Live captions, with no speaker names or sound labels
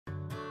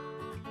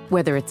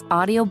Whether it's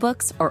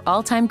audiobooks or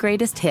all-time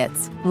greatest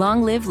hits,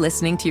 long live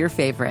listening to your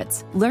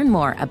favorites. Learn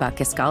more about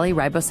Kisqali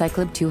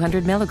Ribociclib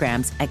 200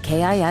 milligrams at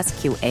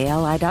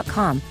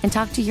KISQALI.com and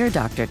talk to your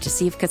doctor to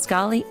see if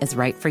Kisqali is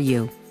right for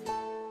you.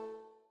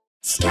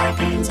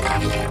 Scarpins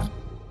Avenue.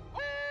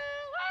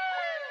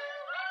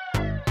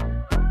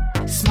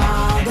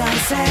 Small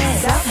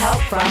doses.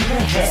 Self-help from the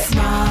hip.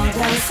 Small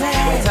doses.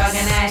 We're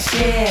talking that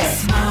shit.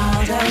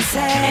 Small doses.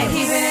 And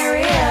keeping it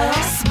real.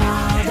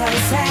 Small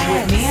doses.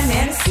 With me and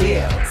Amanda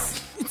Seals.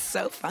 It's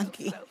so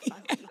funky.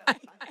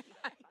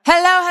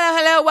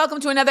 Hello. Welcome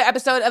to another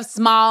episode of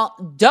Small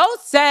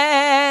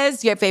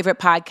Doses, your favorite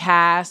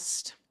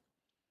podcast.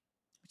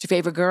 What's your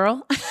favorite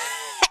girl?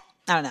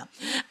 I don't know.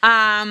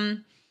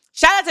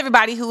 Shout out to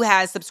everybody who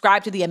has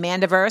subscribed to the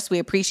Amandaverse. We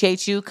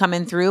appreciate you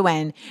coming through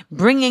and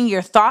bringing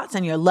your thoughts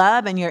and your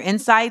love and your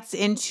insights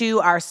into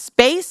our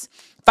space.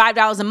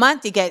 $5 a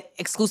month, you get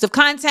exclusive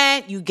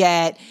content. You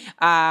get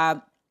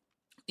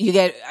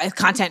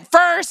content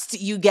first.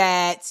 You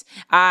get,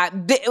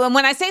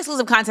 when I say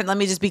exclusive content, let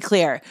me just be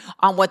clear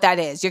on what that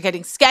is. You're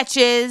getting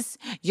sketches,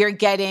 you're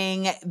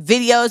getting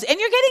videos, and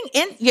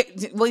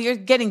you're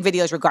getting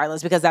videos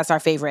regardless because that's our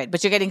favorite,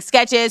 but you're getting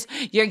sketches,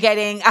 you're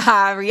getting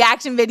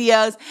reaction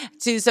videos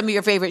to some of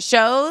your favorite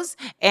shows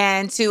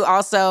and to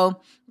also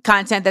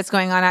content that's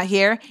going on out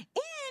here.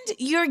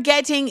 You're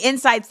getting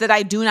insights that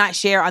I do not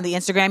share on the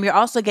Instagram. You're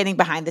also getting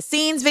behind the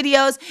scenes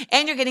videos,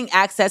 and you're getting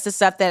access to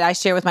stuff that I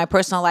share with my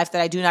personal life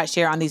that I do not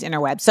share on these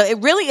interwebs. So it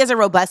really is a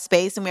robust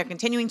space, and we're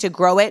continuing to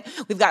grow it.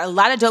 We've got a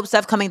lot of dope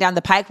stuff coming down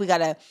the pike. We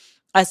got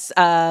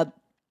a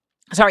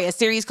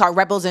series called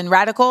Rebels and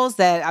Radicals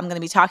that I'm going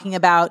to be talking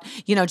about,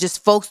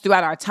 just folks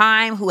throughout our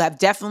time who have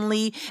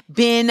definitely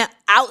been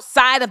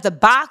outside of the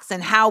box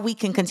and how we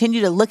can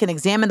continue to look and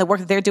examine the work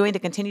that they're doing to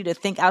continue to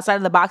think outside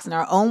of the box in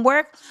our own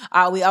work.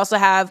 We also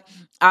have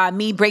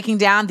me breaking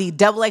down the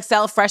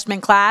XXL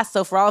freshman class.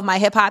 So for all of my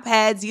hip hop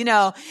heads,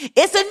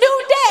 it's a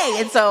new day.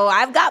 And so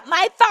I've got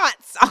my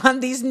thoughts on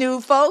these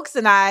new folks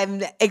and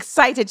I'm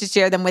excited to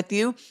share them with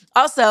you.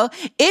 Also,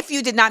 if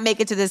you did not make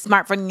it to the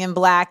Smart Funny and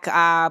Black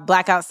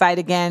Outside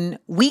Again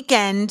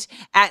weekend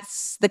at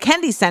the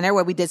Kennedy Center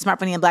where we did Smart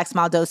Funny and Black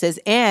Small Doses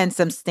and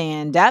some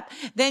stand-up,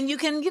 then you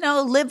can,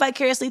 live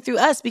vicariously through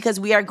us because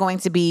we are going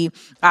to be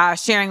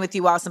sharing with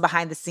you all some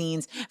behind the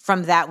scenes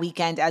from that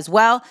weekend as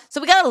well. So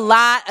we got a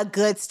lot of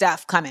good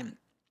stuff coming.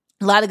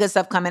 A lot of good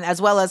stuff coming,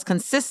 as well as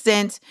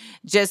consistent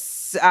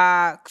just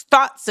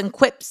thoughts and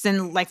quips.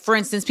 And like, for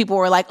instance, people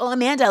were like, oh,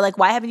 Amanda,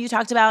 why haven't you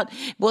talked about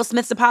Will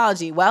Smith's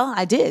apology? Well,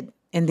 I did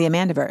in the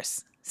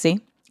Amandaverse. See?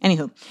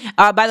 Anywho,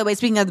 by the way,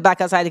 speaking of the Black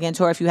Outside Again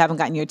tour, if you haven't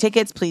gotten your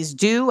tickets, please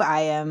do.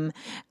 I am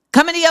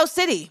coming to Yo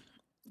City.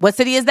 What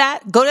city is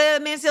that? Go to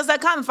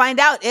amandaseals.com and find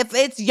out if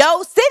it's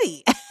Yo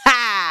City.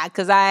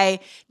 Because I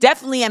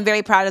definitely am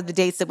very proud of the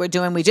dates that we're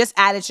doing. We just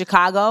added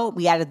Chicago.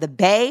 We added the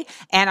Bay.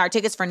 And our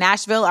tickets for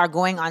Nashville are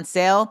going on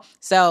sale.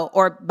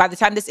 or by the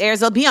time this airs,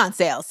 they'll be on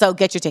sale. So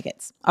get your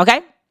tickets. Okay?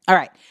 All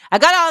right. I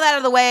got all that out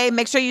of the way.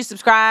 Make sure you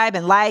subscribe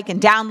and like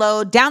and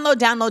download.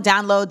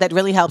 Download. That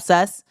really helps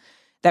us.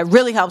 That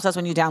really helps us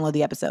when you download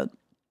the episode.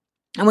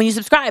 And when you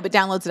subscribe, it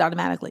downloads it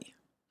automatically.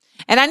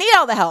 And I need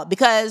all the help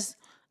because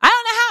I own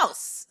a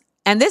house.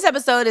 And this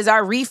episode is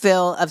our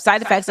refill of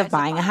side effects of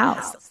buying a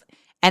house.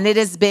 And it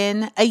has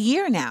been a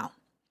year now.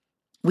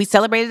 We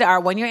celebrated our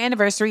 1-year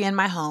anniversary in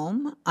my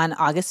home on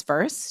August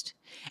 1st.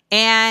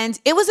 And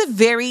it was a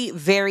very,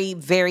 very,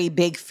 very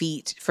big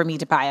feat for me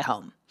to buy a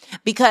home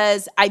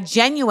because I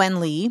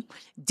genuinely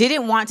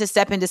didn't want to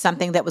step into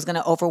something that was going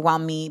to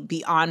overwhelm me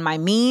beyond my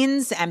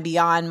means and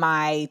beyond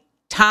my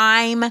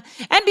time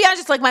and beyond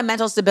just my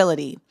mental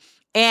stability.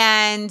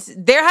 And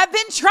there have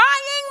been trying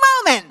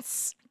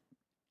moments.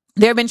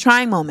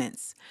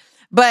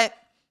 But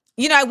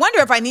I wonder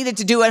if I needed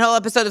to do a whole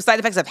episode of side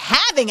effects of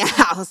having a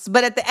house.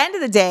 But at the end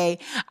of the day,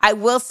 I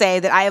will say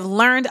that I have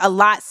learned a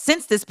lot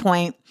since this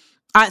point.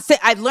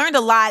 I've learned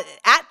a lot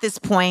at this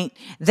point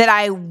that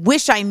I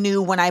wish I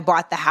knew when I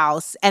bought the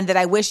house and that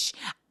I wish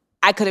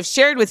I could have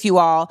shared with you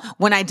all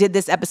when I did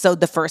this episode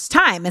the first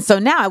time. And so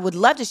now I would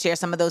love to share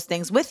some of those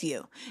things with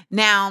you.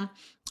 Now,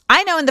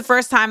 I know in the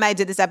first time I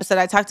did this episode,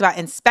 I talked about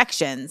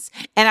inspections.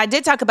 And I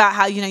did talk about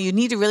how, you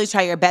need to really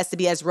try your best to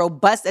be as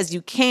robust as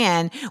you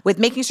can with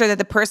making sure that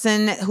the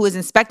person who is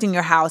inspecting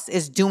your house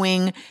is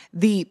doing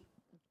the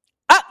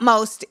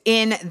utmost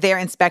in their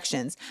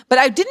inspections. But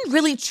I didn't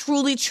really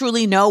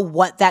truly know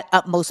what that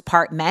utmost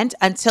part meant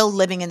until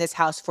living in this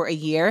house for a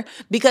year,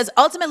 because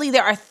ultimately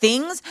there are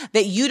things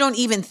that you don't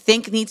even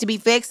think need to be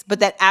fixed, but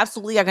that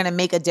absolutely are going to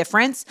make a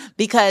difference,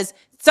 because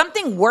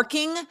something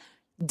working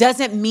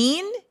doesn't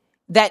mean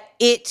that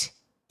it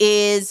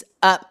is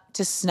up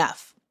to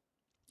snuff.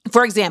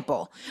 For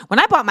example, when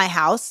I bought my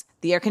house,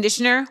 the air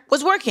conditioner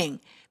was working,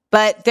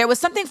 but there was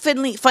something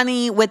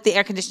funny with the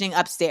air conditioning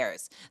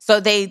upstairs. So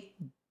they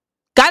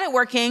got it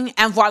working,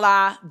 and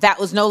voila, that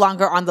was no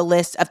longer on the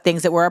list of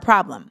things that were a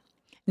problem.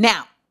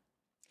 Now,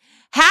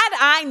 had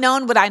I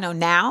known what I know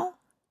now,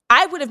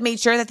 I would have made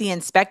sure that the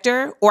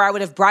inspector, or I would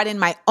have brought in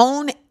my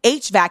own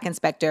HVAC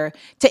inspector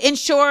to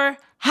ensure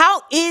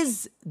how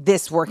is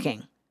this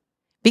working?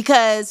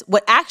 Because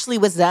what actually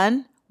was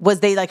done was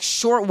they like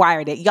short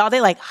wired it. Y'all,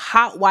 they like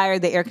hot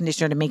wired the air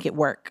conditioner to make it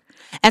work.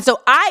 And so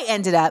I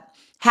ended up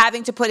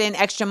having to put in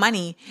extra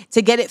money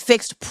to get it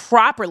fixed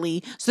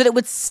properly so that it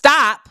would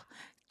stop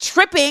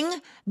tripping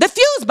the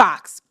fuse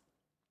box.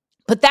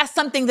 But that's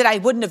something that I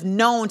wouldn't have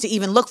known to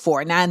even look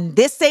for. Now, in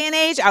this day and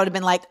age, I would have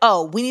been like,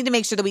 oh, we need to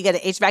make sure that we get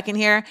an HVAC in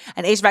here,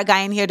 an HVAC guy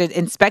in here to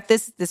inspect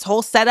this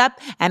whole setup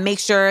and make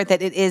sure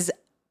that it is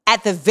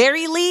at the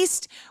very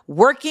least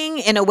working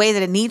in a way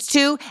that it needs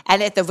to.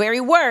 And at the very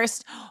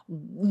worst,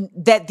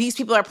 that these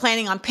people are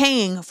planning on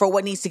paying for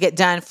what needs to get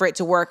done for it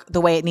to work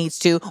the way it needs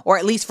to, or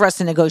at least for us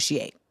to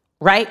negotiate,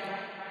 right?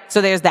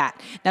 So there's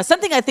that. Now,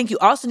 something I think you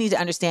also need to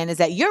understand is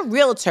that your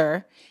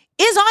realtor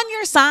is on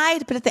your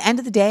side, but at the end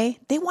of the day,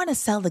 they want to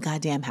sell the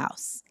goddamn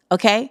house.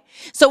 Okay?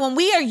 So when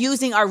we are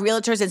using our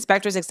realtors,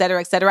 inspectors, et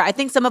cetera, I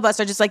think some of us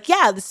are just like,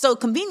 yeah, this is so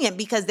convenient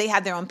because they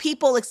have their own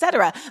people, et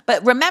cetera.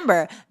 But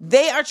remember,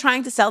 they are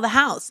trying to sell the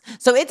house.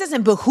 So it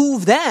doesn't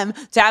behoove them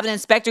to have an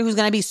inspector who's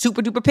going to be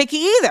super duper picky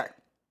either.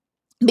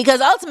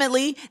 Because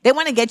ultimately, they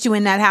want to get you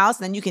in that house,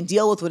 and then you can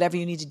deal with whatever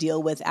you need to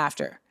deal with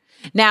after.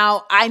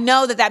 Now, I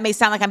know that may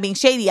sound like I'm being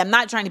shady. I'm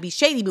not trying to be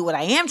shady, but what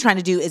I am trying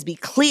to do is be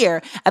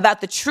clear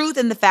about the truth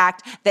and the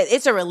fact that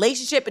it's a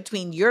relationship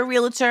between your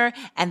realtor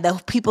and the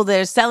people that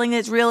are selling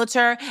its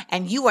realtor,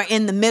 and you are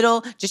in the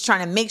middle just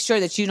trying to make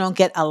sure that you don't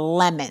get a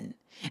lemon.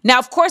 Now,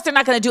 of course, they're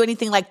not going to do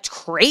anything like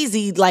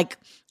crazy, like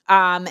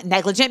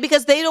negligent,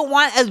 because they don't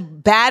want a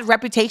bad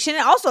reputation,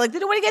 and also like they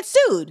don't want to get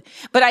sued.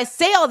 But I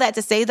say all that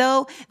to say,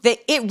 though, that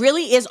it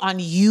really is on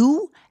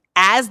you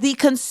as the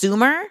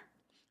consumer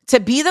to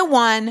be the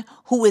one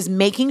who is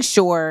making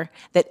sure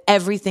that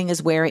everything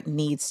is where it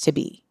needs to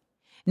be.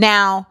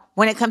 Now,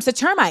 when it comes to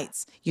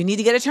termites, you need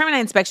to get a termite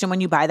inspection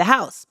when you buy the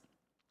house.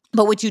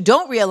 But what you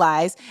don't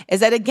realize is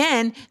that,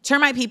 again,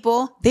 termite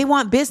people, they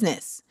want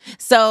business.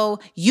 So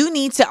you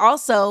need to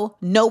also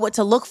know what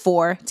to look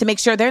for to make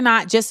sure they're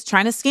not just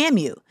trying to scam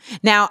you.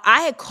 Now,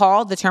 I had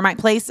called the termite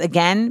place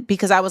again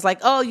because I was like,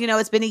 oh,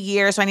 it's been a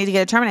year, so I need to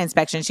get a termite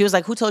inspection. She was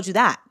like, who told you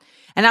that?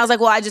 And I was like,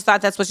 well, I just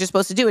thought that's what you're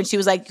supposed to do. And she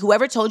was like,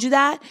 whoever told you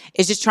that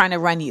is just trying to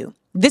run you.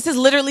 This is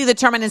literally the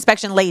termite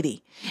inspection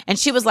lady. And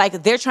she was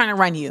like, they're trying to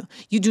run you.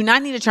 You do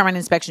not need a termite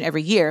inspection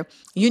every year.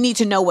 You need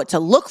to know what to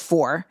look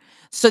for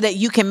so that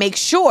you can make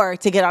sure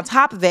to get on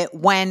top of it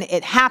when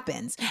it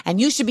happens.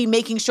 And you should be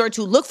making sure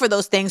to look for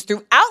those things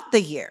throughout the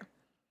year.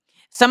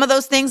 Some of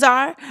those things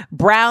are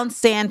brown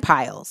sand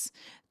piles.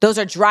 Those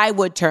are dry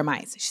wood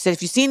termites. She said,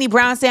 if you see any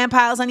brown sand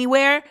piles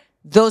anywhere,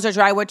 those are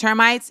dry wood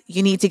termites.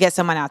 You need to get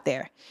someone out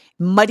there.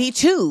 Muddy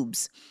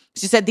tubes.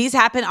 She said these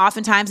happen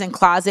oftentimes in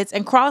closets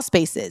and crawl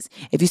spaces.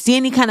 If you see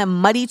any kind of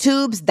muddy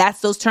tubes, that's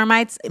those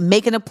termites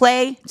making a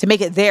play to make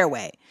it their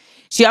way.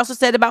 She also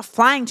said about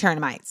flying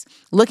termites,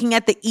 looking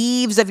at the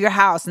eaves of your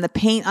house and the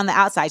paint on the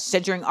outside. She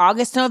said during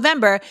August to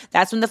November,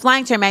 that's when the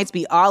flying termites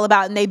be all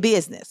about in their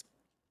business.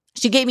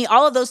 She gave me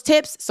all of those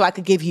tips so I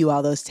could give you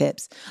all those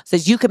tips so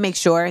that you can make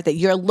sure that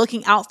you're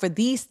looking out for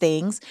these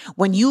things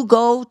when you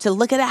go to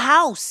look at a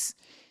house.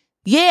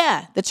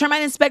 Yeah, the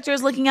termite inspector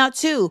is looking out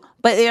too,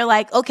 but they're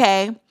like,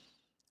 okay,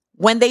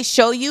 when they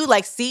show you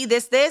like, see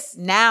this,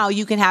 now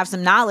you can have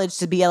some knowledge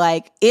to be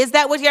like, is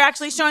that what you're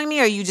actually showing me?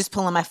 Or are you just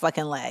pulling my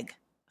fucking leg?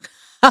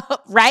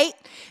 Right?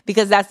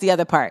 Because that's the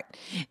other part.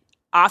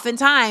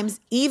 Oftentimes,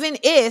 even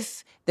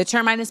if the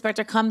termite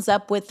inspector comes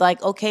up with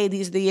like, okay,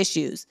 these are the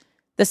issues,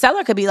 the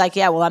seller could be like,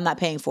 yeah, well, I'm not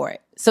paying for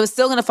it. So it's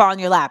still going to fall in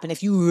your lap. And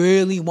if you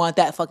really want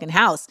that fucking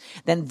house,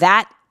 then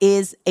that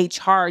is a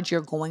charge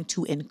you're going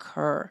to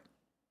incur.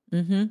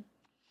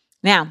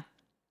 Now,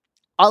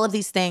 all of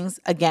these things,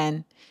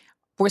 again,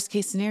 worst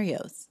case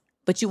scenarios,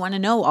 but you want to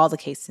know all the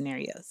case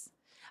scenarios.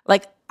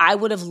 Like I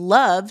would have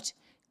loved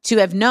to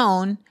have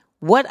known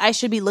what I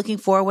should be looking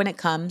for when it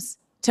comes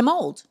to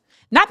mold.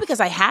 Not because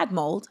I had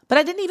mold, but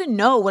I didn't even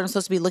know what I'm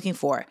supposed to be looking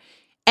for.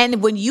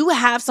 And when you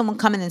have someone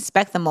come and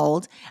inspect the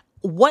mold,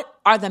 what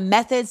are the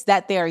methods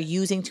that they are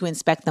using to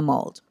inspect the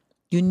mold?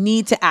 You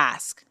need to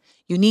ask.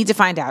 You need to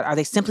find out. Are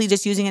they simply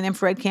just using an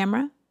infrared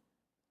camera?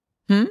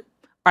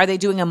 Are they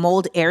doing a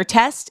mold air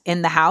test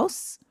in the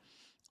house?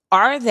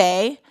 Are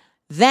they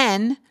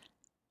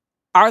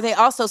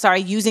also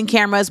using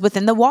cameras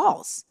within the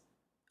walls?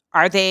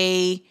 Are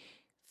they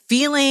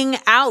feeling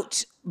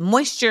out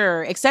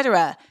moisture,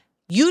 etc.?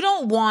 You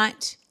don't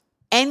want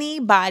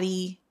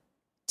anybody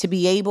to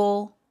be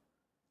able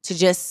to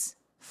just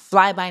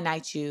fly by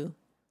night you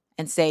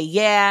and say,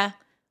 yeah,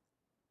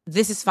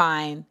 this is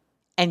fine.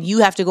 And you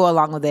have to go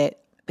along with it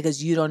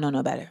because you don't know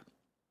no better.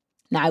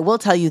 Now, I will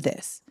tell you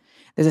this.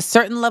 There's a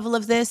certain level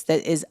of this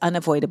that is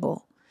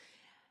unavoidable.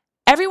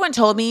 Everyone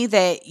told me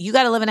that you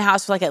got to live in a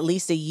house for like at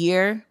least a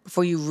year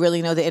before you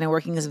really know the inner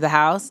workings of the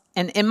house.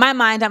 And in my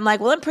mind, I'm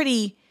like, well,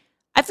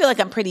 I feel like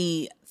I'm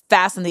pretty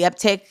fast on the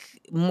uptick,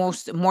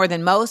 more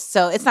than most.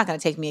 So it's not going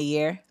to take me a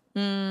year.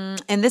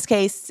 In this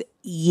case,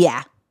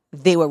 yeah,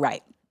 they were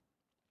right.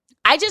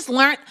 I just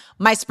learned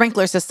my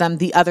sprinkler system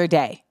the other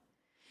day.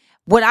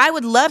 What I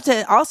would love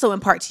to also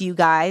impart to you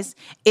guys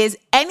is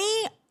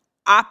any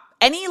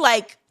any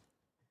like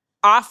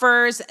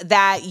offers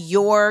that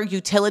your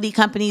utility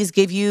companies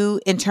give you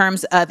in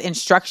terms of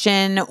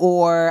instruction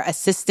or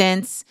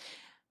assistance,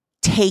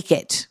 take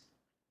it.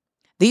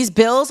 These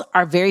bills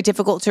are very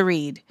difficult to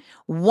read.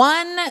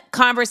 One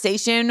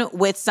conversation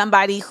with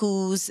somebody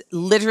who's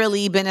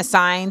literally been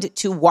assigned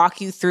to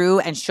walk you through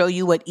and show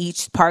you what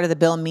each part of the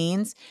bill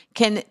means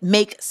can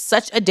make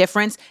such a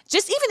difference,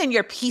 just even in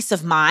your peace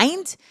of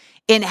mind,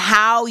 in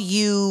how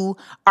you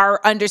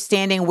are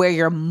understanding where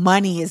your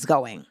money is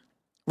going,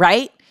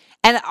 right?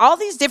 And all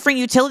these different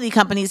utility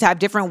companies have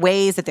different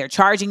ways that they're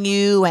charging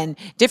you and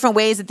different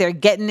ways that they're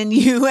getting in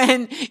you.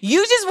 And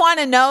you just want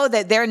to know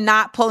that they're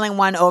not pulling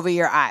one over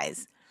your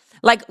eyes.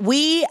 Like,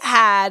 we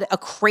had a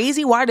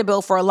crazy water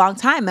bill for a long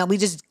time and we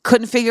just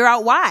couldn't figure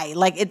out why.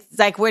 Like, it's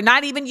like we're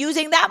not even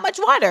using that much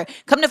water.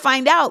 Come to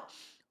find out,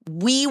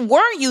 we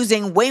were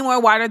using way more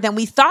water than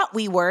we thought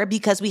we were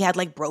because we had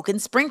like broken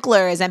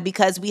sprinklers and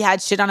because we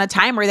had shit on a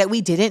timer that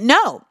we didn't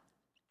know.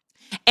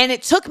 And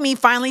it took me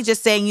finally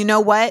just saying, you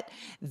know what?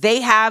 They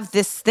have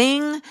this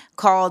thing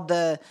called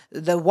the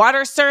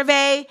water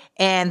survey,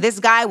 and this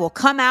guy will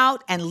come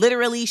out and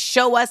literally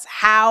show us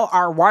how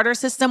our water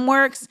system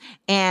works,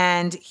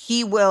 and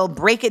he will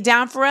break it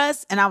down for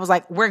us. And I was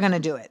like, we're going to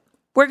do it.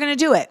 We're going to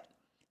do it.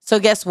 So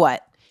guess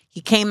what?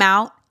 He came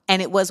out, and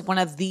it was one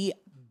of the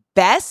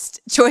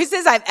best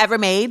choices I've ever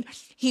made.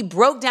 He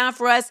broke down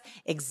for us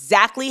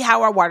exactly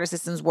how our water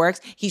systems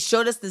works. He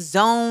showed us the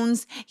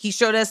zones. He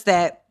showed us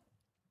that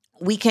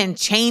we can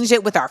change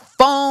it with our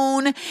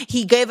phone.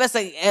 He gave us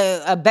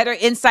a better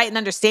insight and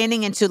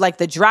understanding into like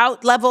the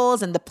drought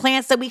levels and the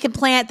plants that we can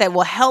plant that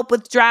will help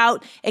with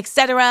drought,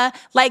 etc.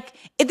 Like,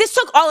 this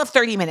took all of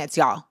 30 minutes,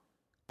 y'all.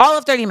 All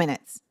of 30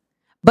 minutes.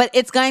 But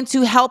it's going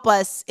to help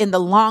us in the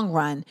long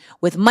run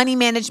with money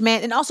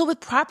management and also with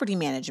property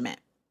management.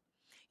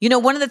 You know,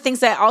 one of the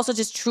things that I also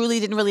just truly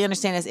didn't really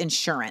understand is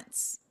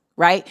insurance,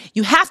 right?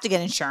 You have to get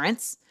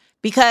insurance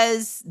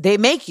because they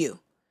make you.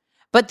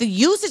 But the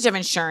usage of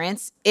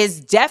insurance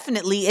is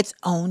definitely its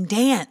own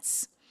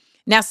dance.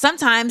 Now,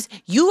 sometimes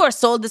you are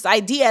sold this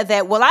idea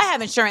that, well, I have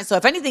insurance, so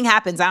if anything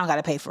happens, I don't got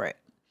to pay for it.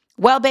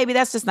 Well, baby,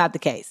 that's just not the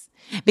case.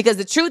 Because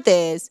the truth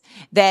is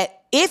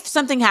that if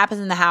something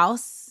happens in the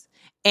house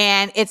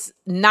and it's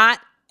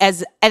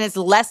it's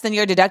less than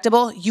your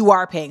deductible, you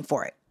are paying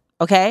for it,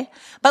 okay?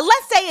 But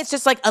let's say it's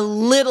just like a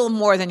little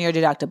more than your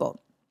deductible.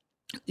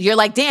 You're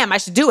like, damn, I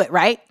should do it,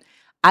 right?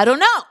 I don't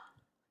know.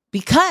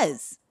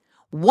 Because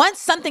once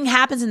something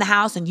happens in the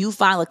house and you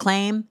file a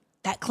claim,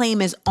 that claim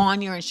is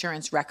on your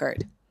insurance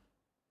record.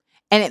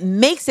 And it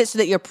makes it so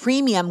that your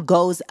premium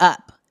goes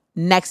up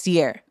next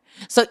year.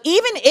 So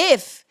even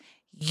if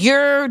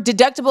your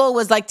deductible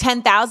was like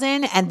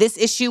 $10,000 and this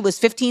issue was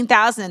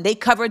 $15,000 and they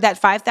covered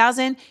that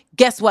 $5,000,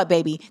 guess what,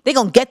 baby? They're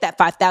going to get that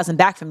 $5,000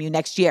 back from you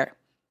next year.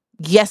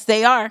 Yes,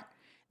 they are.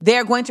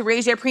 They're going to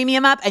raise your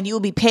premium up and you will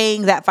be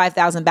paying that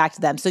 $5,000 back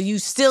to them. So you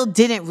still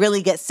didn't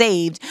really get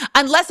saved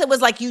unless it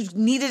was like you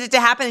needed it to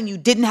happen and you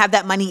didn't have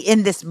that money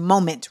in this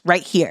moment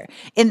right here.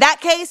 In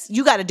that case,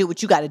 you got to do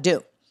what you got to do.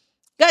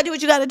 You got to do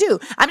what you got to do.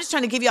 I'm just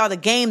trying to give you all the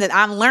game that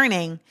I'm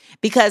learning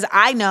because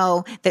I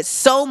know that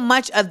so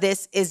much of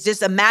this is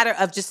just a matter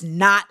of just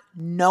not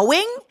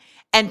knowing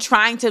and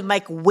trying to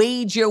like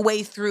wade your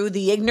way through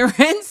the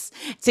ignorance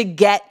to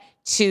get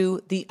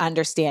to the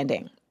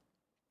understanding.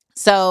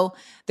 So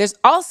there's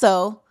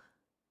also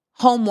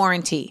home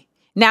warranty.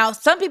 Now,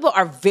 some people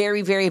are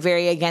very, very,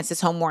 very against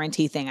this home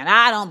warranty thing, and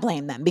I don't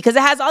blame them because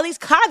it has all these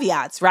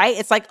caveats, right?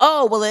 It's like,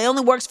 oh, well, it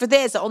only works for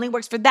this. It only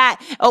works for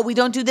that. Oh, we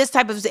don't do this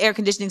type of air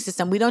conditioning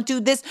system. We don't do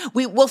this.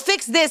 We'll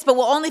fix this, but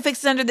we'll only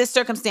fix it under this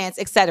circumstance,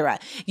 etc.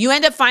 You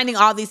end up finding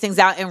all these things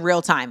out in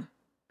real time,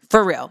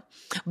 for real.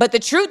 But the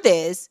truth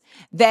is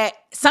that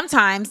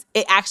sometimes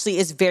it actually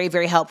is very,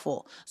 very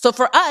helpful. So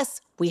for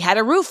us, we had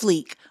a roof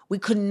leak. We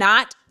could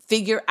not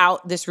figure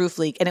out this roof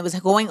leak. And it was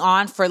going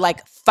on for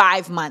like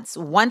 5 months.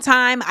 One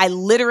time I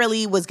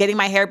literally was getting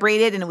my hair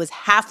braided and it was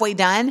halfway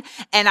done.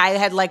 And I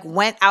had like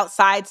went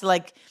outside to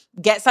like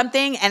get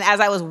something. And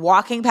as I was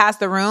walking past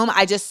the room,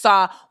 I just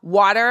saw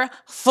water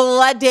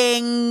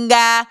flooding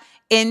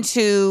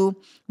into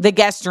the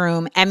guest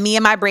room. And me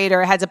and my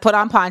braider had to put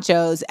on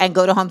ponchos and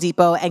go to Home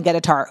Depot and get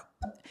a tarp.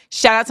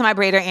 Shout out to my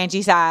braider,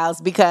 Angie Stiles,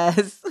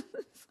 because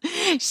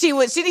she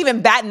didn't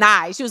even bat an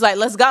eye. She was like,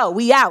 let's go.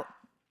 We out.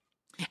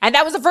 And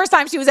that was the first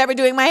time she was ever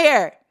doing my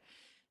hair.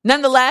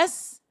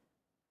 Nonetheless,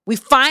 we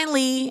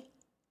finally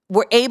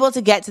were able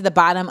to get to the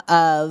bottom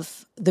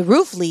of the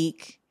roof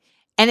leak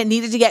and it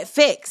needed to get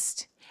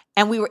fixed.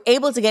 And we were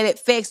able to get it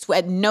fixed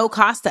at no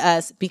cost to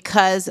us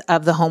because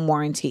of the home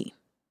warranty.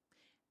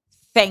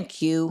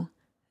 Thank you.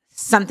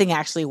 Something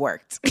actually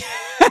worked.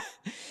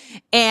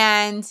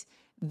 And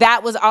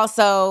that was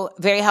also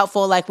very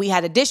helpful. Like, we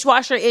had a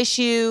dishwasher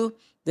issue.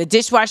 The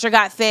dishwasher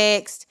got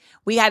fixed.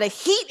 We had a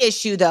heat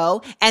issue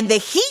though, and the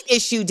heat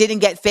issue didn't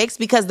get fixed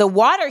because the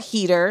water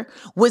heater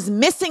was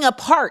missing a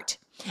part.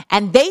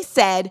 And they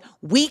said,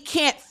 we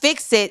can't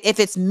fix it if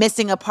it's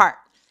missing a part.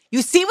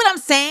 You see what I'm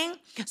saying?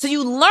 So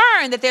you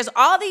learn that there's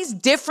all these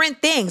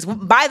different things.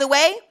 By the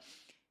way,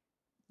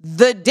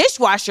 the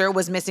dishwasher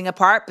was missing a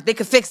part, but they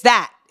could fix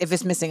that if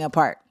it's missing a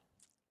part.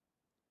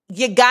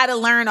 You got to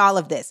learn all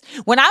of this.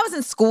 When I was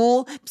in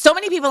school, so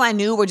many people I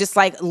knew were just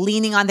like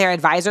leaning on their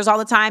advisors all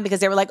the time because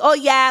they were like, oh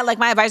yeah, like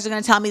my advisor's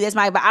going to tell me this.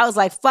 I was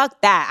like,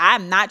 fuck that.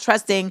 I'm not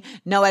trusting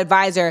no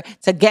advisor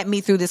to get me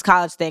through this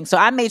college thing. So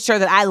I made sure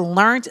that I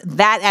learned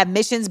that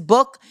admissions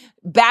book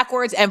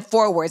backwards and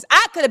forwards.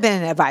 I could have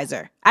been an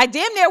advisor. I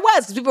damn near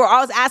was, because people were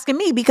always asking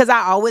me because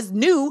I always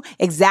knew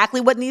exactly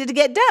what needed to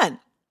get done.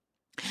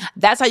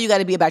 That's how you got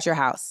to be about your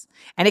house.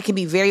 And it can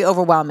be very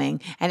overwhelming.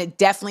 And it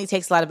definitely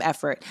takes a lot of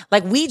effort.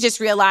 Like we just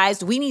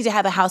realized we need to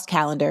have a house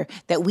calendar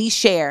that we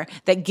share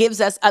that gives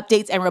us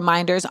updates and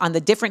reminders on the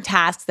different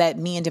tasks that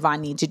me and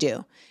Devon need to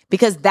do.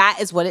 Because that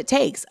is what it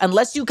takes.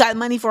 Unless you got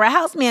money for a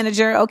house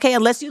manager, okay,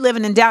 unless you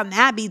living in Downton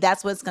Abbey,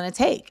 that's what it's going to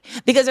take.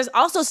 Because there's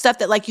also stuff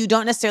that like you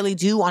don't necessarily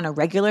do on a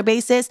regular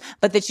basis,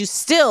 but that you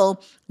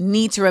still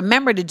need to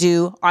remember to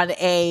do on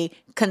a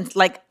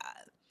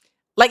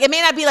like it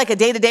may not be like a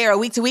day-to-day or a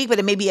week-to-week, but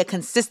it may be a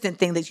consistent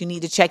thing that you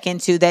need to check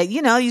into that,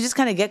 you know, you just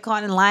kind of get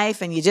caught in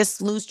life and you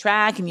just lose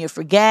track and you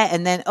forget.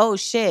 And then, oh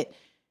shit,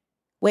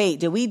 wait,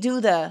 did we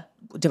do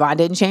Devon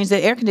didn't change the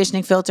air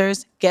conditioning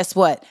filters. Guess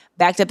what?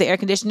 Backed up the air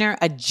conditioner,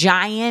 a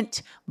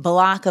giant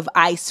block of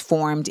ice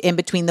formed in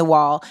between the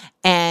wall.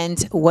 And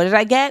what did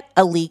I get?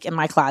 A leak in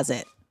my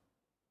closet.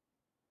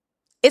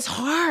 It's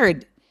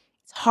hard.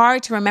 It's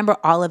hard to remember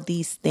all of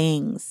these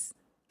things.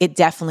 It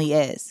definitely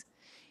is.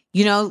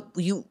 You know,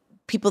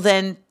 people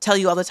then tell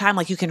you all the time,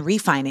 like you can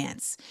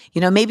refinance. You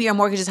know, maybe your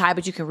mortgage is high,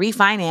 but you can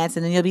refinance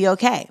and then you'll be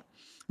okay.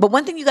 But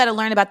one thing you got to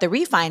learn about the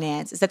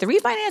refinance is that the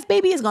refinance,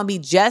 baby, is going to be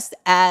just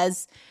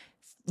as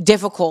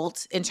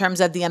difficult in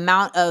terms of the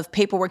amount of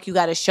paperwork you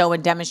got to show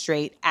and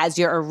demonstrate as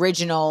your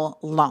original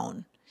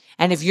loan.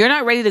 And if you're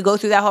not ready to go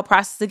through that whole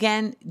process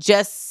again,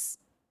 just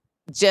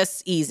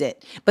ease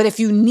it. But if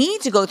you need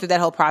to go through that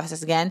whole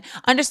process again,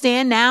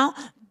 understand now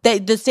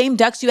that the same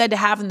ducks you had to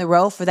have in the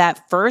row for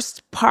that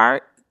first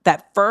part,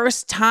 that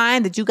first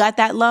time that you got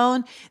that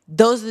loan,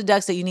 those are the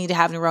ducks that you need to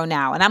have in a row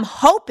now. And I'm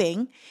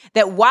hoping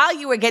that while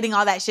you were getting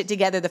all that shit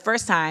together the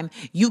first time,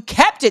 you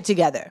kept it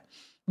together.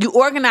 You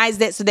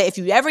organized it so that if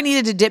you ever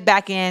needed to dip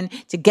back in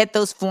to get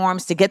those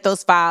forms, to get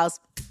those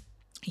files,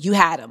 you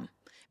had them.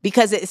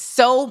 Because it's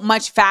so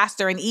much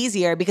faster and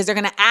easier because they're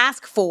going to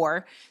ask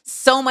for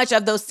so much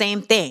of those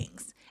same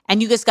things.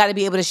 And you just got to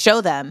be able to show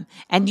them.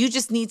 And you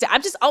just need to,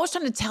 I'm just always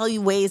trying to tell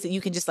you ways that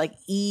you can just like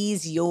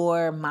ease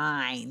your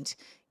mind,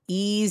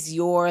 ease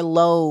your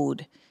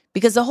load.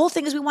 Because the whole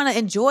thing is we want to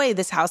enjoy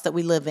this house that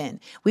we live in.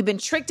 We've been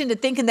tricked into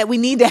thinking that we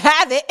need to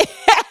have it.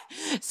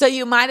 So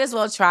you might as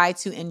well try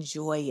to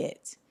enjoy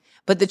it.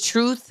 But the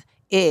truth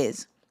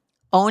is,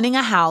 owning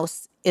a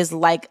house is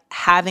like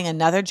having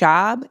another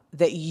job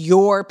that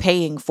you're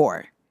paying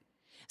for.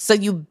 So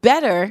you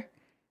better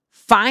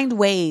find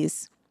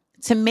ways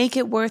to make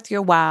it worth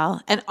your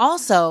while and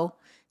also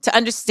to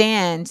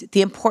understand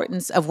the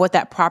importance of what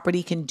that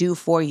property can do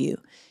for you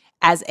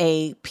as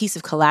a piece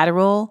of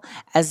collateral,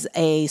 as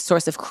a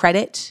source of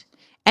credit,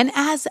 and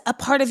as a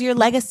part of your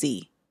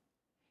legacy.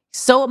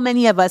 So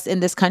many of us in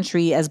this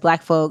country as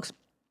Black folks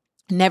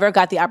never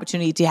got the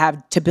opportunity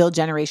to build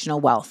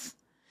generational wealth.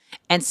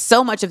 And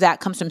so much of that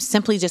comes from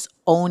simply just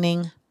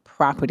owning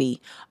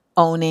property,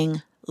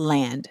 owning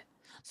land.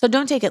 So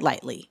don't take it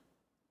lightly.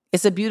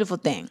 It's a beautiful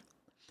thing.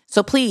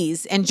 So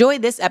please enjoy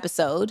this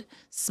episode,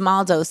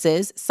 Small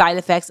Doses, Side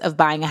Effects of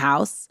Buying a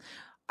House.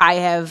 I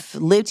have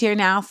lived here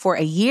now for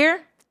a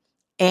year,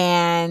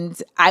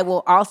 and I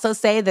will also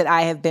say that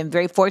I have been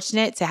very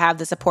fortunate to have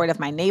the support of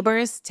my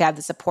neighbors, to have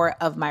the support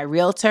of my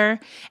realtor,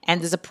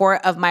 and the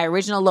support of my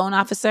original loan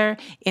officer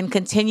in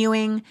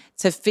continuing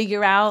to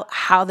figure out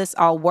how this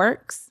all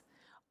works.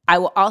 I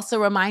will also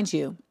remind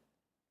you,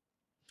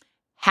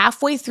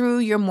 halfway through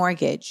your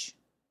mortgage,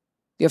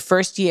 your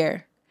first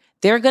year,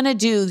 your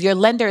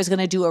lender is going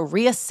to do a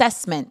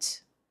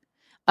reassessment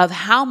of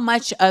how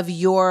much of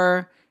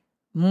your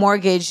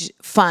mortgage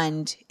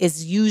fund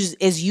is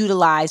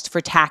utilized for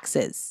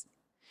taxes,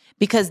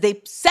 because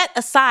they set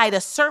aside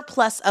a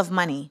surplus of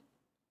money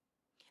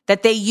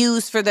that they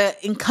use for the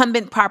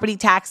incumbent property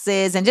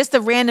taxes and just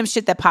the random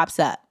shit that pops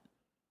up.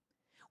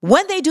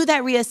 When they do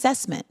that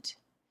reassessment,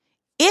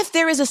 if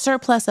there is a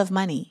surplus of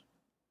money,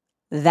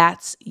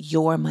 that's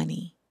your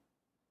money.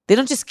 They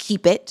don't just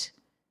keep it.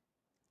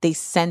 They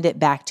send it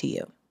back to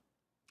you.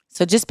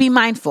 So just be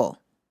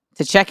mindful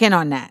to check in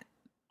on that.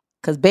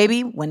 Because,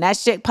 baby, when that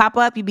shit pop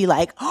up, you be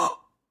like, oh,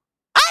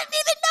 I didn't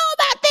even know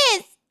about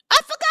this. I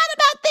forgot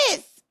about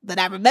this, but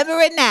I remember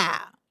it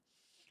now.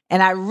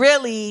 And I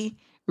really,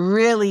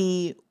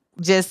 really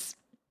just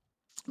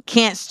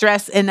can't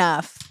stress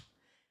enough.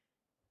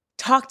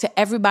 Talk to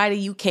everybody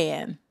you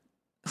can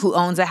who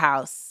owns a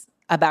house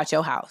about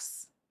your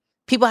house.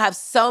 People have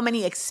so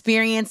many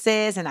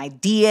experiences and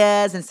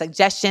ideas and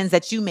suggestions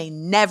that you may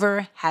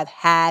never have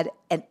had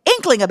an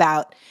inkling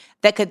about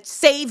that could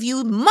save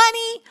you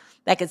money,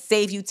 that could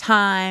save you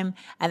time,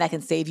 and that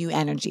can save you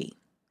energy.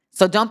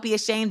 So don't be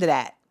ashamed of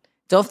that.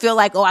 Don't feel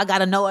like, oh, I got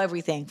to know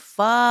everything.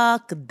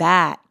 Fuck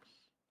that.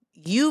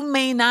 you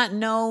may not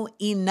know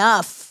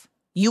enough.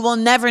 You will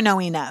never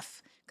know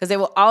enough because there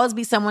will always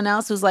be someone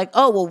else who's like,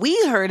 oh, well, we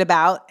heard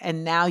about,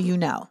 and now you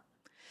know.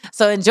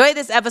 So enjoy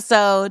this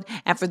episode.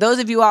 And for those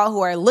of you all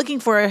who are looking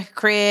for a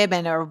crib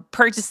and are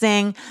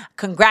purchasing,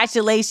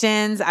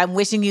 congratulations. I'm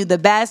wishing you the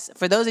best.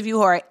 For those of you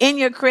who are in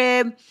your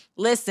crib,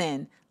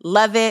 listen,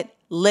 love it,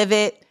 live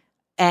it,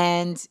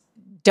 and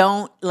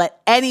don't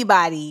let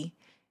anybody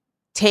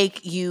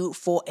take you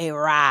for a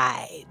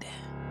ride.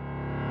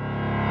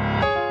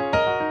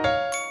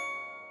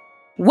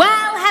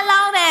 Well,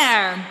 hello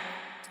there.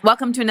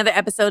 Welcome to another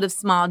episode of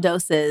Small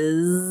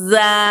Doses.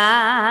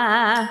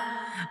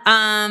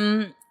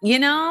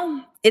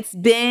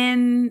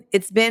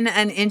 It's been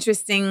an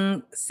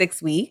interesting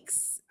 6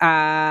 weeks.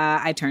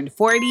 I turned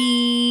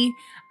 40.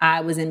 I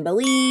was in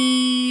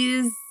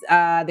Belize.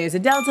 There's a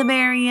Delta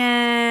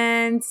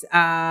variant.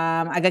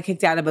 I got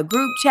kicked out of a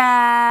group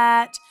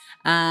chat.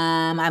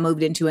 I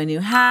moved into a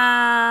new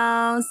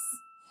house.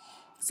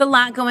 It's a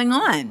lot going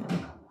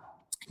on.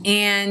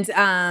 And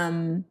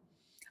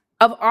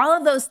of all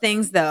of those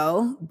things,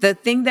 though, the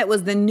thing that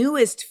was the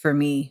newest for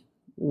me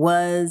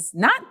was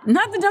not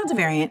the Delta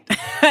variant.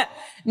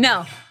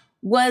 No,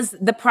 was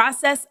the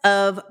process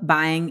of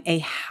buying a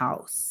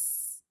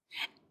house.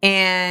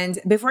 And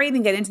before I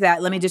even get into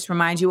that, let me just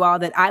remind you all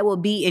that I will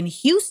be in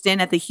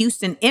Houston at the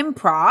Houston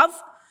Improv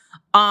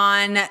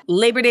on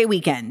Labor Day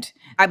weekend.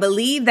 I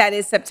believe that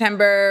is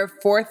September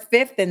 4th,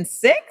 5th, and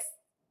 6th,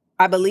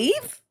 I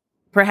believe,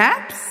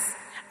 perhaps.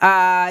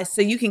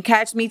 So you can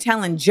catch me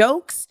telling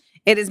jokes.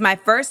 It is my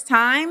first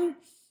time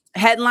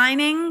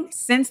headlining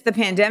since the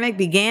pandemic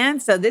began.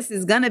 So this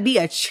is going to be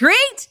a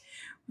treat.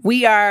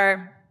 We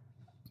are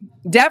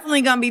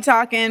definitely going to be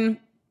talking.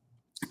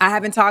 I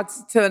haven't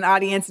talked to an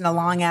audience in a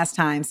long ass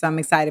time, so I'm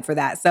excited for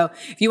that. So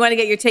if you want to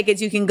get your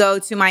tickets, you can go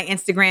to my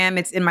Instagram.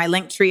 It's in my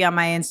link tree on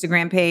my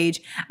Instagram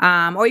page.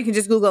 Or you can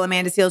just Google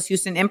Amanda Seales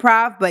Houston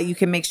Improv, but you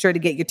can make sure to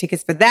get your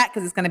tickets for that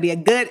because it's going to be a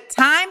good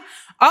time.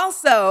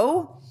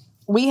 Also,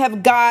 we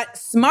have got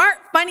Smart,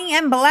 Funny,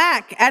 and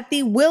Black at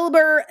the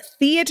Wilbur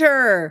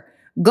Theater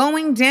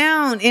going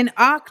down in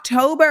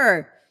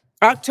October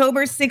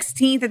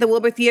 16th at the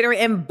Wilbur Theater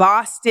in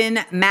Boston,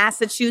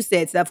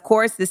 Massachusetts. Of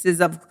course, this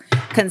is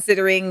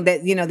considering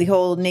that, the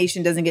whole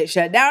nation doesn't get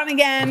shut down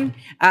again,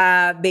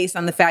 based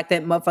on the fact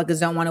that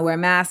motherfuckers don't want to wear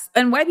masks.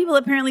 And white people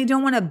apparently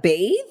don't want to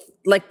bathe.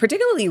 Like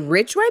particularly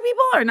rich white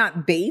people are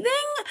not bathing.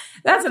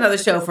 That's another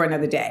show for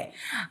another day.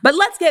 But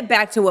let's get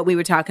back to what we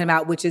were talking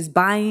about, which is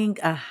buying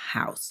a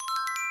house.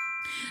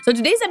 So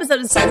today's episode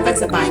is side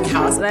effects of buying a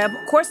house. And I, of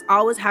course,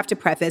 always have to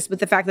preface with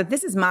the fact that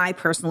this is my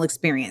personal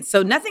experience.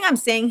 So nothing I'm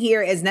saying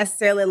here is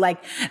necessarily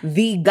like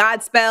the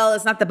Godspell.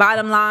 It's not the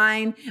bottom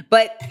line,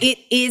 but it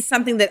is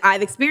something that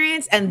I've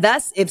experienced. And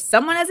thus, if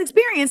someone has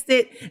experienced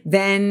it,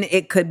 then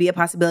it could be a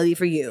possibility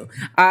for you.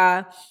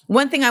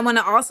 One thing I want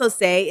to also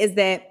say is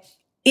that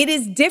it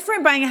is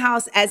different buying a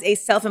house as a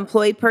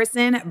self-employed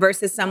person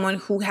versus someone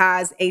who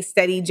has a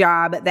steady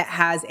job that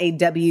has a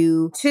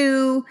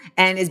W-2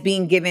 and is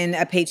being given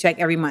a paycheck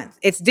every month.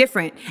 It's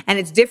different. And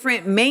it's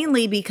different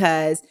mainly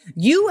because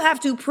you have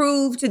to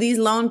prove to these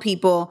loan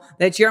people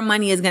that your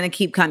money is going to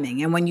keep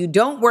coming. And when you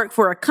don't work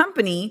for a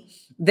company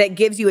that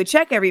gives you a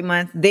check every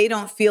month, they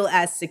don't feel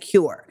as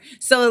secure.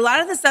 So a lot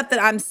of the stuff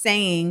that I'm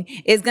saying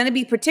is going to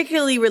be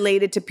particularly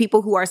related to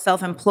people who are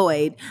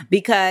self-employed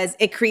because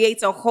it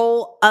creates a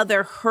whole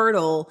other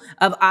hurdle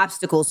of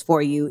obstacles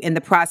for you in the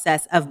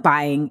process of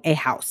buying a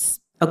house.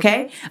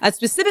 Okay? I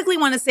specifically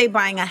want to say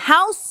buying a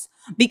house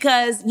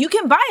because you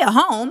can buy a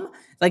home.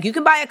 Like you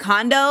can buy a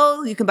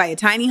condo, you can buy a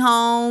tiny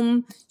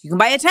home, you can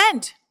buy a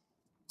tent.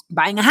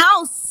 Buying a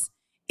house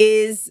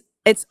is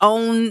its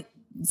own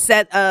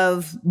set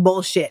of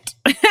bullshit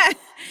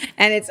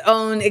and its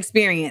own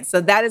experience.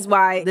 So that is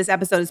why this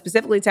episode is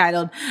specifically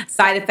titled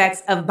Side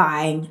Effects of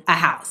Buying a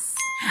House.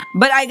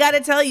 But I got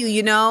to tell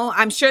you,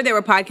 I'm sure there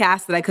were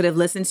podcasts that I could have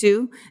listened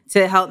to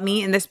help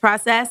me in this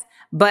process.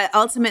 But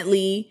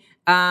ultimately,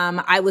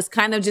 I was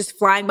kind of just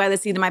flying by the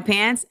seat of my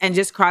pants and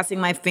just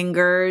crossing my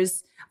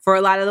fingers for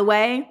a lot of the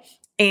way.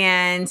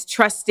 And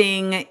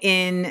trusting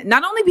in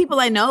not only people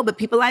I know, but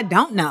people I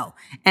don't know.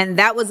 And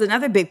that was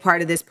another big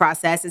part of this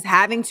process is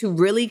having to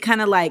really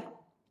kind of like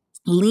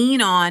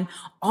lean on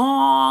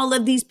all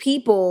of these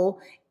people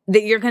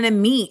that you're going to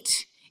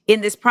meet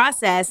in this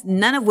process,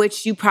 none of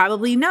which you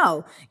probably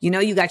know.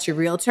 You got your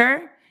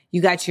realtor,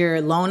 you got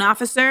your loan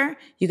officer,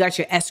 you got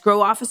your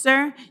escrow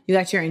officer, you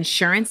got your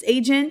insurance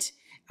agent.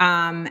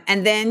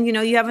 And then,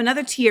 you have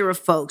another tier of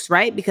folks,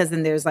 right? Because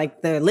then there's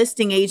like the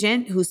listing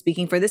agent who's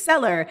speaking for the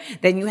seller.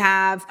 Then you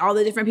have all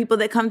the different people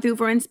that come through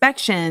for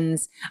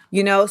inspections,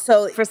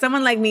 So for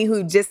someone like me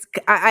who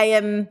I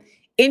am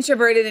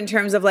introverted in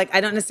terms of like,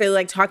 I don't necessarily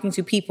like talking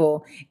to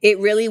people. It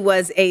really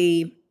was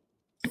a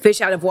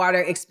fish out of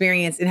water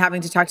experience in having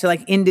to talk to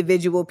like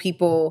individual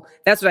people.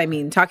 That's what I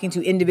mean. Talking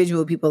to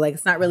individual people. Like,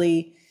 it's not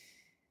really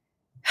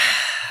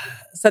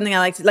something I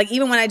like to, like,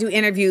 even when I do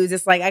interviews,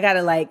 it's like, I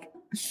gotta like,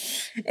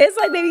 it's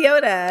like Baby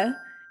Yoda.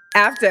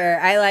 After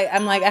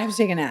I'm like, I have to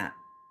take a nap.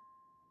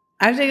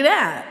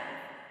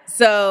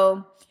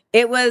 So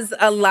it was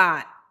a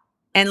lot.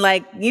 And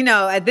like, you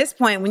know, at this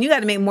point, when you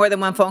got to make more than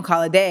one phone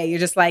call a day, you're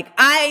just like,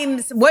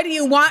 what do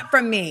you want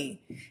from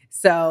me?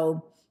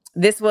 So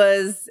this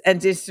was an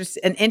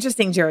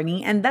interesting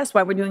journey. And that's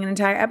why we're doing an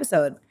entire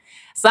episode.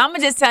 So I'm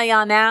going to just tell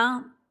y'all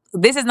now,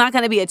 this is not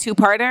going to be a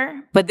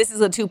two-parter, but this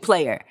is a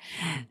two-player.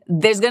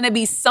 There's going to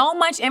be so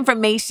much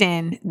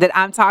information that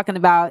I'm talking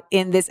about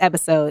in this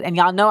episode. And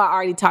y'all know I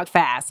already talk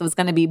fast. So it's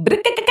going to be...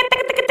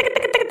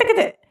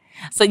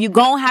 So you're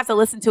going to have to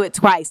listen to it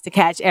twice to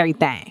catch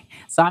everything.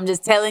 So I'm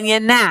just telling you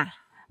now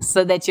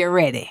so that you're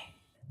ready.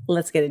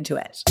 Let's get into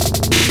it.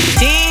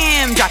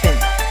 Jam dropping.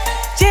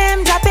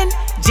 Jam dropping.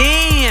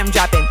 Jam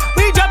dropping.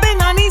 We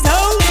dropping on these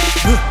hoes.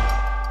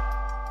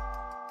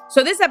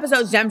 So this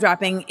episode's gem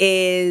dropping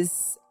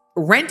is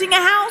renting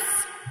a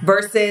house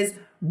versus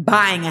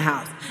buying a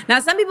house.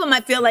 Now, some people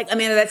might feel like,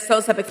 Amanda, that's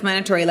so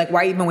self-explanatory. Like,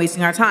 why are you even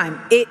wasting our time?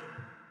 It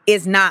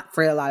is not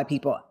for a lot of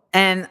people.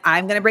 And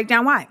I'm going to break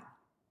down why.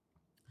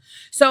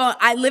 So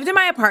I lived in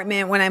my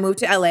apartment when I moved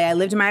to LA. I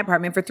lived in my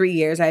apartment for 3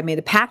 years. I had made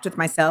a pact with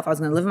myself. I was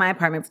going to live in my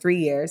apartment for 3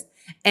 years.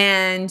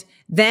 And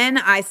then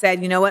I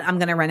said, you know what? I'm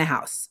going to rent a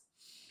house.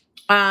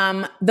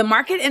 The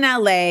market in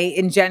LA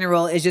in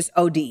general is just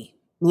OD.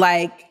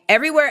 Like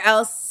everywhere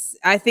else,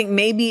 I think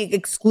maybe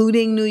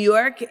excluding New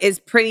York is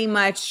pretty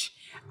much,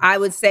 I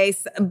would say,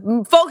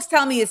 folks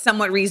tell me it's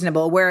somewhat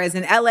reasonable. Whereas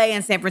in LA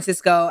and San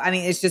Francisco, I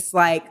mean, it's just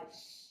like,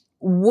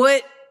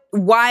 why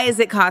does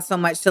it cost so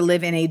much to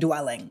live in a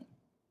dwelling?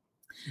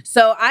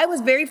 So I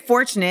was very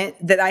fortunate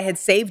that I had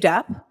saved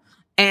up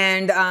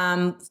and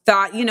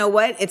thought, you know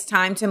what, it's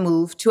time to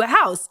move to a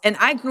house. And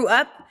I grew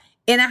up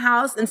in a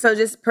house. And so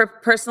just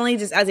personally,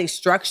 just as a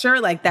structure,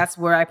 like that's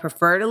where I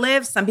prefer to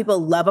live. Some people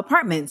love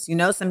apartments, you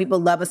know, some people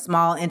love a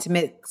small,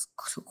 intimate,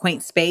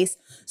 quaint space.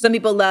 Some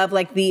people love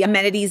like the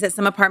amenities that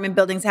some apartment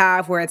buildings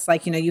have where it's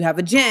like, you know, you have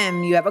a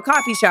gym, you have a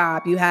coffee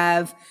shop, you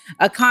have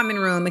a common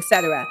room,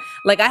 etc.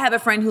 Like I have a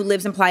friend who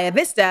lives in Playa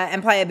Vista,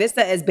 and Playa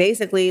Vista is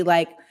basically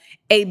like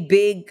a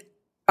big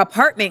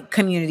apartment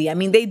community. I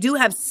mean, they do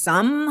have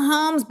some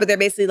homes, but they're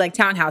basically like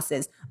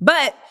townhouses.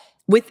 But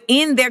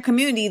within their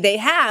community, they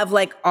have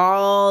like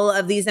all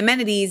of these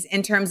amenities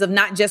in terms of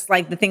not just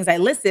like the things I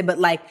listed, but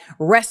like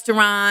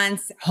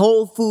restaurants,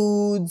 Whole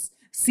Foods,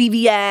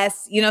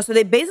 CVS, you know, so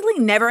they basically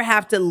never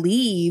have to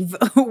leave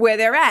where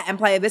they're at. And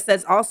Playa Vista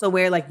is also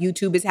where like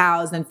YouTube is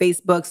housed and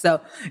Facebook. So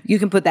you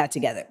can put that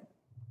together.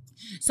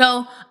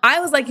 So I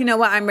was like, you know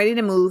what? I'm ready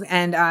to move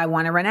and I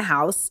want to rent a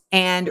house.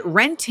 And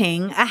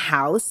renting a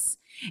house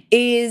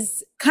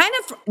is kind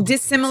of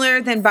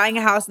dissimilar than buying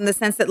a house in the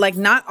sense that like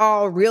not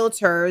all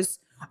realtors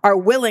are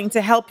willing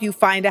to help you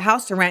find a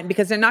house to rent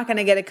because they're not going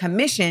to get a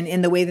commission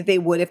in the way that they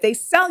would if they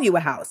sell you a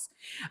house.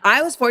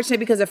 I was fortunate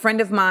because a friend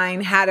of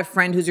mine had a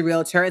friend who's a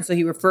realtor. And so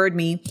he referred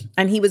me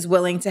and he was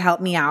willing to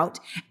help me out.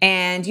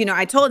 And, you know,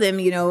 I told him,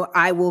 you know,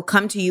 I will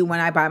come to you when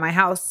I buy my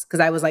house because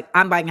I was like,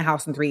 I'm buying a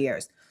house in 3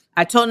 years.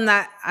 I told him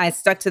that, I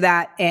stuck to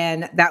that,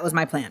 and that was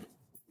my plan.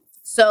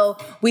 So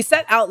we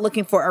set out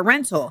looking for a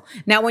rental.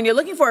 Now, when you're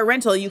looking for a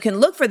rental, you can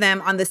look for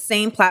them on the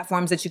same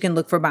platforms that you can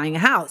look for buying a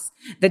house.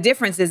 The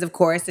difference is, of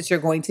course, that you're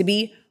going to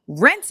be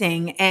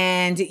renting,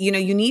 and you know,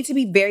 you need to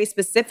be very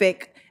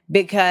specific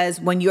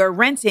because when you're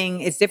renting,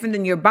 it's different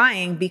than you're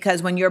buying,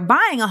 because when you're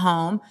buying a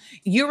home,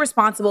 you're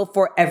responsible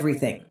for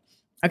everything.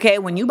 Okay,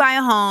 when you buy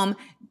a home,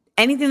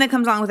 anything that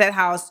comes along with that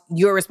house,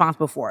 you're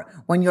responsible for.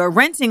 When you're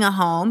renting a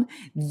home,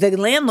 the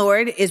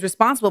landlord is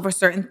responsible for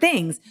certain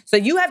things. So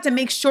you have to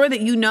make sure that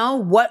you know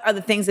what are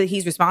the things that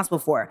he's responsible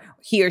for,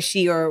 he or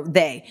she or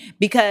they,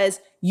 because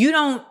you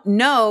don't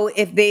know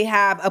if they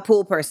have a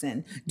pool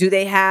person. Do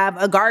they have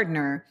a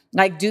gardener?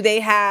 Like, do they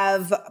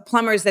have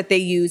plumbers that they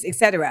use,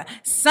 etc.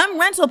 Some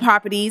rental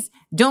properties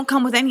don't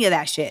come with any of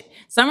that shit.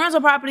 Some rental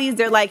properties,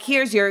 they're like,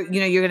 here's your, you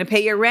know, you're going to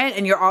pay your rent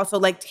and you're also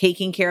like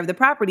taking care of the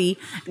property.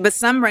 But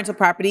some rental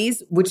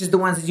properties, which is the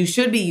ones that you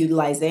should be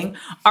utilizing,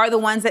 are the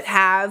ones that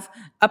have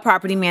a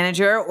property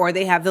manager or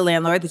they have the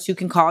landlord that you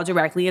can call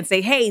directly and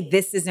say, hey,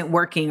 this isn't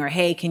working, or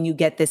hey, can you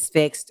get this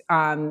fixed?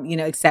 You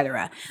know,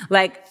 etc.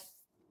 Like,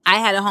 I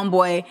had a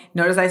homeboy,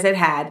 notice I said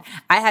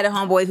I had a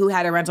homeboy who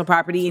had a rental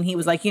property, and he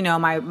was like, you know,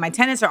 my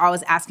tenants are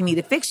always asking me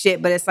to fix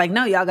shit, but it's like,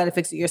 no, y'all got to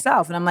fix it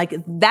yourself. And I'm like,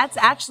 that's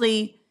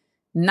actually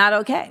not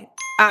okay.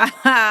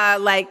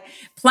 Like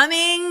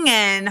plumbing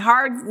and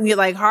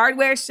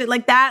hardware shit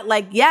like that.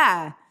 Like,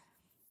 yeah,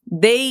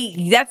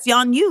 that's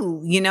on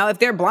you. You know, if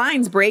their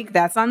blinds break,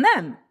 that's on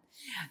them.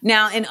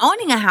 Now, in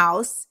owning a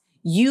house,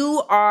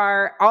 you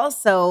are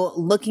also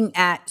looking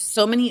at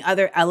so many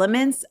other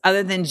elements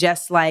other than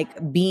just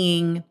like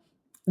being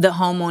the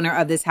homeowner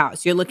of this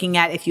house. You're looking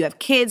at, if you have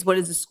kids, what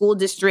is the school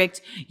district?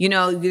 You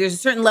know, there's a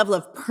certain level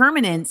of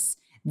permanence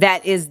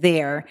that is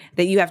there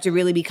that you have to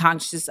really be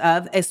conscious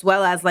of, as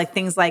well as like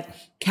things like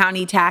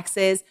county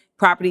taxes,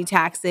 property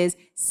taxes,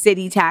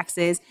 city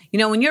taxes. You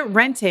know, when you're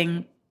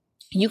renting,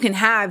 you can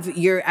have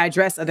your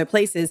address other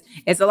places.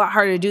 It's a lot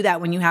harder to do that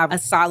when you have a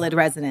solid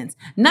residence.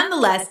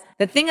 Nonetheless,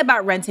 the thing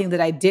about renting that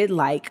I did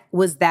like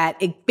was that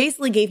it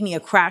basically gave me a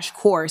crash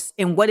course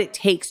in what it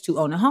takes to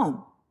own a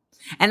home.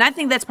 And I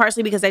think that's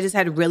partially because I just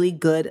had really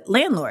good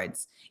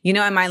landlords, you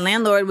know, and my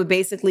landlord would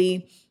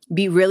basically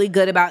be really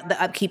good about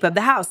the upkeep of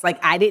the house. Like,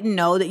 I didn't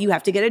know that you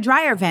have to get a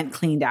dryer vent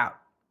cleaned out.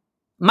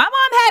 My mom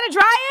had a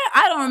dryer.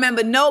 I don't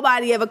remember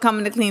nobody ever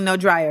coming to clean no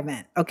dryer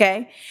vent,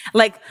 okay?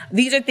 Like,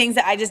 these are things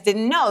that I just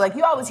didn't know. Like,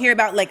 you always hear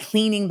about, like,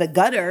 cleaning the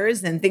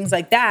gutters and things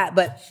like that,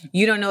 but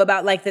you don't know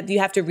about, like, that you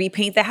have to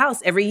repaint the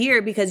house every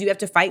year because you have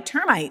to fight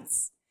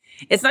termites.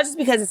 It's not just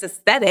because it's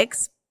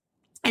aesthetics.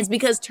 It's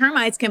because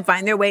termites can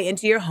find their way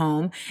into your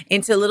home,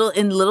 into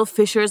little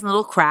fissures and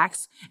little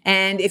cracks.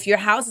 And if your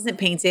house isn't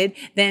painted,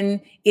 then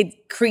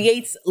it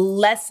creates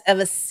less of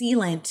a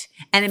sealant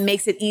and it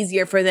makes it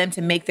easier for them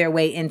to make their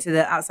way into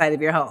the outside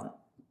of your home.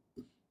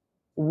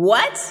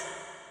 What?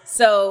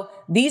 So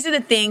these are the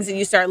things that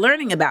you start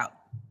learning about.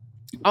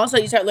 Also,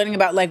 you start learning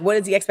about, like, what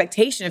is the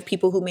expectation of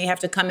people who may have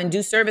to come and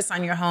do service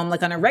on your home,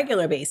 like, on a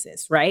regular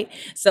basis, right?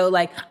 So,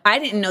 like, I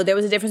didn't know there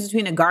was a difference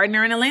between a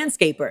gardener and a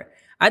landscaper.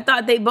 I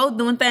thought they both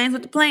doing things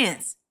with the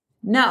plants.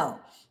 No.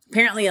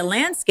 Apparently a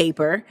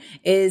landscaper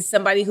is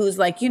somebody who's,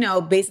 like, you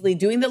know, basically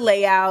doing the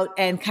layout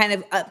and kind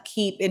of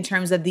upkeep in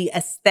terms of the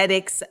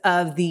aesthetics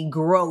of the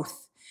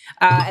growth.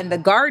 And the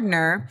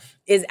gardener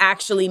is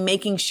actually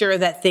making sure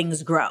that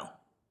things grow.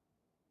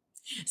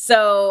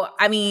 So,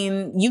 I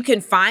mean, you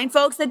can find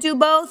folks that do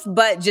both,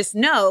 but just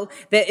know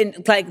that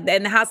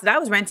in the house that I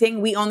was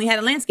renting, we only had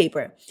a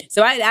landscaper.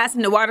 So I asked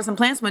him to water some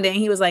plants one day and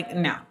he was like,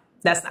 no,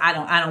 I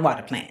don't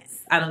water plants.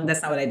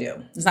 That's not what I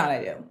do. That's not what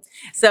I do.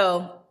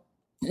 So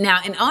now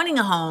in owning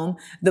a home,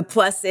 the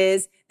plus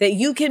is that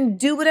you can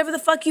do whatever the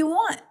fuck you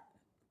want,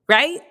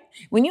 right?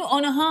 When you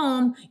own a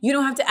home, you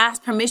don't have to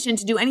ask permission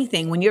to do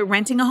anything. When you're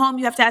renting a home,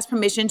 you have to ask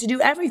permission to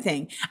do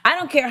everything. I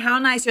don't care how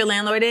nice your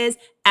landlord is,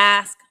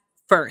 ask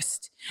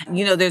first.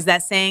 You know, there's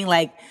that saying,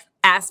 like,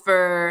 ask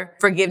for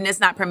forgiveness,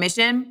 not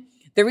permission.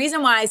 The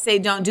reason why I say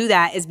don't do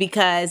that is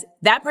because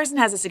that person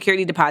has a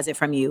security deposit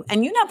from you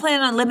and you're not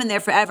planning on living there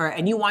forever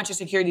and you want your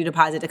security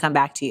deposit to come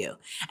back to you.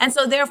 And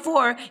so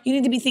therefore, you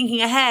need to be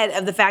thinking ahead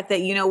of the fact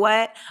that, you know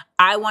what,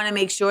 I want to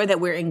make sure that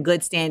we're in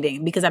good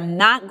standing because I'm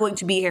not going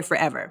to be here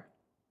forever.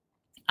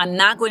 I'm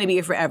not going to be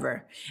here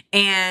forever.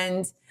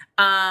 And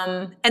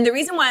the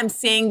reason why I'm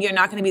saying you're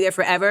not going to be there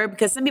forever,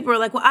 because some people are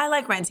like, well, I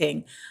like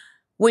renting.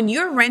 When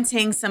you're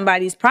renting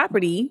somebody's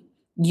property,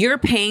 you're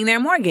paying their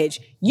mortgage.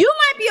 You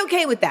might be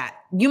okay with that.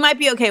 You might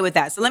be okay with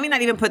that. So let me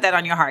not even put that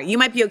on your heart. You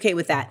might be okay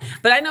with that.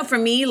 But I know for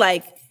me,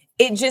 like,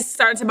 it just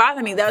started to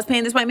bother me that I was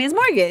paying this white man's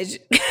mortgage.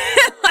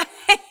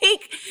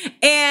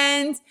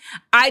 And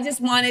I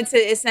just wanted to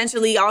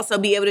essentially also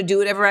be able to do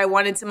whatever I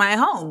wanted to my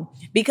home.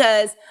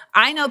 Because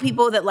I know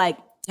people that, like,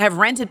 have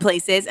rented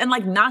places and,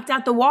 like, knocked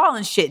out the wall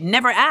and shit,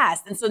 never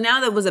asked. And so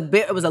now it was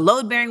a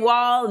load-bearing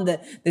wall and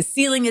the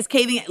ceiling is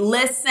caving.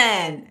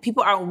 Listen,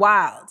 people are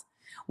wild.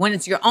 When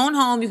it's your own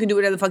home, you can do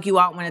whatever the fuck you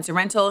want. When it's a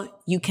rental,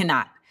 you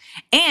cannot.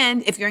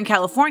 And if you're in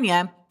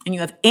California and you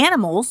have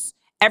animals,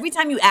 every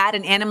time you add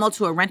an animal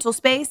to a rental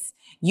space,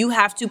 you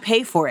have to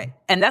pay for it.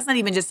 And that's not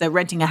even just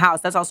renting a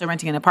house. That's also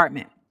renting an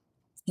apartment.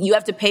 You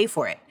have to pay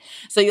for it.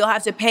 So you'll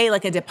have to pay,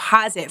 like, a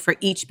deposit for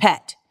each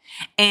pet.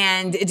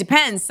 And it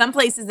depends. Some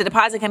places the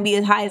deposit can be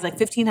as high as, like,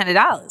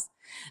 $1,500.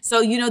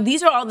 So, you know,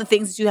 these are all the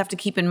things that you have to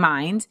keep in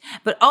mind.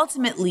 But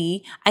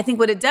ultimately, I think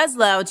what it does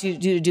allow you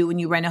to do when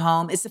you rent a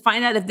home is to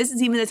find out if this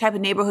is even the type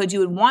of neighborhood you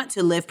would want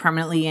to live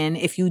permanently in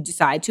if you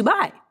decide to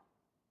buy.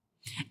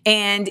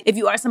 And if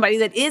you are somebody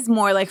that is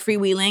more like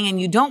freewheeling and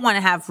you don't want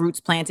to have roots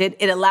planted,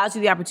 it allows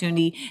you the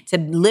opportunity to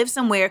live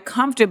somewhere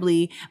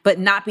comfortably, but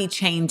not be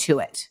chained to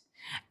it.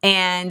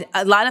 And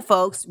a lot of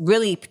folks,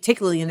 really,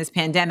 particularly in this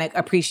pandemic,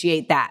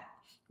 appreciate that,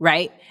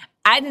 right?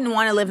 I didn't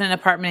want to live in an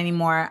apartment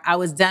anymore. I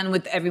was done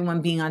with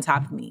everyone being on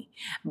top of me,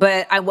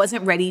 but I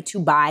wasn't ready to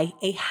buy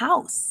a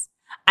house.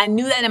 I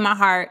knew that in my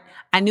heart.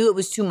 I knew it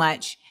was too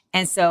much.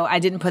 And so I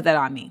didn't put that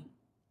on me.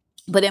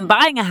 But in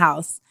buying a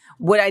house,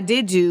 what I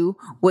did do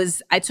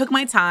was I took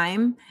my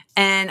time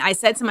and I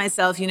said to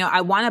myself, you know, I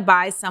want to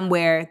buy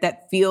somewhere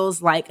that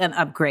feels like an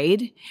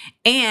upgrade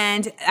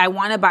and I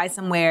want to buy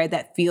somewhere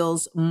that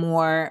feels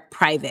more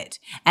private.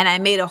 And I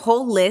made a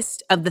whole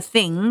list of the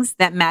things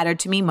that mattered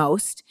to me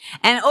most.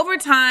 And over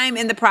time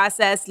in the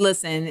process,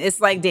 listen, it's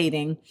like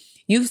dating.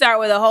 You start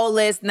with a whole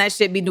list and that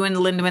shit be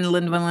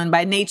dwindling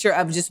by nature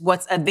of just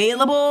what's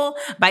available,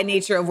 by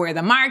nature of where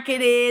the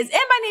market is, and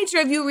by nature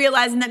of you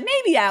realizing that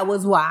maybe I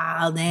was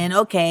wild and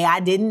okay, I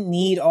didn't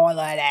need all of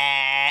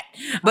that.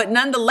 But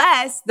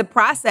nonetheless, the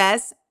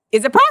process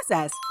is a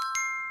process.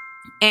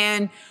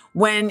 And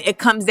when it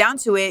comes down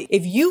to it,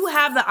 if you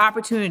have the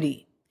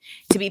opportunity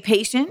to be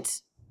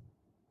patient,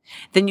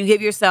 then you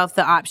give yourself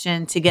the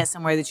option to get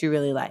somewhere that you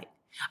really like.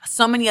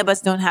 So many of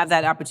us don't have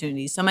that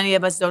opportunity. So many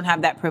of us don't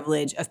have that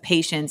privilege of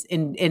patience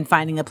in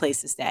finding a place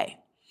to stay.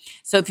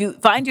 So if you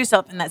find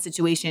yourself in that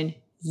situation,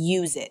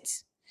 use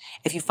it.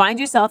 If you find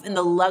yourself in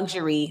the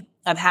luxury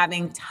of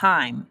having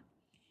time,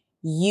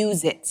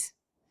 use it.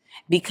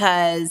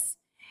 Because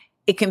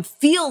it can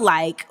feel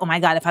like, oh my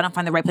God, if I don't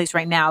find the right place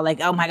right now,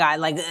 like, oh my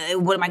God, like,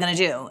 what am I going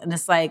to do? And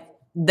it's like,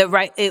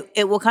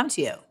 it will come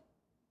to you.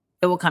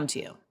 It will come to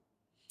you.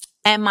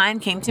 And mine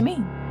came to me.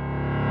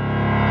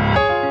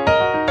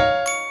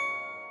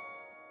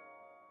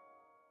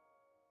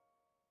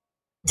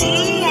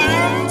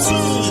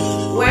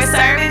 DMT. We're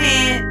serving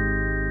it.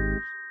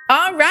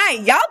 All right.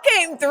 Y'all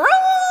came through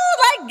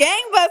like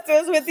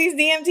gangbusters with these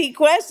DMT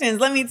questions.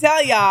 Let me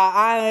tell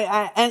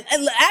y'all, and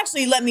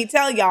actually, let me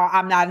tell y'all,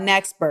 I'm not an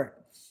expert.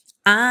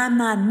 I'm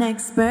not an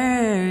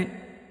expert.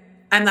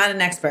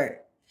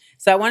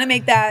 So I want to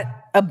make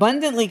that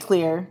abundantly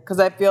clear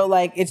because I feel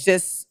like it's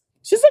just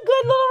a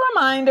good little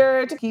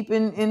reminder to keep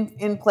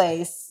in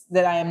place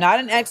that I am not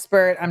an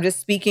expert. I'm just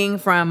speaking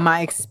from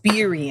my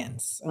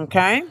experience.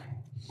 Okay.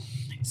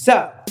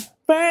 So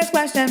first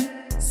question.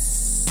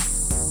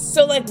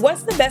 So,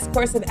 what's the best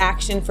course of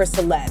action for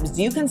celebs?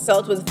 Do you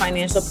consult with a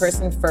financial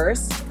person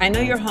first? I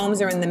know your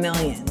homes are in the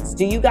millions.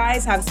 Do you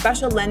guys have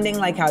special lending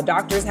like how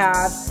doctors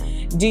have?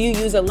 Do you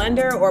use a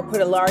lender or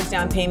put a large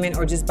down payment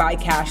or just buy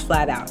cash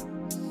flat out?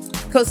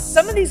 Because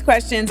some of these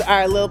questions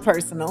are a little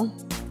personal.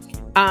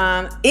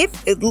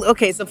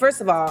 So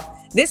first of all,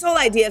 this whole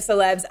idea of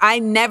celebs, I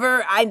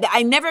never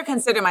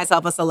consider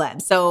myself a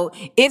celeb. So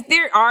if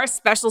there are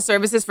special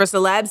services for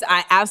celebs,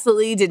 I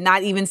absolutely did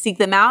not even seek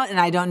them out, and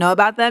I don't know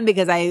about them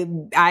because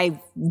I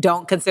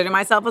don't consider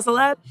myself a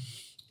celeb.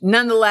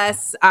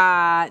 Nonetheless,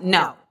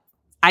 no.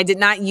 I did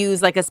not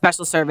use like a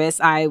special service.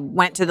 I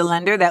went to the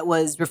lender that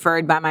was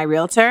referred by my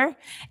realtor,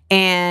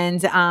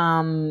 and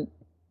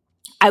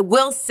I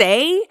will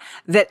say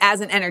that as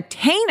an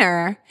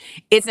entertainer,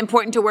 it's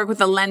important to work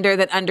with a lender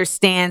that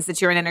understands that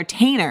you're an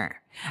entertainer.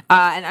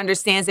 And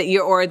understands that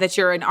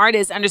you're an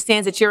artist,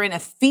 understands that you're in a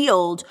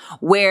field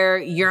where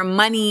your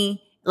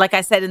money, like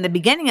I said in the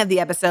beginning of the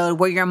episode,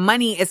 where your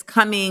money is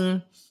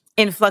coming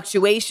in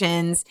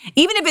fluctuations.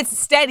 Even if it's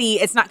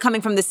steady, it's not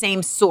coming from the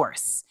same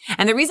source.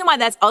 And the reason why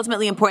that's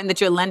ultimately important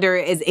that your lender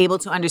is able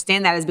to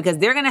understand that is because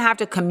they're going to have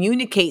to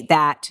communicate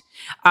that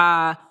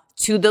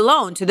to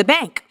the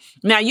bank.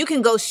 Now, you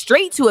can go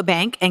straight to a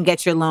bank and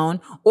get your loan,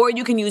 or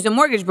you can use a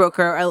mortgage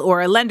broker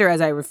or a lender, as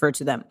I refer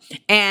to them.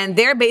 And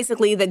they're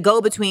basically the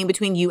go-between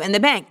between you and the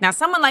bank. Now,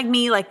 someone like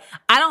me, I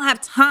don't have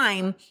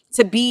time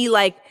to be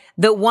like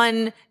the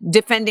one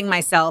defending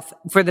myself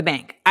for the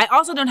bank. I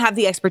also don't have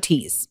the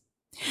expertise.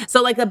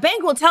 So a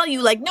bank will tell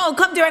you no,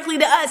 come directly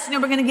to us. We're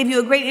going to give you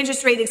a great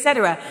interest rate,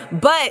 etc.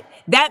 But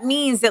that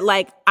means that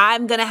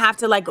I'm going to have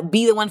to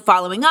be the one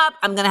following up.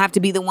 I'm going to have to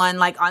be the one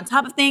on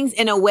top of things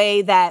in a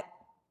way that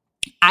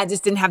I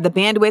just didn't have the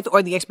bandwidth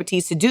or the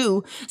expertise to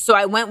do. So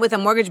I went with a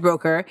mortgage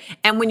broker.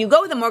 And when you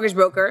go with a mortgage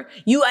broker,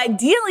 you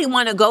ideally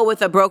want to go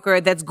with a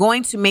broker that's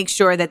going to make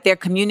sure that they're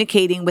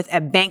communicating with a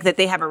bank that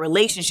they have a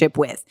relationship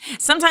with.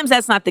 Sometimes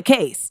that's not the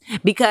case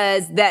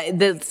because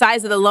the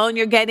size of the loan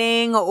you're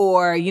getting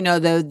or,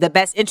 the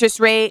best interest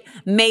rate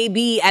may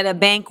be at a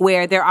bank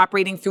where they're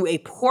operating through a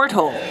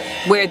portal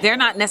where they're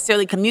not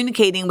necessarily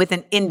communicating with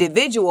an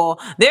individual.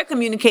 They're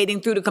communicating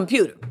through the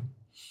computer.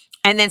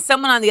 And then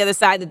someone on the other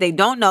side that they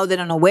don't know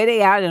where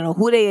they are, they don't know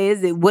who they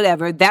is,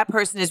 whatever, that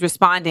person is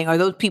responding or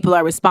those people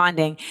are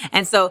responding.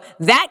 And so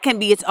that can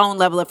be its own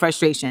level of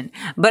frustration.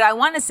 But I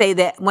want to say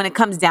that when it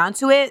comes down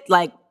to it,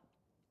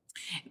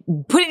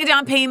 putting a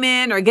down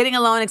payment or getting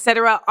a loan, et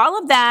cetera, all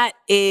of that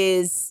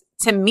is,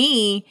 to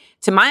me,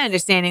 to my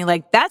understanding,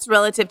 that's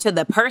relative to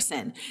the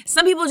person.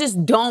 Some people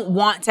just don't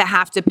want to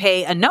have to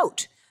pay a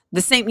note.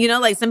 The same,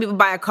 some people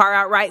buy a car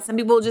outright. Some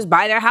people just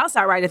buy their house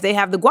outright if they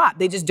have the guap.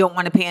 They just don't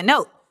want to pay a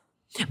note.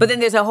 But then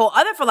there's a whole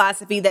other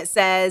philosophy that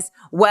says,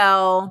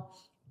 well,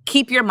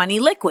 keep your money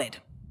liquid.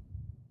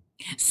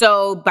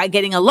 So by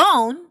getting a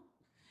loan,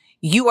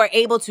 you are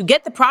able to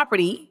get the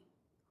property,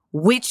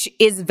 which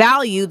is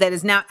value that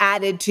is now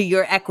added to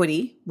your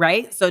equity,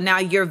 right? So now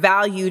you're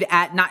valued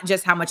at not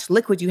just how much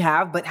liquid you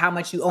have, but how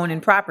much you own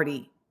in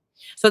property.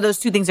 So those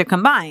two things are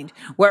combined.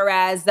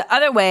 Whereas the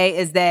other way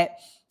is that,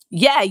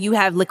 yeah, you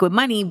have liquid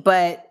money,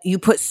 but you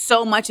put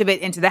so much of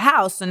it into the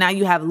house. So now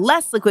you have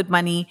less liquid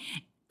money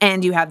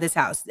and you have this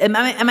house. Am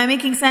I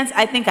making sense?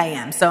 I think I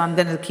am. So I'm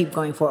going to keep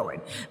going forward.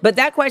 But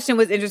that question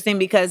was interesting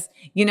because,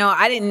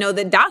 I didn't know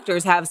that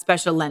doctors have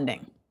special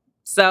lending.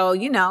 So,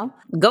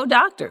 go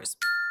doctors.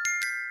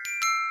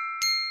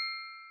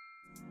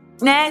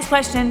 Next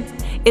question.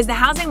 Is the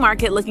housing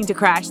market looking to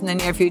crash in the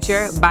near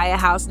future? Buy a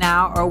house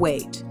now or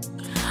wait?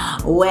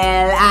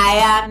 Well,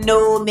 I am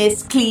no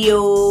Miss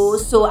Cleo,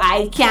 so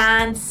I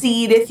can't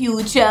see the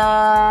future.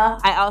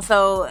 I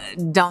also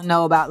don't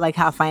know about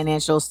how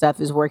financial stuff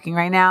is working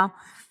right now.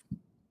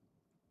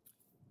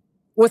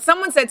 What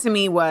someone said to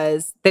me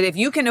was that if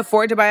you can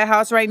afford to buy a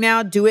house right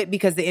now, do it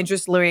because the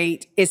interest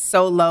rate is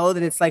so low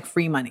that it's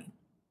free money.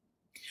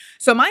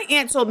 So my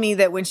aunt told me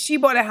that when she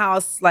bought a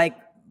house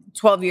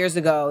 12 years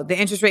ago, the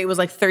interest rate was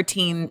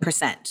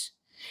 13%.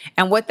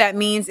 And what that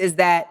means is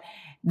that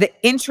the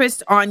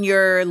interest on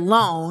your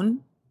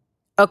loan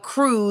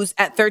accrues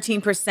at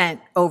 13%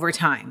 over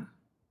time.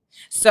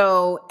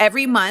 So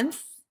every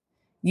month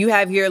you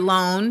have your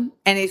loan,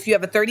 and if you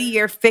have a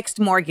 30-year fixed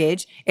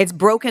mortgage, it's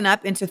broken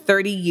up into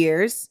 30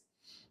 years,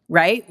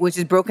 right? Which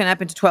is broken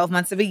up into 12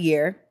 months of a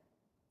year.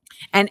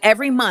 And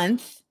every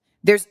month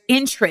there's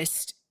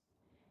interest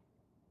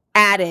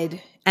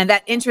added, and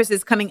that interest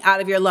is coming out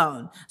of your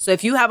loan. So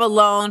if you have a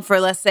loan for,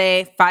 let's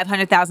say,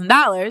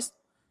 $500,000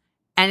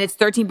 and it's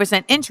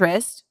 13%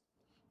 interest,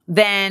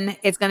 then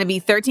it's going to be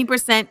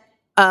 13%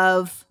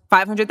 of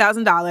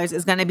 $500,000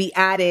 is going to be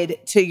added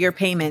to your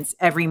payments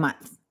every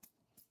month.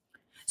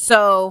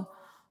 So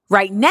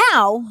right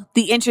now,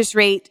 the interest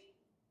rate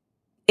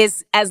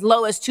is as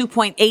low as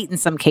 2.8 in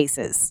some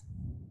cases.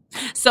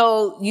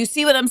 So you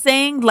see what I'm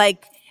saying?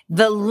 Like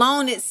the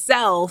loan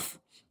itself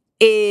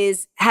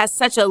has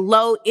such a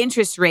low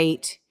interest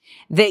rate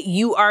that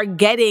you are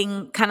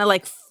getting kind of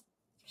like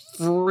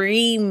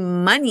free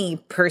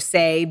money per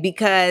se,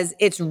 because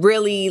it's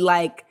really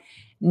like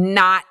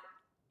not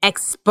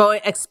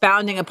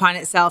expounding upon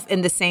itself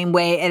in the same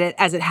way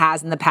as it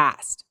has in the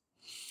past.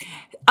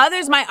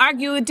 Others might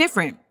argue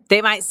different.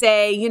 They might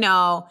say,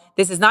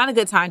 this is not a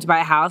good time to buy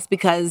a house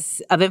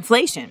because of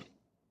inflation,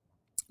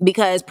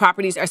 because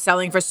properties are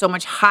selling for so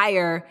much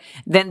higher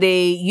than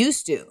they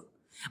used to.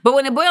 But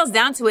when it boils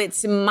down to it,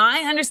 to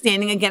my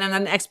understanding, again, I'm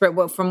not an expert,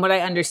 but from what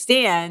I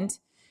understand,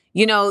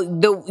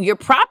 your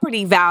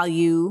property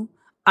value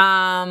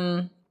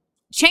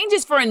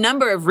changes for a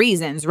number of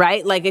reasons,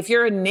 right? Like if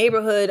your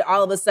neighborhood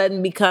all of a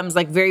sudden becomes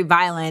like very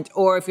violent,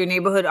 or if your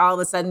neighborhood all of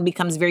a sudden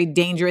becomes very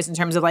dangerous in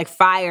terms of like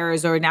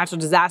fires or natural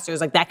disasters,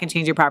 like that can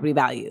change your property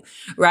value,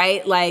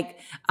 right? Like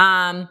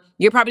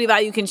your property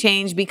value can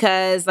change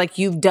because like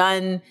you've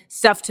done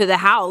stuff to the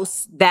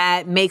house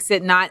that makes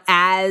it not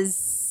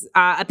as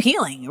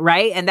appealing,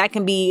 right? And that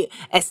can be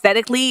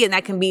aesthetically, and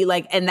that can be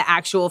like in the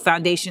actual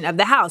foundation of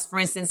the house. For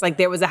instance, like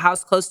there was a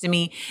house close to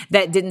me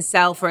that didn't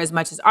sell for as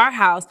much as our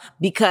house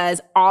because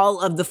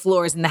all of the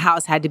floors in the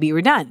house had to be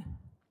redone.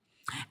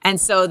 And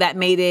so that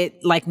made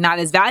it like not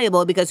as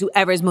valuable, because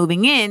whoever's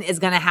moving in is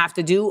going to have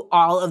to do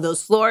all of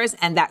those floors,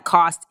 and that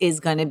cost is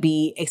going to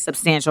be a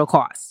substantial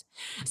cost.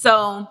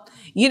 So,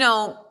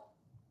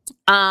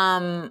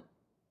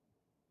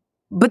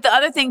 but the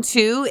other thing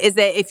too is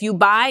that if you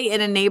buy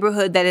in a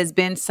neighborhood that has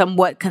been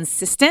somewhat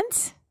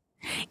consistent,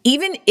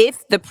 even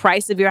if the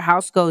price of your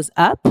house goes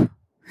up,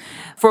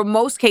 for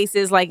most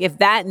cases, like if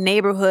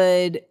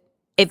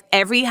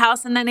every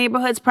house in that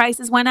neighborhood's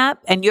prices went up,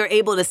 and you're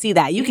able to see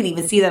that, you can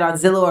even see that on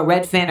Zillow or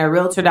Redfin or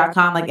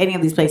Realtor.com, like any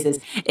of these places.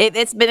 If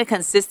it's been a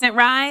consistent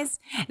rise,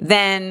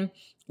 then,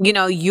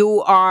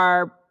 you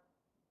are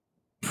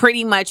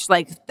pretty much,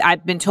 like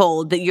I've been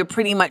told, that you're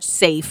pretty much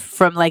safe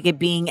from like it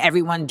being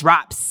everyone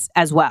drops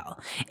as well.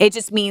 It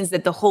just means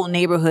that the whole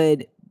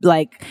neighborhood,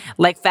 like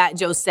Fat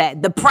Joe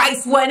said, the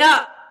price went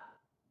up.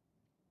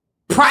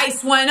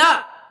 Price went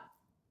up.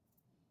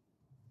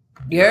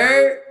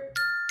 Yeah.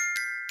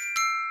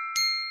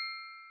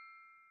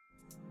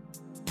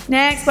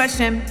 Next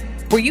question.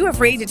 Were you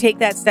afraid to take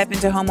that step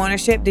into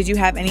homeownership? Did you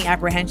have any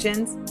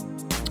apprehensions?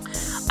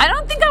 I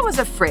don't think I was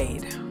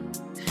afraid.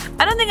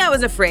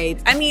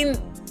 I mean,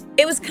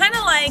 it was kind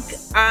of like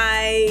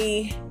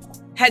I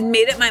had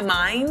made up my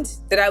mind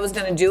that I was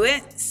going to do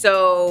it.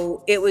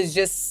 So it was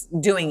just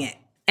doing it.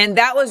 And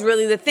that was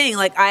really the thing.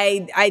 Like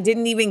I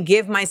didn't even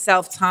give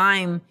myself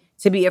time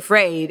to be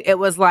afraid. It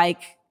was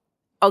like,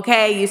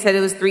 okay, you said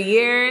it was 3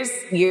 years.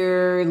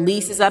 Your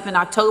lease is up in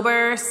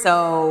October.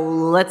 So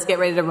let's get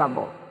ready to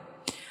rumble.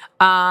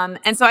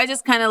 And so I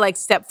just kind of like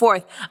stepped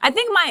forth. I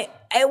think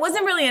it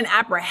wasn't really an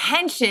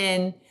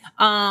apprehension,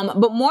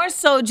 but more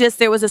so just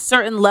there was a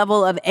certain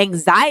level of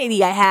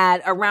anxiety I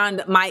had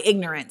around my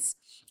ignorance.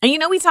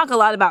 And we talk a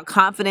lot about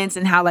confidence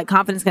and how like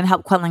confidence can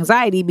help quell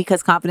anxiety,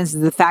 because confidence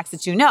is the facts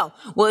that you know.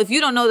 Well, if you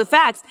don't know the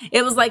facts,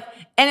 it was like,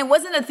 and it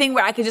wasn't a thing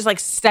where I could just like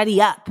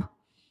study up.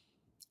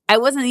 I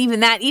wasn't even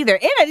that either.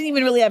 And I didn't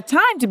even really have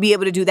time to be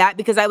able to do that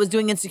because I was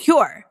doing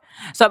Insecure.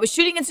 So I was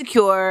shooting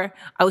Insecure.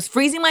 I was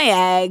freezing my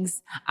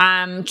eggs.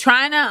 I'm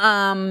trying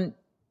to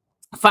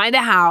find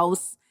a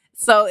house.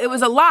 So it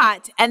was a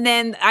lot. And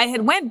then I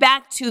had went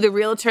back to the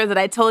realtor that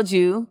I told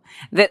you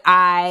that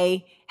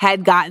I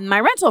had gotten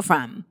my rental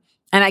from.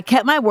 And I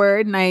kept my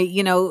word, and I,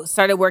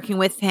 started working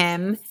with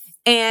him.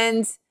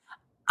 And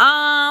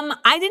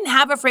I didn't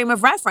have a frame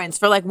of reference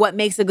for like what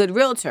makes a good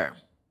realtor.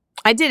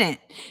 I didn't.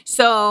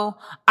 So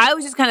I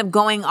was just kind of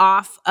going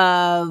off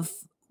of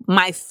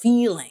my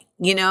feeling,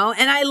 and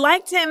I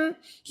liked him.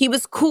 He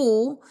was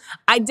cool.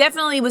 I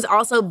definitely was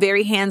also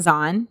very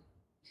hands-on.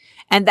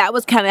 And that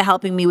was kind of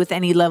helping me with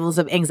any levels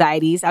of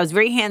anxieties. I was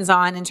very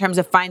hands-on in terms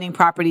of finding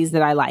properties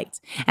that I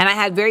liked. And I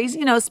had very,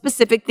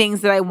 specific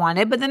things that I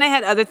wanted, but then I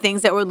had other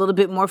things that were a little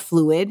bit more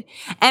fluid.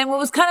 And what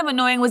was kind of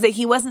annoying was that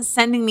he wasn't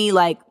sending me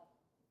like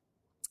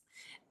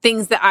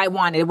things that I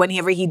wanted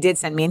whenever he did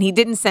send me. And he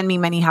didn't send me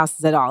many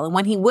houses at all. And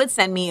when he would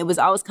send me, it was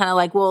always kind of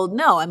like, well,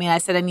 no. I mean, I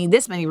said I need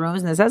this many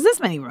rooms, and this has this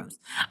many rooms.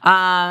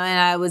 And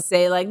I would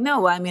say like,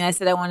 no, I mean, I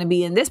said I want to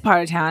be in this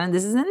part of town, and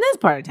this is in this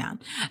part of town.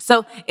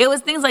 So it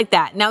was things like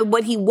that. Now,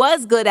 what he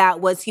was good at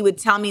was he would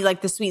tell me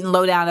like the sweet and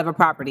lowdown of a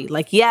property.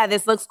 Like, yeah,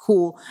 this looks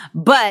cool,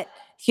 but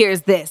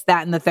here's this,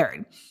 that, and the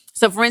third.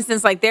 So for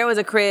instance, like there was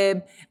a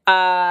crib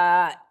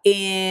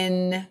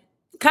in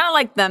kind of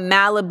like the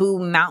Malibu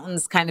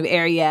mountains kind of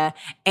area.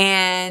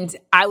 And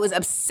I was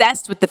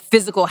obsessed with the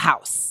physical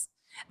house.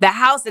 The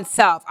house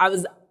itself, I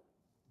was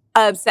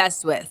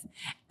obsessed with.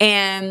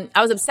 And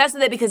I was obsessed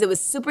with it because it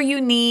was super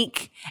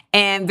unique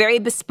and very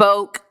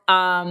bespoke.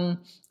 And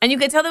you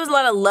could tell there was a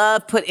lot of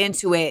love put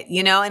into it,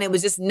 you know, and it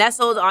was just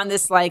nestled on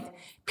this like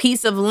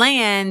piece of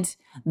land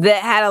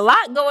that had a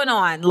lot going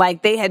on.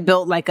 Like they had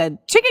built like a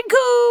chicken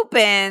coop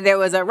and there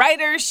was a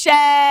writer's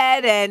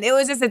shed and it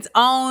was just its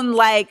own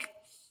like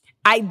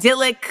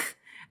idyllic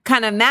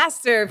kind of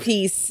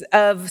masterpiece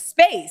of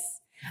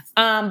space.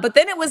 But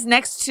then it was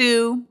next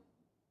to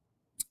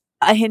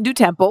a Hindu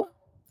temple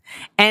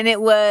and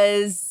it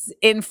was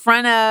in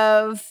front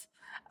of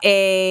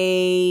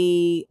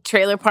a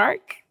trailer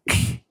park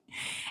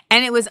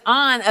and it was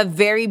on a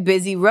very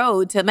busy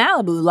road to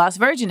Malibu, Las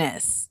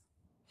Virgenes.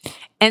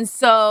 And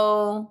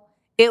so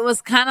it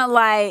was kind of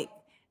like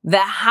the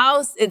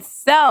house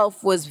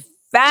itself was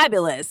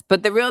fabulous,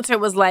 but the realtor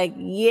was like,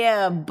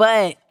 yeah,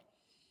 but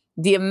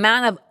the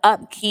amount of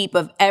upkeep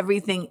of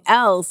everything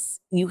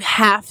else, you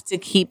have to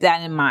keep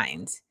that in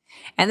mind.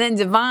 And then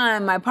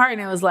Devon, my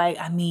partner, was like,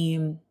 I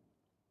mean,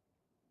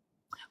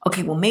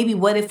 okay, well, maybe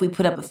what if we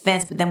put up a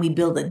fence, but then we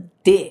build a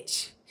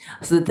ditch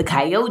so that the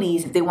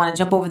coyotes, if they want to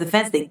jump over the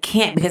fence, they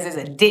can't because there's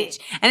a ditch.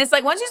 And it's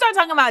like, once you start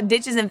talking about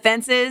ditches and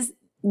fences,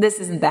 this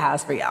isn't the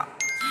house for y'all.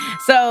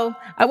 So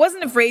I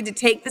wasn't afraid to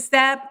take the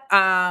step.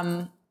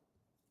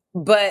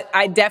 But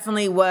I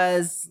definitely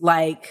was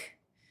like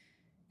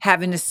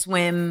having to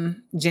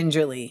swim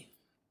gingerly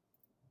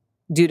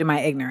due to my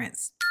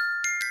ignorance.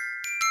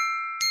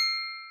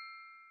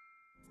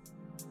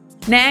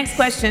 Next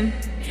question.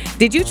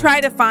 Did you try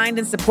to find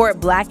and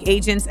support Black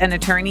agents and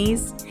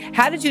attorneys?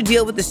 How did you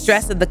deal with the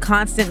stress of the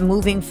constant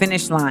moving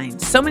finish line?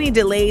 So many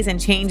delays and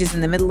changes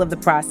in the middle of the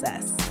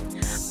process.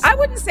 I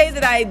wouldn't say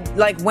that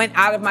I went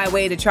out of my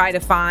way to try to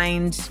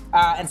find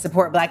and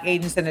support Black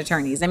agents and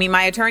attorneys. I mean,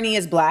 my attorney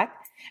is Black.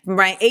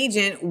 My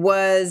agent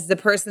was the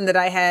person that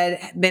I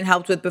had been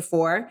helped with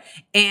before,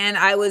 and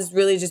I was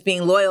really just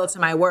being loyal to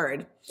my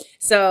word.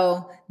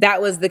 So that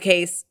was the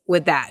case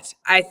with that.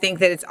 I think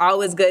that it's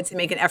always good to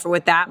make an effort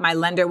with that. My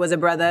lender was a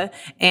brother,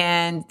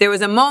 and there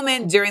was a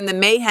moment during the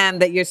mayhem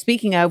that you're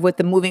speaking of with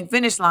the moving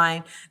finish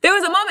line. There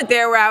was a moment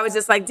there where I was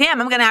just like, damn,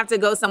 I'm going to have to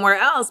go somewhere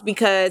else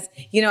because,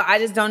 you know, I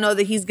just don't know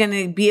that he's going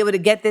to be able to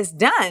get this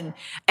done.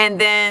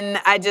 And then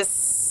I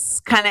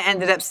just kind of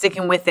ended up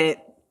sticking with it.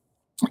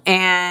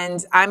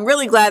 And I'm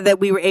really glad that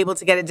we were able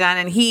to get it done.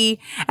 And he,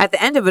 at the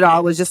end of it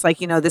all, was just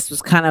like, you know, this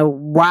was kind of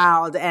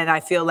wild. And I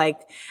feel like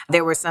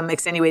there were some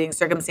extenuating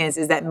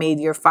circumstances that made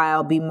your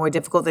file be more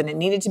difficult than it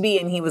needed to be.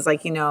 And he was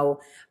like, you know,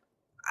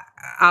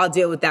 I'll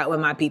deal with that with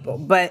my people.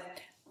 But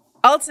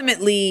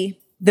ultimately,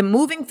 the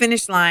moving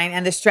finish line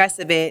and the stress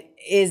of it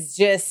is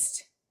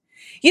just,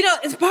 you know,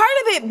 it's part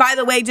of it, by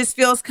the way, just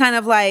feels kind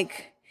of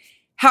like,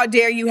 how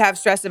dare you have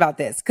stress about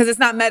this? Because it's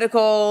not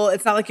medical.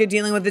 It's not like you're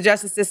dealing with the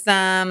justice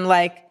system.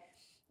 Like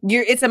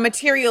it's a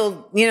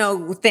material, you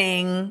know,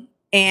 thing.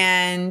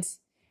 And,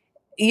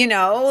 you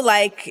know,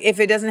 like if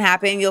it doesn't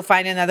happen, you'll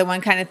find another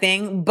one kind of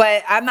thing.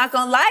 But I'm not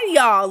going to lie to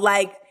y'all.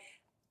 Like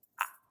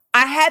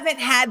I haven't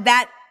had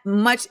that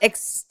much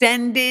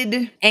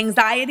extended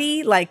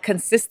anxiety, like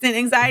consistent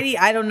anxiety.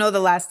 I don't know the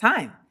last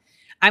time.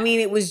 I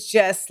mean, it was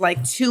just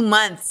like 2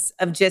 months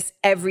of just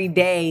every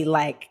day,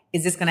 like,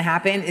 is this going to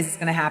happen? Is this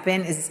going to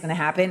happen? Is this going to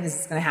happen? Is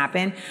this going to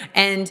happen?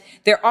 And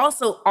they're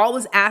also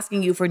always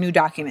asking you for new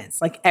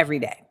documents, like every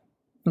day.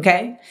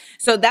 Okay.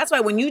 So that's why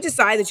when you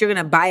decide that you're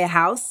going to buy a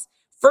house,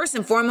 first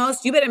and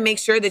foremost, you better make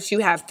sure that you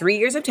have 3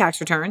 years of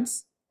tax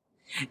returns.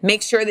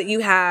 Make sure that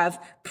you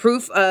have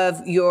proof of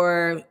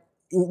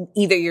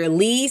either your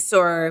lease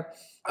or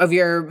of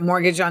your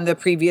mortgage on the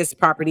previous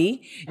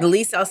property. The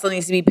lease also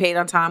needs to be paid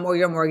on time, or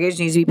your mortgage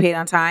needs to be paid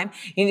on time.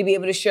 You need to be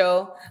able to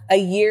show a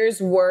year's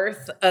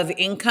worth of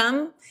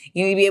income.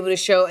 You need to be able to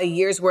show a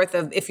year's worth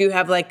of, if you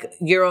have like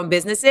your own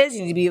businesses,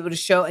 you need to be able to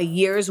show a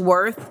year's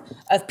worth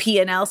of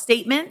P&L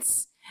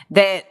statements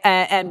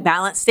and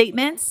balance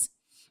statements.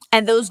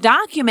 And those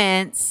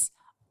documents,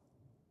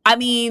 I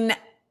mean, at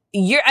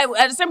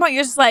a certain point,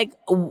 you're just like,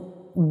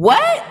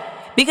 what?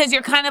 Because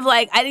you're kind of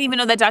like, I didn't even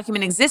know that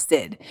document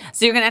existed.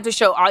 So you're going to have to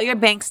show all your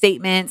bank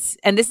statements.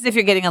 And this is if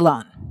you're getting a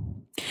loan.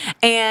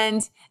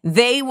 And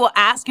they will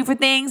ask you for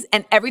things.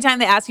 And every time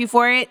they ask you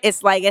for it,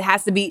 it's like, it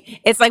has to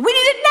be, it's like, we need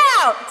it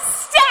now.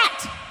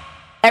 Stat!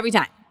 Every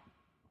time.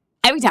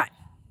 Every time.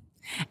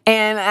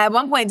 And at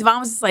one point, Devon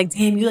was just like,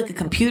 damn, you like a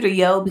computer,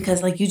 yo,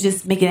 because like you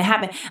just making it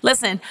happen.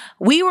 Listen,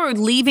 we were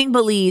leaving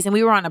Belize and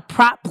we were on a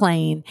prop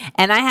plane.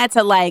 And I had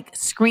to like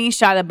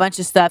screenshot a bunch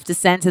of stuff to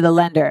send to the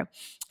lender.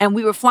 And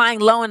we were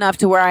flying low enough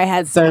to where I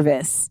had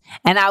service.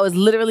 And I was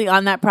literally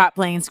on that prop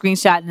plane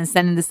screenshotting and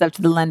sending the stuff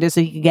to the lender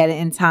so he could get it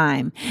in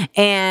time.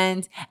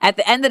 And at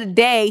the end of the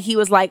day, he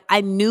was like,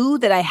 I knew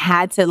that I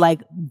had to like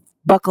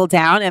buckle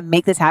down and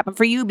make this happen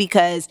for you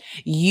because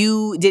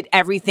you did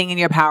everything in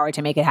your power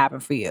to make it happen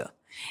for you.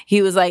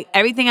 He was like,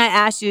 everything I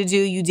asked you to do,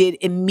 you did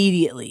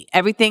immediately.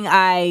 Everything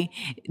I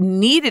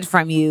needed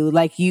from you,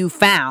 like you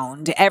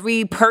found.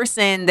 Every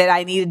person that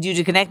I needed you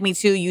to connect me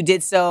to, you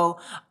did so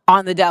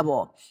on the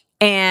double.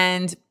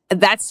 And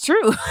That's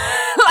true.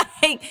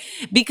 Like,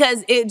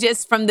 because it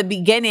just from the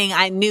beginning,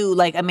 I knew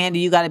like, Amanda,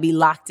 you got to be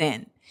locked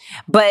in.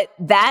 But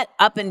that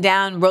up and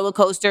down roller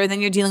coaster,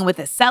 then you're dealing with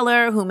a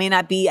seller who may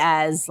not be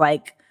as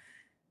like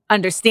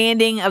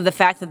understanding of the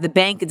fact that the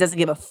bank doesn't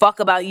give a fuck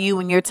about you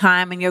and your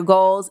time and your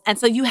goals. And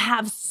so you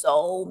have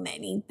so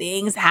many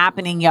things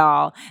happening,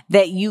 y'all,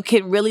 that you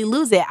can really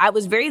lose it. I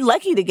was very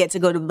lucky to get to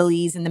go to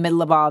Belize in the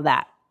middle of all of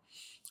that.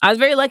 I was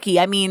very lucky.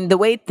 I mean, the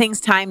way things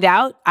timed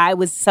out, I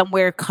was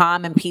somewhere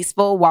calm and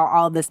peaceful while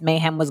all of this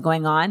mayhem was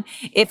going on.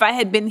 If I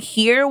had been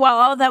here while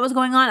all of that was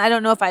going on, I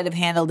don't know if I'd have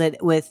handled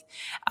it with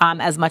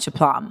as much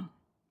aplomb.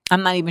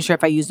 I'm not even sure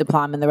if I used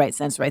aplomb in the right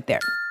sense right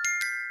there.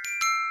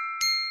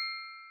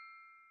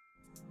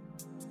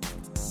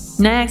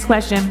 Next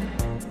question.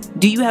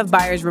 Do you have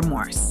buyer's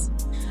remorse?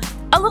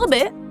 A little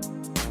bit.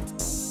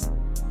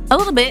 A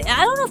little bit.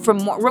 I don't know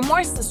if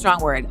remorse is a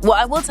strong word. Well,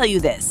 I will tell you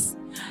this.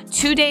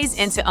 2 days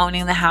into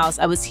owning the house,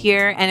 I was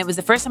here and it was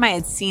the first time I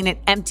had seen it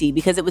empty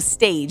because it was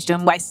staged.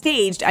 And by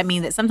staged, I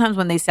mean that sometimes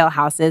when they sell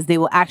houses, they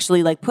will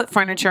actually like put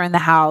furniture in the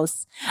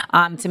house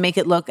to make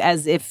it look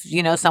as if,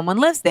 you know, someone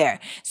lives there.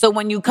 So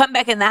when you come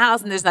back in the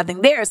house and there's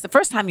nothing there, it's the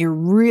first time you're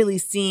really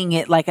seeing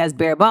it like as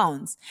bare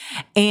bones.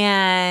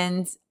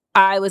 And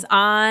I was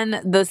on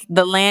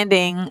the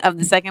landing of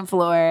the second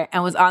floor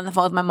and was on the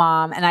phone with my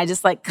mom and I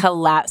just like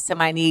collapsed to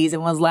my knees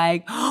and was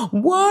like,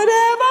 what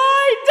have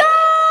I done?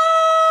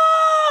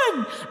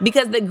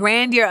 Because the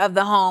grandeur of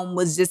the home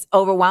was just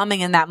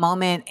overwhelming in that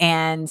moment.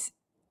 And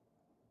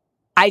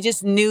I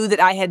just knew that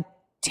I had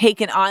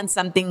taken on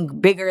something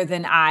bigger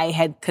than I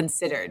had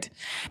considered.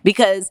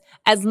 Because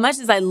as much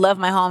as I love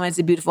my home and it's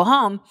a beautiful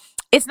home,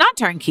 it's not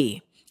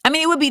turnkey. I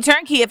mean, it would be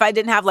turnkey if I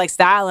didn't have like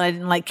style and I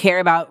didn't like care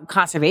about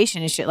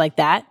conservation and shit like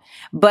that.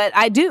 But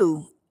I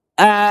do.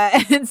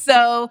 And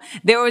so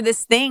there were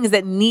these things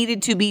that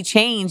needed to be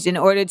changed in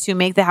order to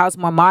make the house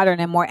more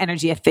modern and more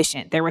energy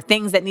efficient. There were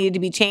things that needed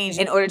to be changed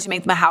in order to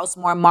make the house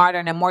more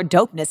modern and more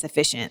dopeness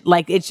efficient.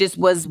 Like it just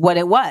was what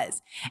it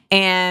was.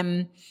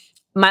 And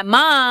my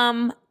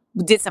mom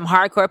did some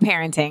hardcore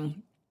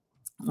parenting.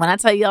 When I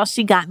tell y'all,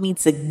 she got me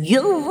together.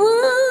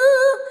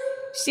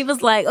 She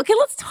was like, okay,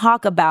 let's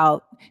talk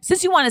about,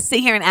 since you want to sit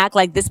here and act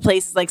like this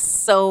place is like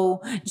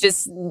so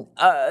just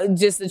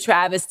a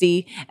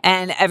travesty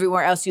and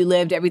everywhere else you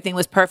lived, everything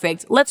was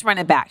perfect. Let's run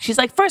it back. She's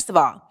like, first of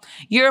all,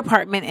 your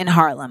apartment in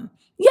Harlem.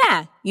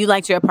 Yeah, you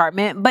liked your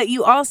apartment, but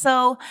you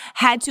also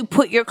had to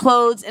put your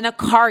clothes in a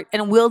cart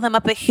and wheel them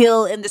up a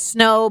hill in the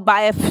snow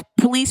by a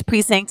police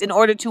precinct in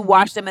order to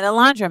wash them in a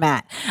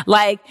laundromat.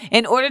 Like,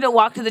 in order to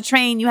walk to the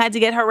train, you had to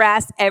get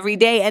harassed every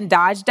day and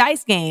dodge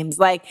dice games.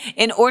 Like,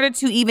 in order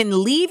to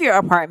even leave your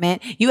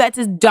apartment, you had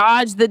to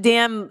dodge the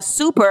damn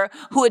super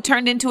who had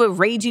turned into a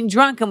raging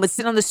drunk and would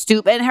sit on the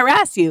stoop and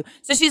harass you.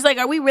 So she's like,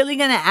 are we really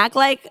going to act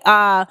like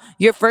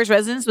your first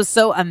residence was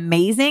so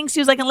amazing? She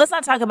was like, and let's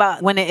not talk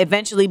about when it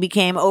eventually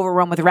became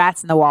overrun with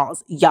rats in the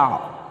walls.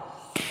 Y'all,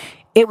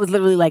 it was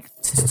literally like,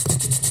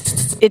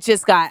 it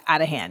just got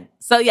out of hand.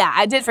 So yeah,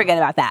 I did forget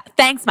about that.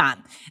 Thanks,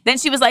 Mom. Then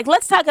she was like,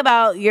 let's talk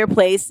about your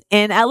place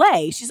in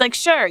LA. She's like,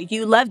 sure,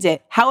 you loved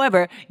it.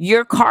 However,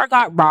 your car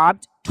got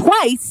robbed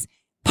twice,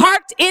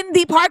 parked in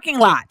the parking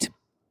lot.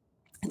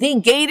 The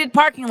gated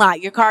parking lot,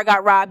 your car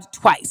got robbed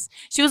twice.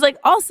 She was like,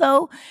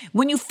 also,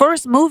 when you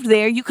first moved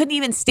there, you couldn't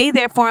even stay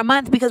there for a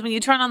month because when you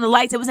turn on the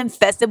lights, it was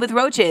infested with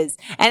roaches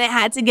and it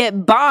had to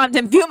get bombed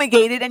and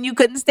fumigated and you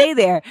couldn't stay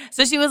there.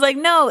 So she was like,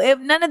 no, if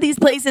none of these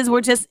places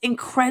were just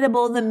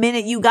incredible the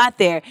minute you got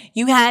there,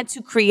 you had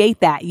to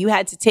create that. You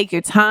had to take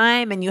your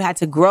time and you had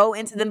to grow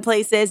into them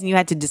places and you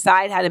had to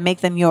decide how to make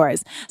them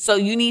yours. So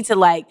you need to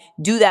like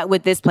do that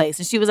with this place.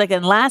 And she was like,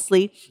 and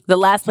lastly, the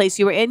last place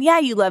you were in, yeah,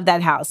 you love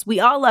that house. We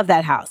all love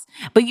that house.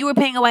 But you were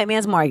paying a white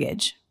man's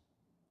mortgage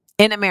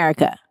in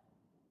America.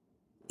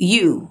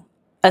 You,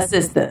 a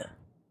sister.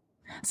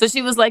 So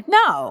she was like,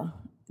 no,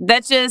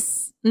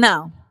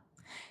 no.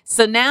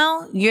 So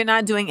now you're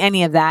not doing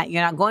any of that.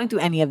 You're not going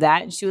through any of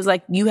that. And she was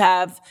like, you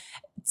have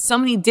so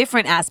many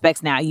different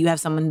aspects now. You have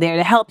someone there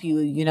to help you.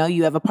 You know,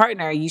 you have a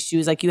partner. She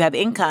was like, you have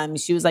income.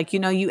 She was like, you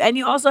know,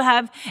 you also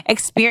have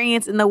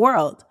experience in the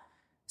world.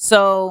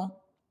 So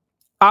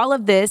all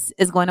of this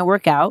is going to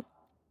work out.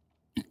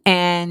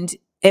 And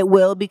it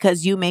will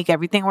because you make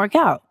everything work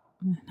out.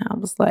 And I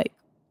was like,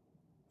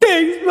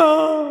 thanks,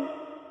 Mom.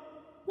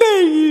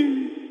 Thank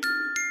you.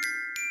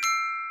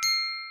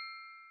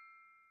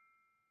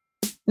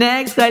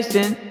 Next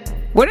question.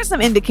 What are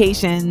some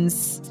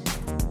indications,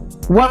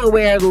 well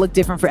aware it'll look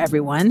different for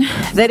everyone,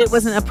 that it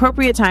was an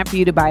appropriate time for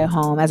you to buy a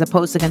home as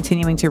opposed to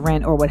continuing to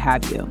rent or what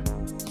have you?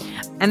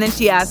 And then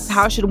she asks,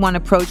 how should one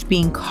approach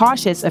being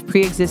cautious of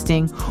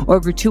pre-existing or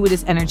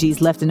gratuitous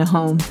energies left in a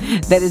home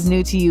that is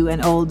new to you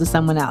and old to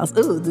someone else?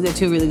 Ooh, these are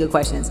two really good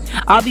questions.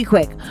 I'll be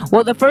quick.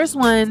 Well, the first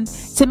one,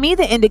 to me,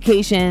 the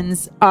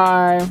indications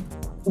are,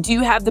 do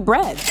you have the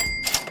bread?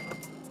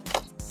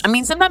 I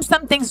mean, sometimes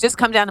some things just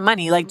come down to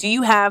money. Like, do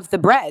you have the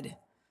bread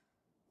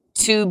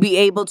to be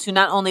able to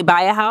not only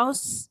buy a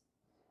house,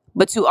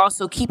 but to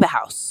also keep a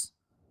house?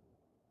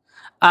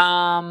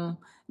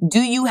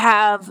 Do you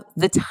have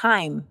the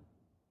time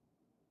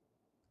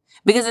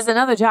because it's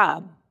another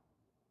job.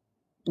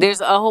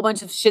 There's a whole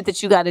bunch of shit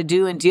that you got to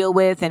do and deal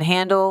with and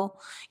handle.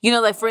 You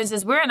know, like for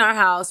instance, we're in our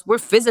house, we're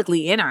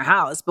physically in our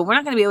house, but we're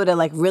not going to be able to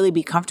like really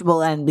be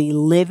comfortable and be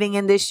living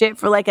in this shit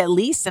for like at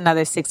least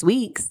another 6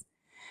 weeks.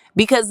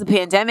 Because the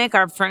pandemic,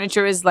 our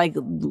furniture is like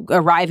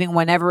arriving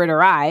whenever it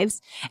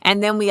arrives.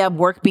 And then we have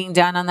work being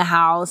done on the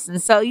house. And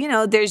so, you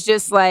know, there's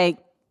just like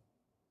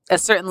a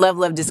certain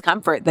level of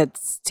discomfort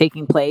that's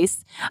taking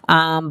place.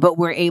 But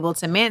we're able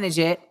to manage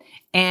it.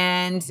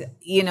 And,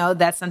 you know,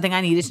 that's something I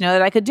needed to know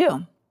that I could do.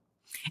 And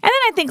then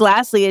I think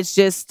lastly, it's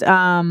just, you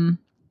know,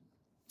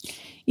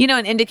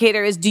 an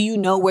indicator is, do you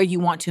know where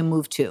you want to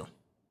move to?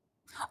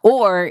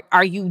 Or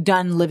are you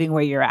done living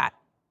where you're at?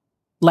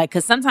 Like,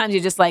 because sometimes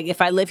you're just like, if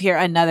I live here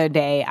another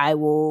day, I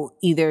will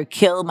either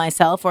kill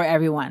myself or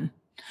everyone.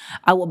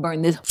 I will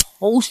burn this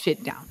whole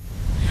shit down.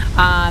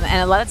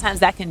 And a lot of times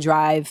that can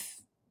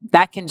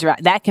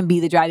be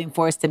the driving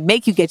force to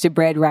make you get your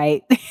bread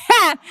right.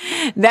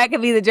 That can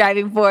be the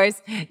driving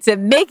force to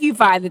make you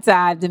find the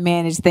time to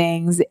manage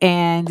things.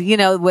 And, you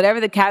know,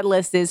 whatever the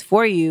catalyst is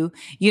for you,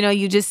 you know,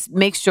 you just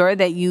make sure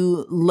that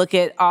you look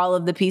at all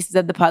of the pieces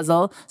of the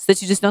puzzle so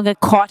that you just don't get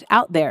caught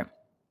out there.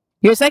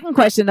 Your second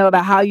question, though,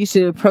 about how you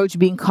should approach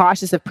being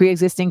cautious of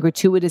pre-existing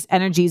gratuitous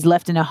energies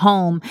left in a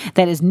home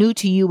that is new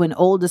to you and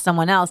old to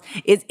someone else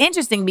is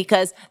interesting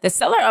because the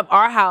seller of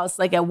our house,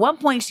 like at one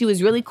point she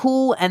was really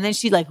cool and then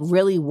she like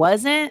really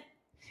wasn't.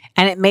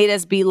 And it made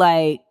us be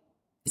like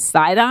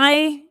side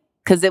eye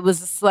because it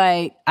was just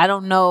like, I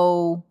don't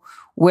know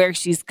where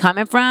she's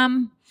coming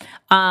from.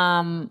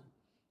 And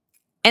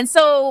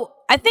so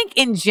I think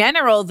in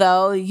general,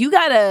 though, you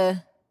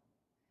gotta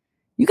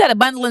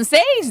bundle and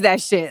sage that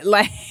shit.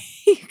 Like,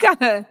 you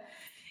gotta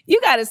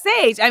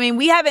sage. I mean,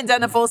 we haven't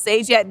done a full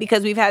sage yet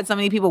because we've had so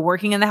many people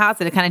working in the house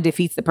that it kind of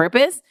defeats the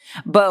purpose.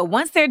 But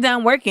once they're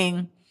done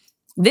working,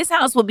 this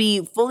house will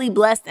be fully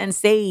blessed and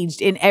saged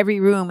in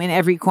every room, in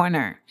every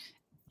corner.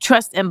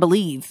 Trust and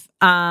believe.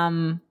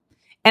 And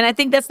I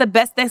think that's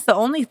the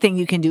only thing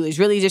you can do is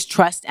really just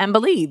trust and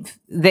believe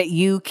that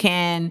you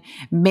can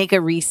make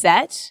a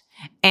reset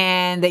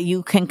and that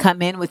you can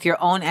come in with your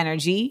own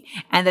energy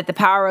and that the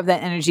power of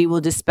that energy will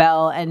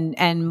dispel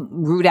and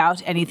root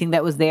out anything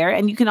that was there.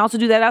 And you can also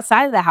do that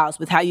outside of the house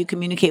with how you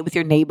communicate with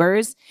your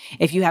neighbors.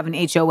 If you have an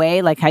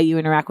HOA, like how you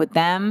interact with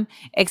them,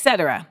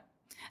 etc.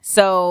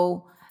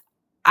 So,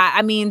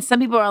 I mean, some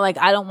people are like,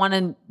 I don't want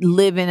to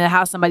live in a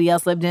house somebody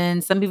else lived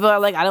in. Some people are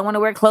like, I don't want to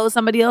wear clothes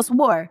somebody else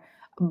wore.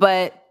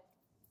 But,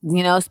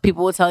 you know,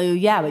 people will tell you,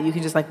 yeah, but you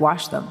can just like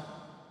wash them.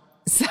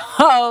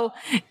 So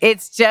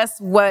it's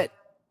just what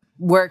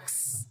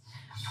works,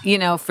 you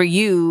know, for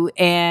you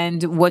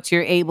and what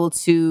you're able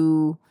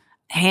to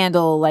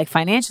handle like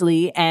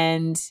financially.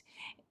 And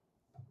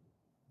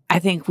I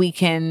think we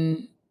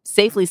can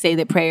safely say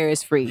that prayer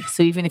is free.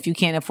 So even if you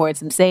can't afford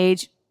some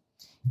sage,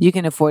 you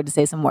can afford to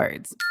say some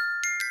words.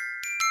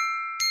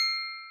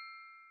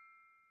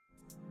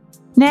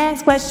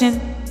 Next question.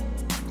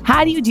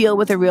 How do you deal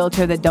with a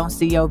realtor that don't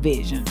see your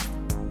vision?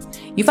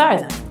 You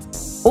fire them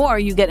or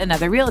you get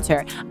another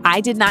realtor.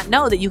 I did not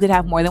know that you could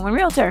have more than one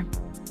realtor.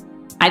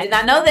 I did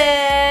not know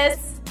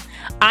this.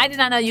 I did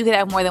not know you could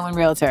have more than one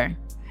realtor.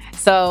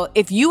 So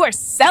if you are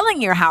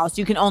selling your house,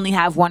 you can only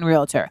have one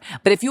realtor.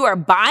 But if you are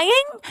buying,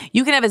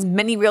 you can have as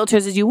many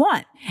realtors as you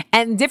want.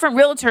 And different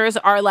realtors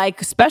are like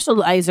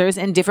specializers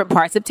in different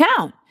parts of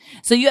town.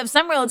 So you have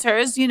some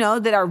realtors, you know,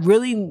 that are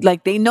really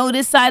like, they know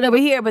this side over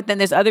here, but then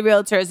there's other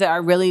realtors that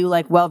are really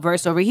like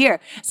well-versed over here.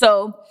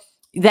 So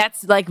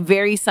that's like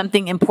very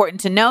something important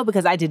to know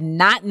because I did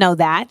not know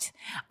that.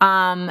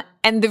 And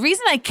the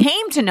reason I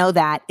came to know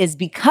that is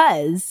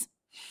because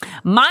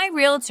my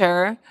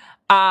realtor,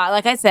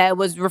 like I said,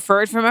 was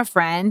referred from a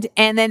friend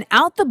and then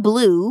out the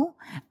blue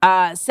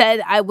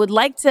said, I would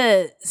like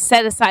to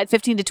set aside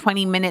 15 to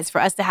 20 minutes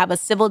for us to have a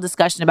civil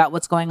discussion about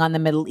what's going on in the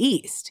Middle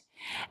East.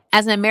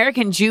 As an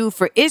American Jew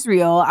for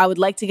Israel, I would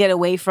like to get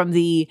away from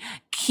the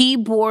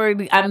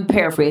keyboard, I'm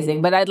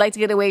paraphrasing, but I'd like to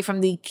get away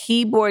from the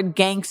keyboard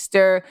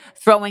gangster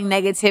throwing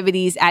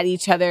negativities at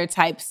each other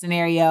type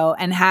scenario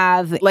and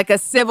have like a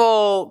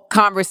civil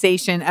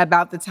conversation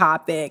about the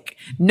topic,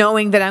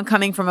 knowing that I'm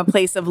coming from a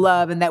place of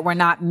love and that we're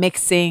not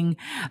mixing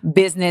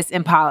business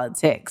and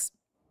politics.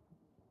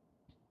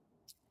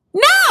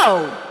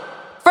 No!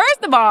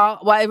 First of all,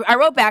 well, I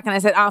wrote back and I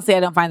said, honestly,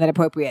 I don't find that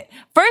appropriate.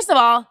 First of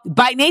all,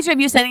 by nature of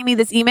you sending me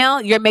this email,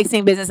 you're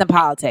mixing business and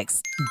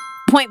politics.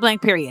 Point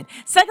blank, period.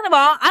 Second of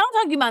all, I don't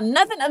talk to you about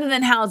nothing other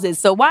than houses.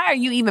 So why are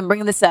you even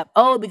bringing this up?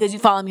 Oh, because you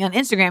follow me on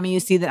Instagram and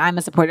you see that I'm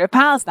a supporter of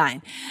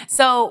Palestine.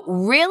 So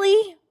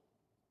really?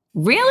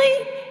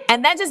 Really?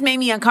 And that just made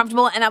me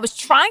uncomfortable. And I was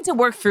trying to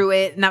work through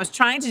it and I was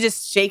trying to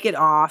just shake it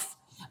off.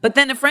 But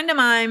then a friend of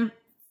mine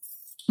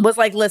was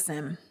like,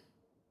 listen,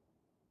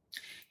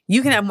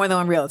 you can have more than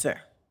one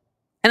realtor.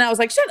 And I was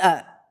like, shut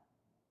up.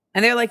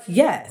 And they're like,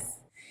 yes.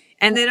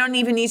 And they don't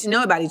even need to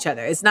know about each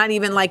other. It's not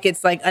even like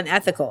it's like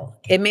unethical.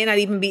 It may not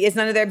even be, it's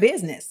none of their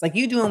business. Like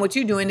you doing what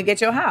you're doing to get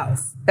your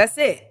house. That's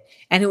it.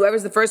 And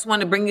whoever's the first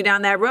one to bring you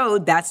down that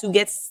road, that's who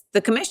gets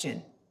the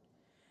commission.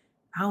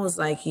 I was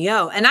like,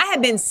 yo. And I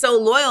had been so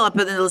loyal up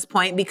until this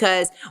point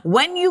because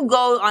when you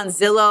go on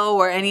Zillow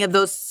or any of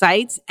those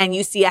sites and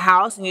you see a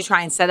house and you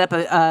try and set up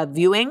a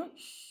viewing,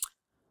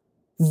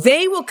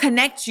 they will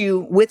connect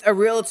you with a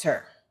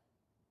realtor.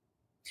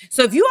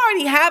 So if you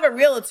already have a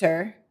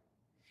realtor,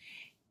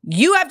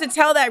 you have to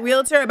tell that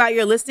realtor about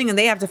your listing and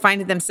they have to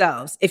find it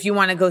themselves if you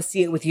want to go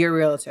see it with your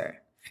realtor.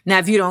 Now,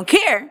 if you don't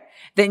care,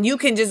 then you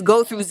can just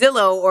go through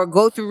Zillow or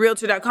go through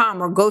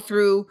realtor.com or go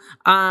through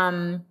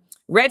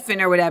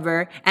Redfin or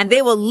whatever, and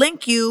they will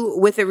link you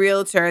with a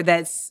realtor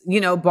that's,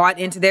 bought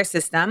into their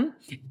system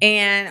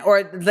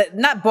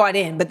not bought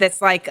in, but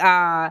that's like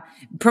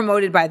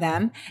promoted by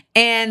them.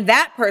 And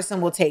that person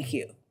will take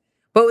you.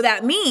 But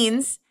that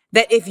means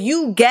that if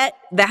you get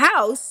the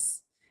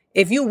house,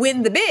 if you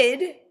win the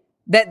bid,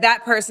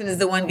 that person is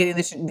the one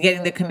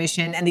getting the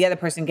commission and the other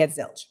person gets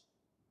zilch.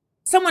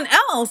 Someone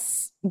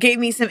else gave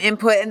me some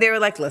input and they were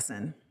like,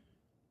 listen,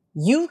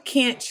 you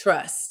can't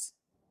trust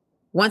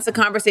once a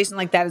conversation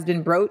like that has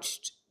been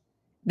broached,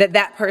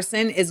 that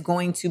person is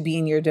going to be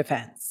in your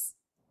defense.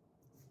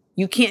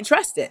 You can't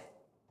trust it.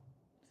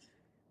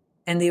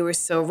 And they were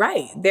so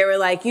right. They were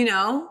like,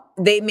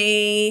 they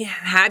may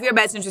have your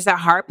best interest at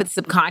heart, but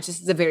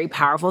subconscious is a very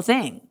powerful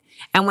thing.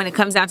 And when it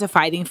comes down to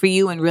fighting for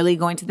you and really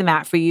going to the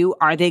mat for you,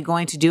 are they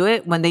going to do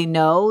it when they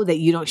know that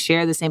you don't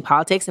share the same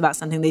politics about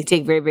something they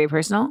take very, very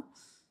personal?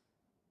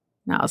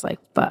 And I was like,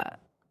 fuck.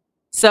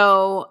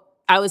 So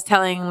I was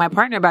telling my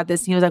partner about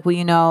this, and he was like,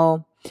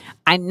 well,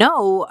 I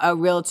know a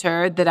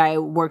realtor that I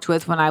worked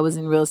with when I was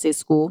in real estate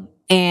school.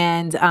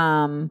 And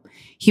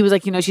he was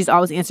like, she's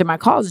always answered my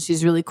calls and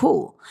she's really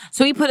cool.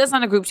 So he put us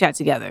on a group chat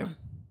together.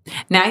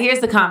 Now, here's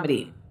the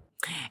comedy.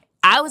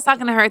 I was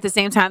talking to her at the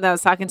same time that I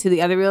was talking to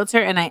the other realtor,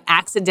 and I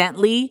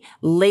accidentally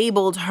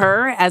labeled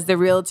her as the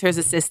realtor's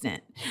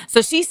assistant.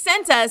 So she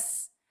sent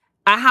us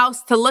a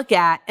house to look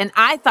at, and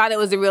I thought it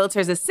was the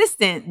realtor's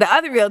assistant, the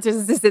other realtor's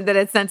assistant that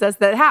had sent us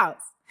that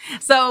house.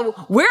 So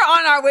we're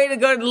on our way to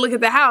go to look at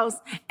the house,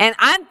 and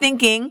I'm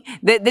thinking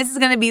that this is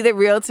going to be the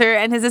realtor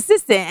and his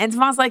assistant. And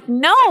Tom's like,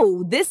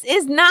 no, this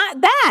is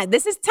not that.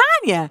 This is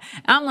Tanya.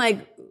 And I'm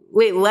like,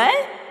 wait,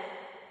 what?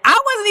 I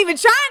wasn't even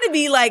trying to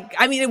be like,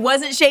 it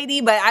wasn't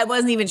shady, but I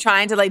wasn't even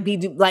trying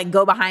to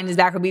go behind his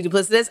back or be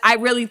duplicitous. I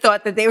really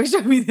thought that they were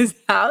showing me this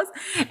house.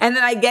 And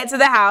then I get to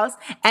the house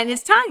and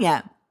it's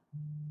Tanya.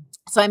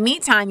 So I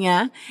meet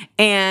Tanya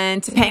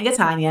and Topanga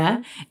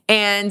Tanya,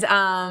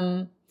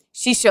 and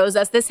she shows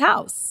us this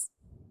house.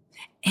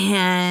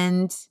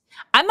 And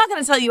I'm not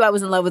going to tell you I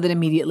was in love with it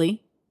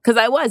immediately, because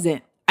I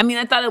wasn't.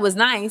 I thought it was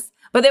nice,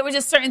 but there were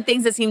just certain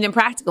things that seemed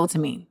impractical to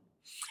me.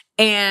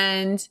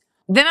 And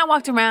then I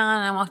walked around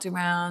and I walked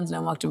around and I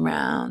walked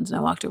around and I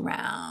walked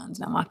around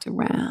and I walked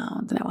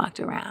around and I walked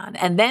around.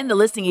 And then the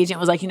listing agent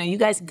was like, you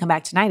guys can come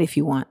back tonight if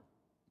you want,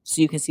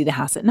 so you can see the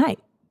house at night.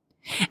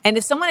 And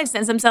if someone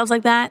extends themselves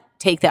like that,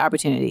 take the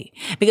opportunity,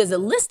 because the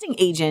listing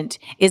agent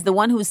is the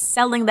one who's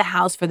selling the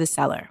house for the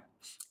seller.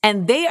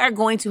 And they are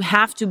going to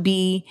have to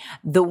be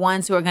the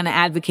ones who are going to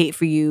advocate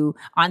for you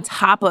on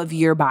top of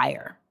your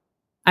buyer.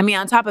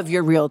 On top of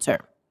your realtor.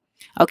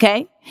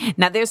 Okay?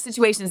 Now, there's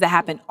situations that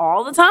happen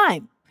all the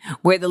time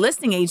where the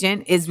listing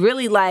agent is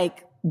really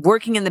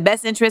working in the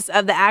best interest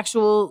of the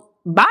actual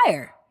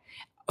buyer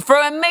for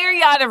a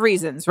myriad of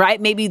reasons, right?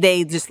 Maybe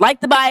they just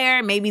like the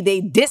buyer, maybe they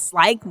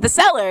dislike the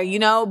seller,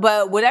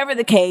 but whatever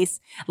the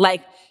case,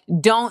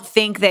 don't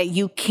think that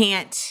you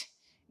can't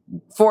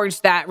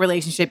forge that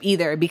relationship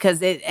either,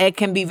 because it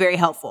can be very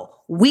helpful.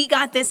 We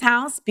got this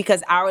house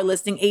because our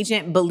listing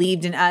agent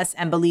believed in us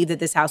and believed that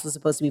this house was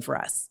supposed to be for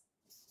us.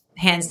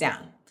 Hands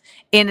down.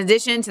 In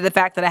addition to the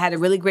fact that I had a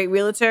really great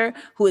realtor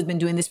who has been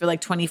doing this for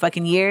 20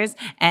 fucking years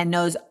and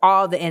knows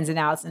all the ins and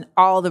outs and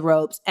all the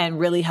ropes and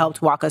really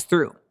helped walk us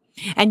through.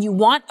 And you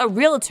want a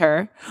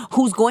realtor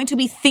who's going to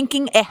be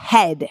thinking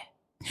ahead.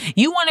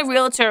 You want a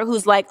realtor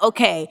who's like,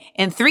 okay,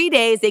 in 3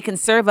 days, they can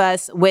serve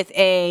us with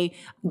a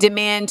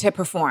demand to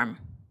perform.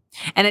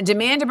 And a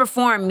demand to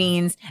perform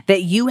means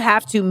that you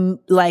have to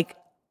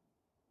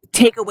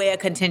take away a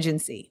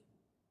contingency.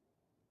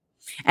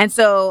 And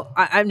so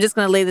I'm just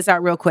going to lay this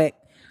out real quick.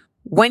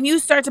 When you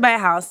start to buy a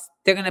house,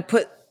 they're going to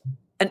put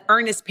an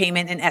earnest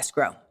payment in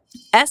escrow.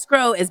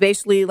 Escrow is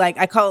basically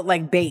I call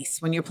it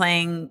base. When you're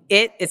playing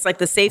it's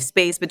the safe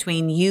space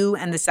between you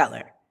and the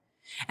seller.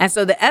 And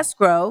so the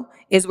escrow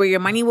is where your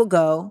money will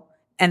go,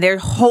 and they're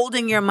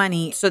holding your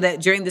money so that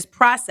during this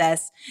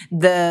process,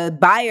 the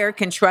buyer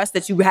can trust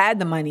that you had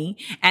the money.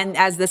 And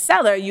as the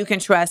seller, you can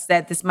trust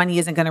that this money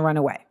isn't going to run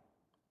away.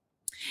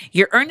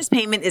 Your earnest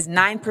payment is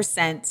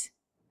 9%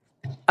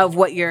 of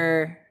what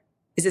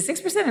is it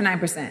 6% or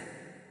 9%?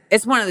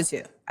 It's one of the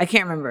two. I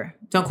can't remember.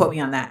 Don't quote me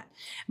on that.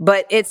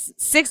 But it's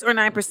 6 or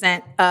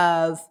 9%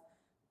 of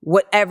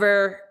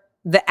whatever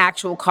the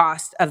actual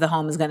cost of the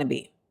home is going to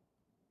be.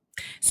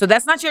 So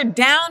that's not your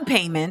down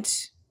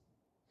payment.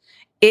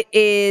 It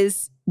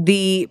is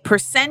the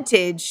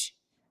percentage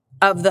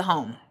of the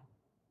home.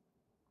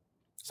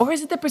 Or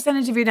is it the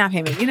percentage of your down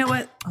payment? You know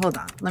what? Hold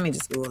on. Let me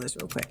just Google this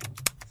real quick.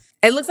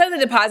 It looks like the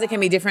deposit can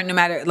be different no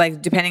matter,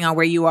 like, depending on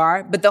where you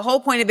are. But the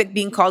whole point of it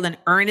being called an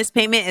earnest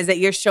payment is that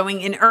you're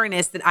showing in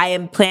earnest that I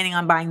am planning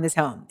on buying this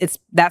home.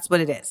 That's what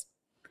it is.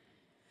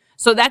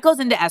 So that goes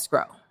into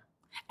escrow.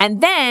 And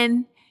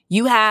then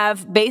you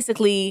have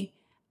basically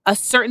a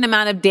certain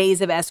amount of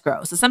days of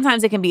escrow. So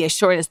sometimes it can be as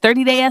short as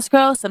 30-day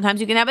escrow.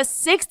 Sometimes you can have a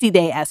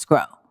 60-day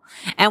escrow.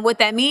 And what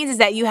that means is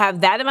that you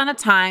have that amount of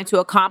time to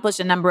accomplish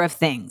a number of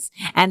things.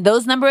 And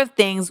those number of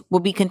things will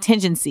be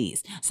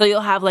contingencies. So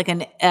you'll have like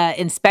an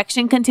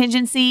inspection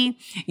contingency.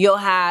 You'll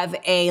have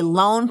a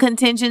loan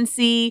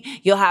contingency.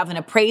 You'll have an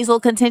appraisal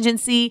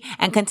contingency.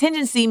 And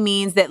contingency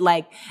means that,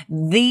 like,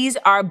 these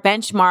are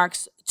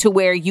benchmarks to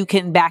where you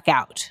can back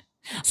out.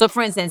 So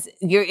for instance,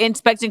 your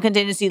inspection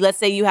contingency, let's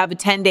say you have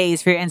 10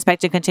 days for your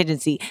inspection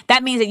contingency.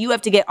 That means that you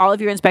have to get all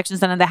of your inspections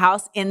done of the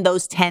house in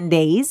those 10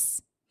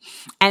 days.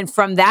 And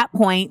from that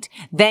point,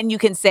 then you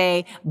can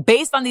say,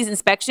 based on these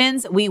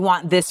inspections, we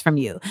want this from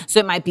you. So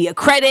it might be a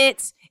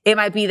credit. It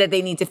might be that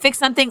they need to fix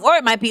something. Or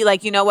it might be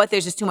like, you know what?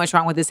 There's just too much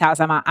wrong with this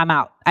house. I'm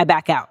out. I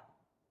back out.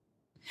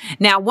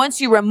 Now, once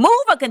you remove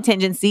a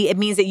contingency, it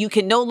means that you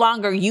can no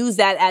longer use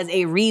that as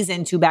a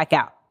reason to back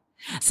out.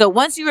 So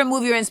once you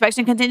remove your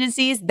inspection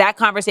contingencies, that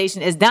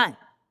conversation is done.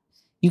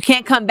 You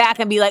can't come back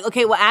and be like,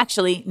 okay, well,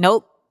 actually,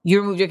 nope, you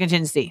removed your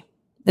contingency.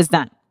 It's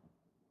done.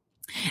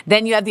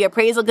 Then you have the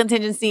appraisal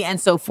contingency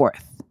and so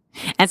forth.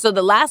 And so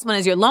the last one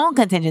is your loan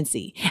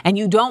contingency. And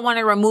you don't want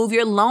to remove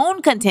your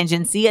loan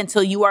contingency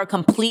until you are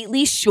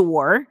completely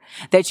sure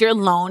that your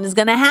loan is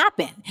going to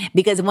happen.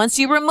 Because once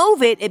you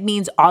remove it, it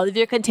means all of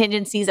your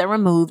contingencies are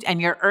removed and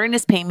your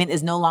earnest payment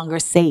is no longer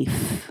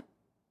safe.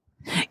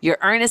 Your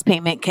earnest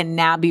payment can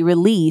now be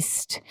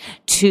released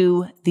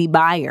to the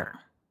buyer.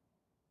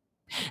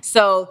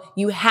 So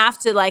you have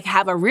to, like,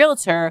 have a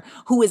realtor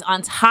who is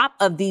on top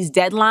of these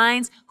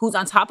deadlines, who's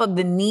on top of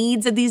the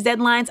needs of these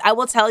deadlines. I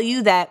will tell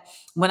you that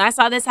when I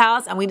saw this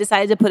house and we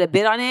decided to put a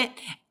bid on it,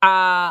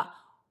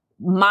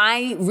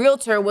 my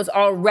realtor was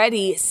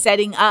already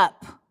setting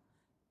up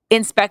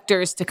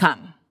inspectors to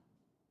come.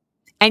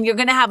 And you're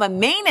going to have a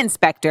main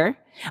inspector,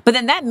 but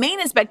then that main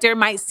inspector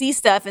might see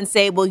stuff and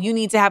say, well, you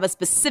need to have a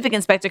specific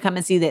inspector come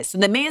and see this. So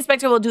the main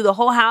inspector will do the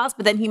whole house,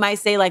 but then he might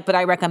say, like, but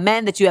I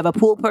recommend that you have a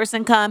pool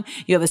person come,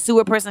 you have a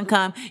sewer person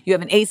come, you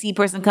have an AC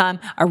person come,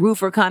 a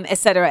roofer come, et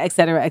cetera, et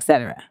cetera, et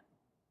cetera.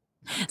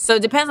 So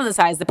it depends on the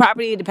size of the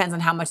property. It depends on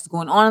how much is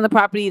going on the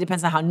property. It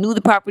depends on how new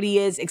the property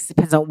is. It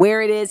depends on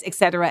where it is, et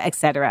cetera, et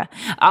cetera.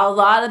 A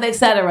lot of et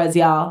ceteras,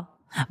 y'all.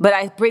 But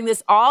I bring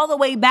this all the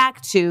way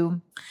back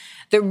to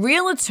the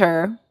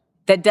realtor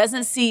that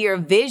doesn't see your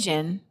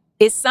vision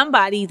is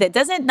somebody that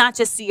doesn't not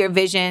just see your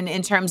vision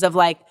in terms of,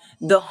 like,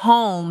 the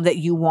home that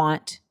you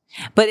want,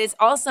 but it's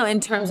also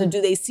in terms of,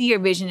 do they see your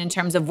vision in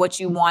terms of what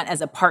you want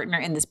as a partner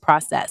in this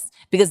process?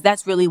 Because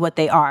that's really what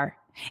they are.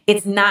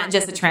 It's not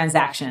just a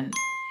transaction.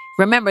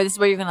 Remember, this is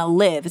where you're going to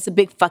live. It's a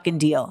big fucking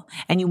deal.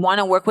 And you want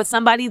to work with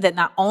somebody that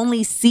not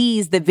only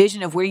sees the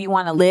vision of where you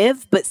want to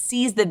live, but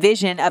sees the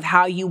vision of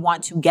how you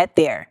want to get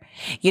there.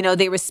 You know,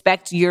 they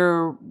respect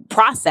your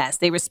process.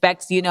 They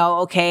respect, you know,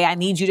 okay, I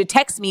need you to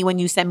text me when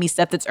you send me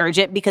stuff that's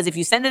urgent, because if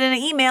you send it in an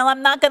email,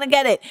 I'm not going to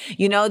get it.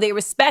 You know, they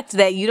respect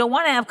that you don't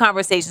want to have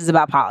conversations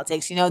about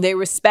politics. You know, they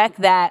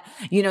respect that,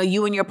 you know,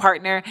 you and your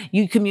partner,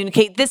 you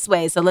communicate this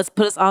way. So let's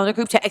put us all in a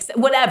group chat,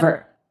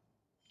 whatever.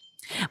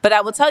 But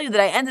I will tell you that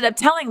I ended up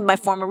telling my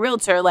former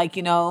realtor, like,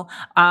 you know,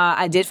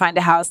 I did find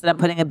a house that I'm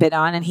putting a bid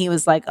on. And he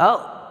was like,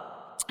 oh.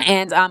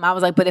 And I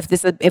was like, but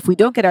if we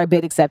don't get our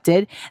bid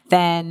accepted,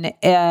 then,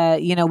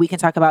 you know, we can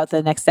talk about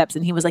the next steps.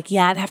 And he was like,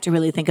 yeah, I'd have to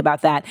really think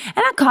about that. And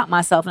I caught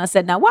myself and I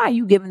said, now, why are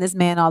you giving this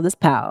man all this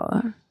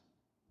power?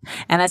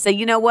 And I said,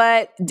 you know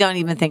what? Don't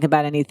even think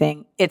about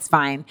anything. It's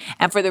fine.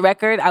 And for the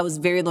record, I was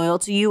very loyal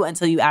to you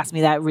until you asked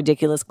me that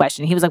ridiculous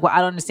question. He was like, well, I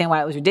don't understand why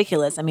it was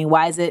ridiculous. I mean,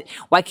 why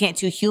can't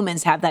two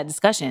humans have that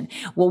discussion?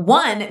 Well,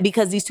 one,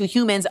 because these two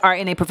humans are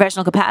in a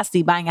professional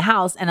capacity buying a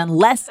house. And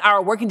unless our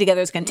working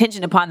together is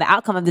contingent upon the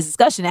outcome of this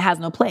discussion, it has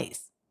no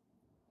place.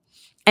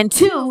 And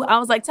two, I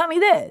was like, tell me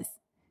this.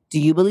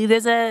 Do you believe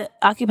there's a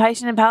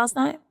occupation in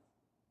Palestine?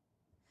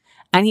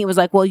 And he was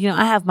like, well, you know,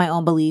 I have my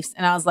own beliefs.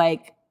 And I was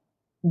like,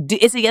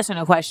 it's a yes or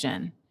no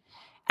question.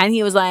 And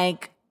he was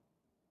like,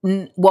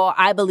 well,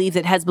 I believe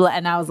that Hezbollah.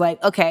 And I was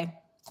like, okay,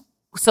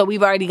 so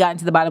we've already gotten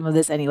to the bottom of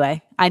this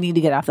anyway. I need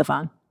to get off the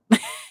phone.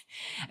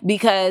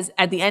 Because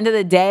at the end of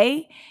the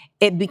day,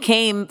 it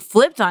became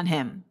flipped on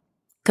him.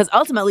 Because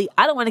ultimately,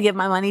 I don't want to give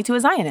my money to a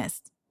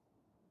Zionist.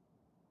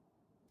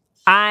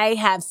 I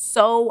have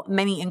so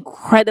many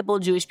incredible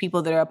Jewish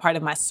people that are a part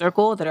of my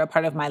circle, that are a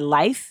part of my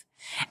life,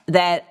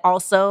 that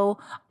also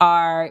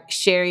are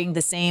sharing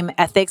the same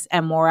ethics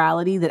and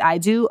morality that I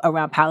do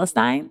around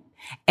Palestine.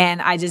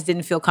 And I just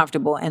didn't feel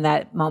comfortable in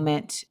that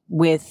moment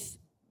with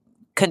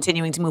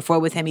continuing to move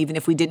forward with him, even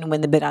if we didn't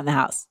win the bid on the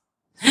house.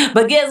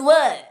 But guess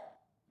what?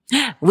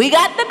 We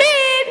got the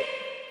bid.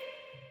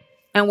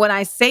 And when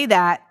I say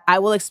that, I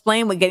will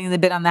explain what getting the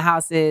bid on the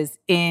house is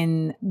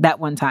in that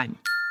one time.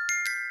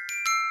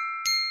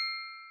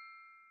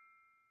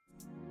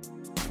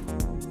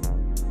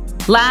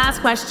 Last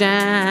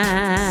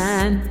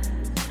question.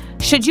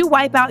 Should you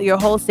wipe out your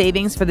whole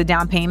savings for the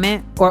down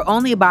payment or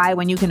only buy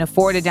when you can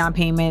afford a down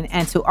payment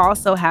and to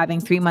also having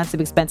 3 months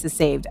of expenses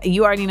saved?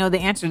 You already know the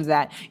answer to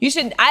that. You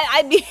should,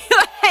 I'd be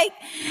like,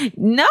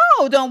 no,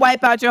 don't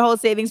wipe out your whole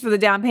savings for the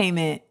down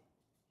payment.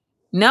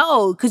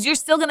 No, because you're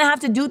still going to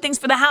have to do things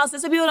for the house.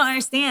 That's what people don't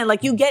understand.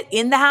 Like you get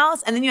in the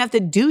house and then you have to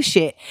do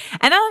shit.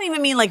 And I don't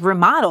even mean like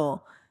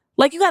remodel.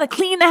 Like you got to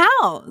clean the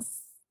house.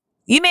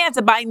 You may have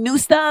to buy new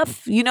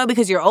stuff,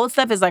 because your old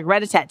stuff is like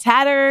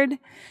rat-a-tat-tattered.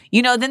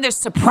 Then there's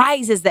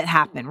surprises that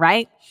happen,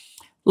 right?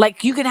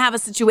 Like you can have a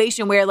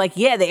situation where like,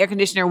 yeah, the air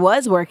conditioner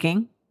was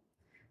working.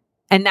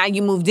 And now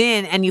you moved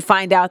in and you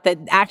find out that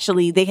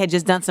actually they had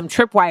just done some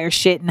tripwire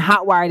shit and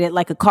hot wired it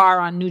like a car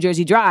on New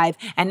Jersey Drive.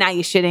 And now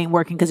your shit ain't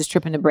working because it's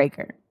tripping the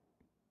breaker.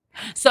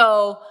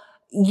 So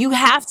you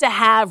have to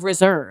have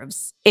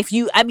reserves.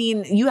 You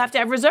have to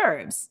have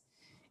reserves.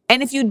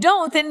 And if you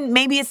don't, then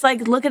maybe it's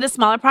like, look at a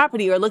smaller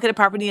property or look at a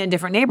property in a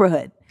different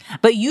neighborhood.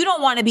 But you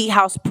don't want to be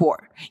house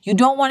poor. You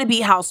don't want to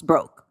be house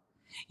broke.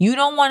 You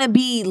don't want to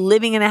be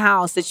living in a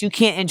house that you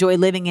can't enjoy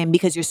living in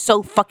because you're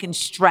so fucking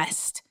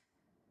stressed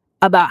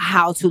about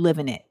how to live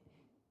in it.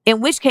 In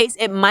which case,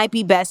 it might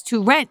be best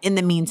to rent in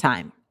the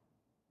meantime.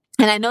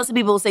 And I know some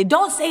people will say,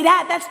 don't say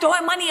that. That's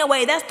throwing money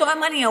away. That's throwing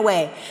money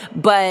away.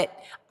 But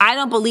I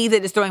don't believe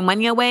that it's throwing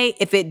money away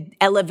if it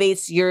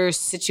elevates your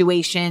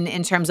situation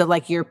in terms of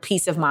like your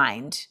peace of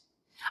mind.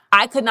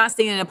 I could not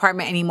stay in an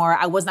apartment anymore.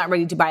 I was not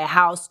ready to buy a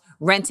house.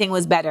 Renting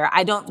was better.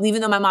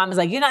 Even though my mom is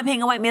like, you're not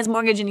paying a white man's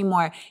mortgage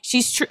anymore.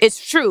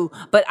 It's true.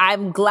 But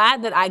I'm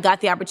glad that I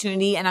got the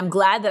opportunity and I'm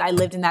glad that I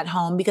lived in that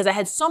home because I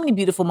had so many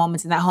beautiful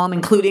moments in that home,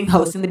 including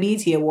hosting the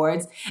BET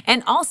Awards.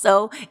 And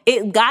also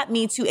it got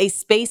me to a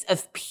space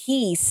of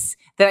peace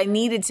that I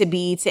needed to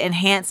be to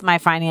enhance my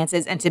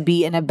finances and to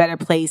be in a better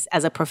place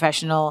as a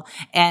professional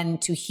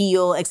and to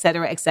heal, et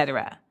cetera, et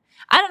cetera.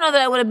 I don't know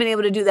that I would have been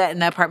able to do that in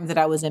the apartment that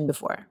I was in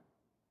before.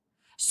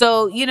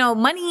 So,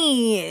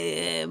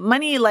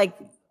 money like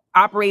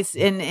operates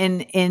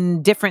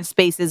in different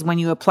spaces when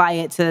you apply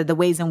it to the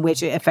ways in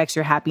which it affects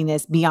your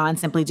happiness beyond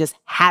simply just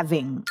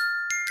having.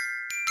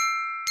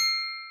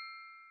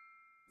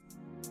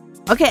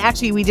 Okay,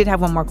 actually, we did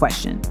have one more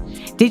question.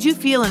 Did you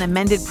feel an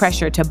amended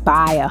pressure to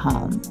buy a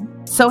home?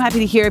 So happy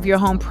to hear of your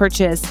home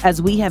purchase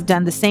as we have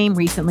done the same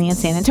recently in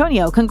San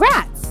Antonio.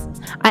 Congrats!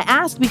 I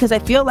asked because I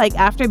feel like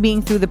after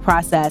being through the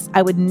process,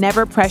 I would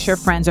never pressure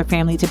friends or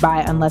family to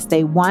buy unless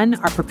they, 1,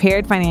 are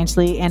prepared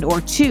financially and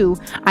or 2,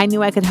 I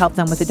knew I could help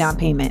them with a down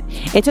payment.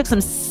 It took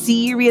some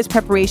serious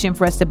preparation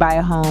for us to buy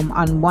a home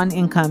on one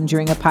income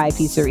during a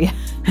pizzeria,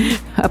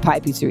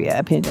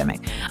 a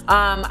pandemic.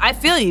 I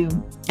feel you.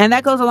 And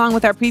that goes along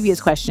with our previous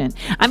question.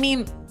 I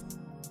mean,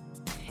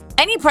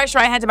 any pressure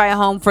I had to buy a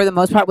home for the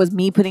most part was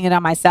me putting it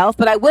on myself.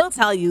 But I will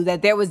tell you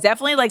that there was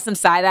definitely like some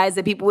side eyes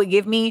that people would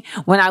give me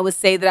when I would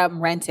say that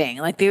I'm renting.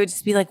 Like they would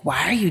just be like,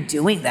 why are you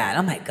doing that?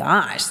 Oh my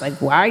gosh. Like,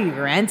 why are you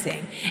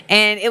renting?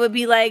 And it would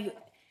be like,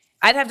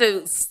 I'd have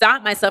to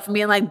stop myself from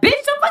being like, bitch,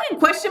 don't fucking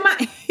question my,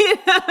 you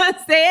know what I'm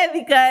saying?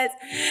 Because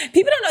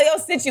people don't know your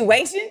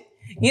situation.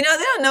 They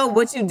don't know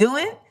what you're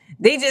doing.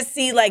 They just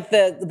see like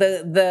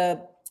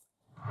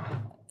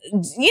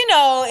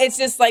it's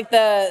just like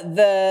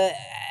the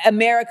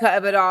America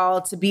of it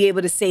all to be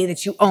able to say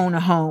that you own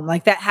a home.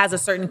 Like that has a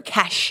certain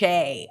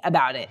cachet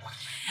about it.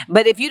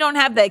 But if you don't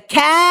have the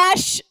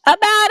cash about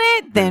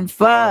it, then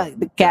fuck,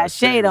 the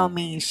cachet don't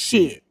mean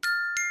shit.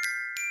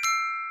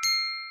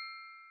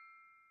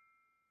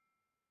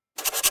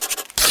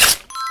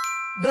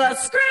 The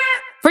script.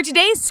 For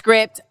today's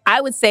script, I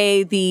would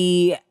say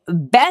the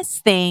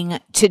best thing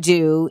to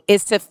do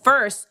is to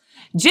first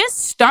just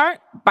start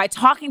by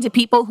talking to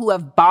people who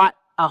have bought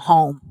a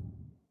home.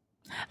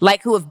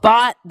 Like who have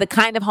bought the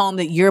kind of home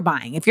that you're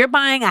buying. If you're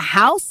buying a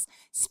house,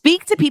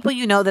 speak to people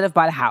you know that have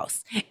bought a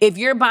house. If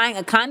you're buying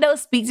a condo,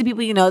 speak to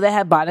people you know that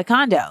have bought a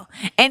condo.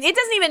 And it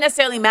doesn't even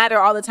necessarily matter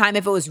all the time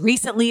if it was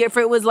recently or if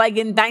it was like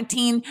in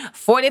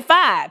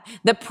 1945.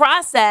 The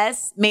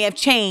process may have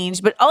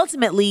changed, but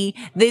ultimately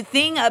the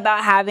thing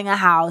about having a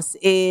house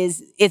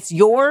is it's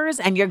yours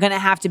and you're going to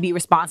have to be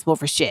responsible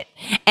for shit.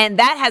 And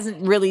that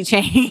hasn't really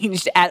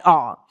changed at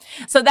all.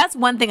 So that's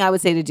one thing I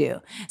would say to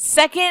do.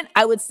 Second,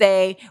 I would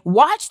say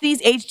watch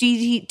these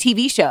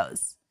HGTV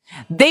shows.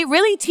 They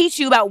really teach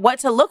you about what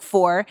to look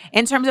for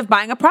in terms of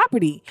buying a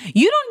property.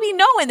 You don't be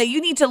knowing that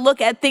you need to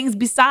look at things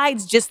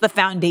besides just the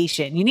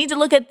foundation. You need to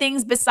look at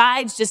things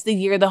besides just the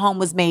year the home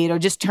was made or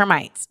just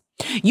termites.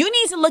 You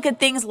need to look at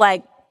things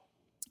like,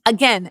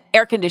 again,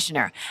 air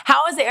conditioner.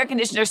 How is the air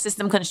conditioner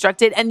system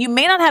constructed? And you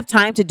may not have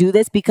time to do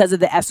this because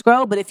of the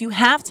escrow, but if you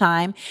have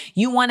time,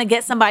 you want to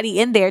get somebody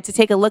in there to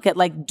take a look at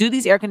like, do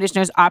these air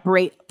conditioners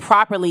operate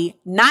properly?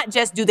 Not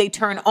just do they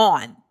turn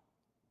on?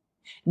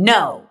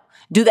 No.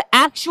 Do the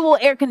actual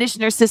air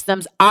conditioner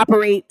systems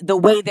operate the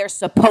way they're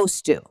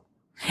supposed to?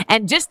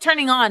 And just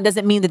turning on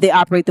doesn't mean that they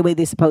operate the way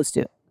they're supposed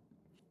to.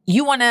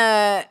 You want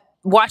to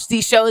watch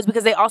these shows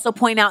because they also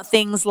point out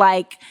things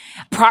like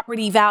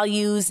property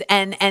values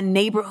and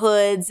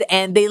neighborhoods,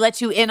 and they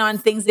let you in on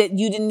things that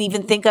you didn't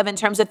even think of in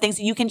terms of things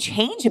that you can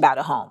change about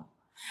a home.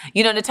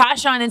 You know,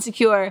 Natasha on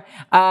Insecure,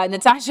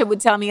 Natasha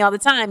would tell me all the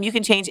time, you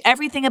can change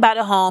everything about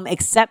a home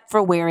except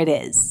for where it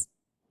is.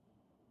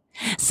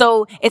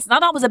 So it's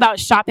not always about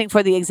shopping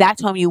for the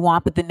exact home you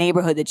want, but the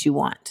neighborhood that you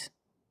want.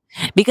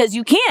 Because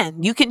you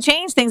can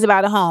change things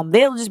about a home.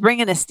 They'll just bring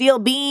in a steel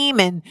beam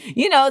and,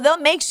 you know, they'll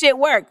make shit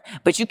work,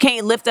 but you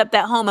can't lift up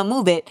that home and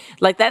move it.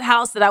 Like that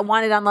house that I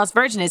wanted on Las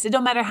Virgenes. It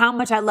don't matter how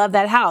much I love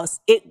that house.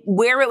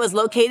 Where it was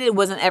located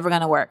wasn't ever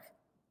going to work.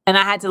 And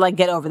I had to like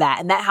get over that.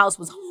 And that house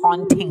was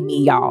haunting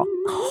me, y'all.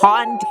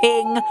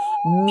 Haunting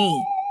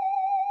me.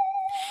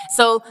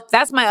 So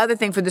that's my other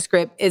thing for the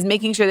script, is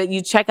making sure that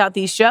you check out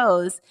these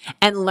shows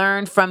and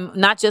learn from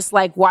not just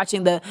like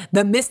watching the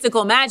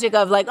mystical magic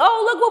of like,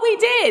 oh, look what we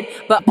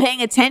did, but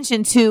paying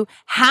attention to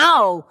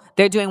how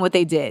they're doing what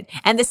they did.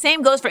 And the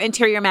same goes for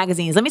interior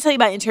magazines. Let me tell you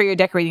about interior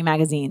decorating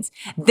magazines.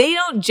 They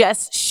don't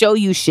just show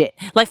you shit.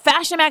 Like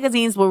fashion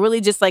magazines will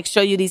really just like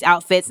show you these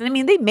outfits. And I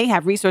mean, they may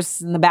have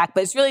resources in the back,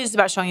 but it's really just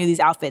about showing you these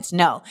outfits.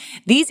 No,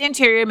 these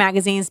interior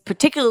magazines,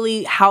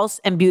 particularly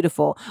House and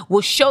Beautiful,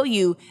 will show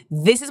you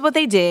this is what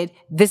they did.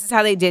 This is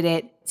how they did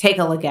it. Take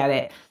a look at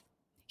it.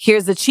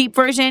 Here's the cheap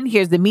version.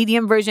 Here's the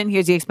medium version.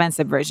 Here's the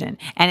expensive version.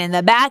 And in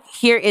the back,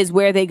 here is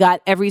where they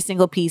got every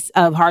single piece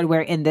of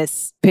hardware in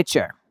this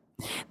picture.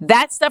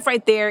 That stuff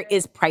right there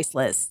is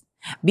priceless,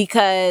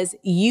 because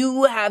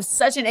you have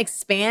such an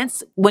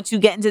expanse once you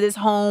get into this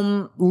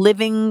home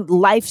living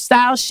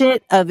lifestyle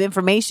shit of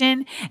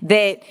information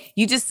that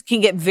you just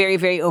can get very,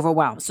 very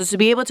overwhelmed. So to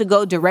be able to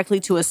go directly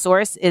to a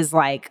source is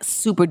like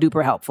super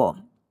duper helpful.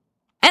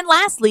 And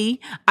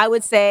lastly, I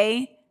would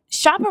say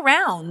shop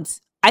around.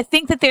 I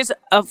think that there's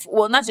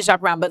not to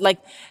shop around, but like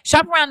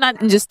shop around,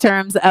 not in just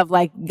terms of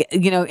like,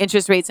 you know,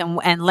 interest rates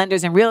and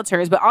lenders and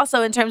realtors, but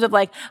also in terms of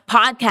like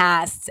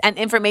podcasts and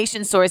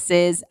information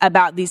sources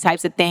about these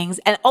types of things,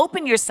 and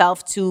open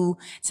yourself to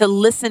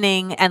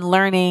listening and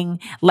learning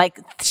like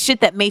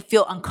shit that may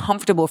feel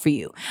uncomfortable for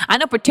you. I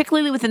know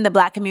particularly within the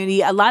Black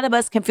community, a lot of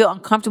us can feel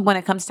uncomfortable when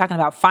it comes to talking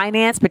about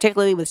finance,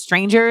 particularly with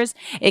strangers.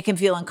 It can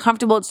feel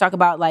uncomfortable to talk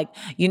about like,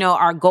 you know,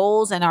 our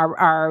goals and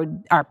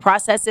our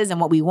processes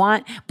and what we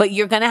want, but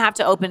you're going to have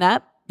to open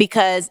up,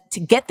 because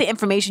to get the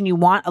information you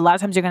want, a lot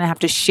of times you're going to have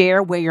to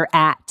share where you're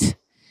at.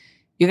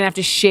 You're going to have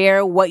to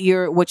share what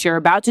you're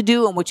about to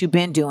do and what you've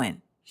been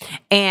doing.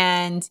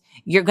 And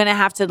you're going to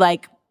have to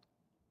like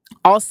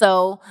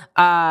also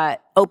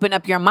open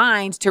up your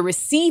mind to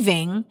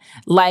receiving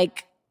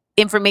like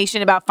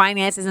information about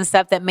finances and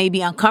stuff that may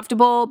be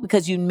uncomfortable,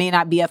 because you may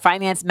not be a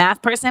finance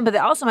math person, but it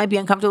also might be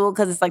uncomfortable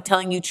because it's like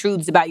telling you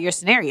truths about your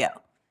scenario.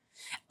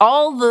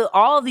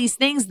 All these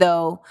things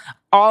though,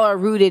 all are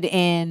rooted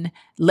in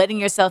letting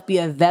yourself be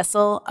a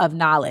vessel of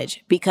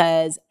knowledge.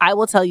 Because I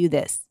will tell you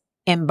this,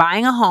 in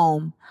buying a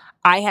home,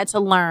 I had to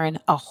learn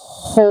a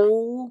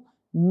whole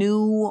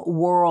new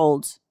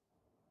world.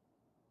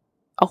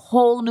 A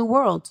whole new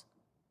world.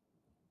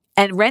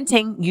 And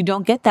renting, you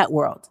don't get that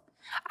world.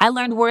 I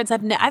learned words.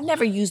 I've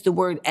never used the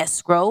word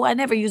escrow. I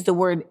never used the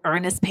word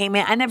earnest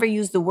payment. I never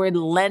used the word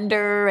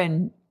lender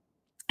and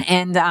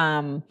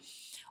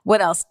what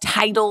else?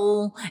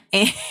 Title.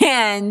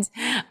 And,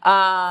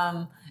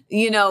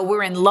 you know,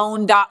 we're in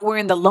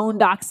the loan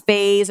docs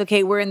phase.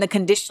 Okay. We're in the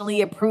conditionally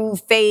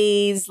approved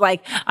phase.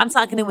 Like I'm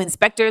talking to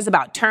inspectors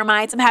about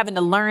termites. I'm having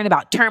to learn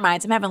about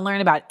termites. I'm having to learn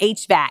about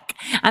HVAC.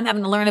 I'm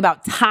having to learn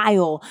about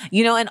tile,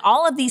 you know, and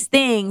all of these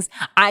things.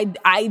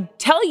 I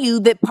tell you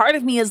that part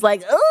of me is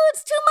like, oh,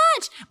 it's too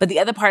much. But the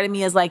other part of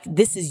me is like,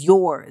 this is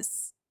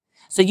yours.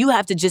 So you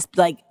have to just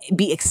like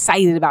be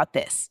excited about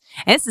this.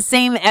 And it's the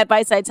same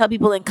advice I tell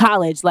people in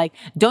college. Like,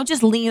 don't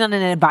just lean on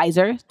an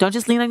advisor. Don't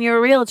just lean on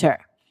your realtor.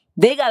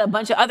 They got a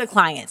bunch of other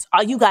clients.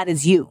 All you got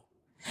is you.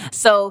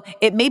 So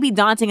it may be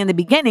daunting in the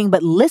beginning,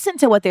 but listen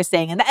to what they're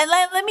saying. And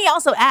let me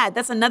also add,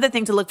 that's another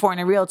thing to look for in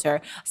a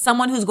realtor.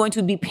 Someone who's going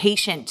to be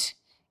patient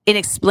in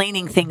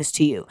explaining things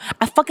to you.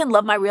 I fucking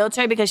love my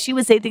realtor because she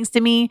would say things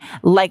to me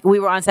like we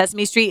were on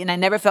Sesame Street and I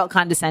never felt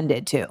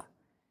condescended to.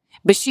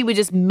 But she would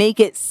just make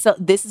it so,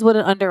 this is what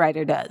an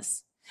underwriter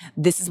does.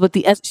 This is what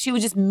she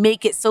would just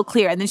make it so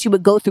clear. And then she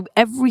would go through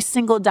every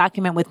single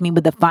document with me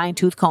with a fine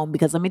tooth comb,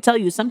 because let me tell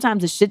you,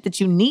 sometimes the shit that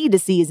you need to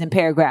see is in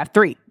paragraph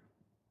 3.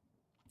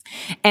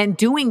 And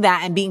doing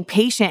that and being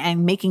patient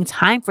and making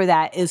time for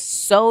that is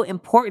so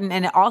important.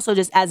 And it also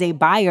just as a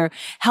buyer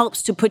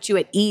helps to put you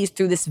at ease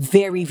through this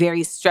very,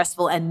 very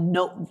stressful and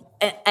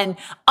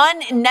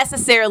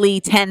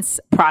unnecessarily tense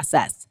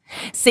process.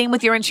 Same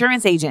with your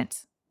insurance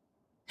agent.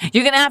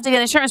 You're going to have to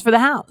get insurance for the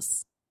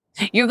house.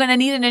 You're going to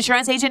need an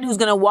insurance agent who's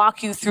going to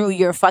walk you through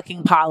your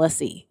fucking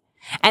policy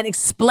and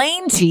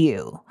explain to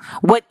you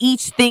what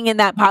each thing in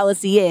that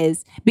policy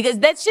is, because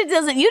that shit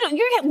doesn't, you don't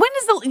know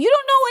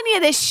any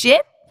of this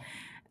shit.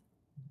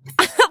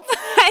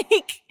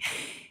 Like,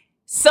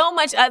 So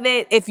much of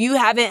it, if you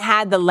haven't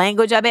had the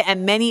language of it,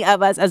 and many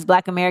of us as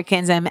Black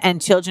Americans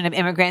and children of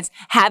immigrants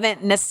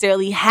haven't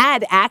necessarily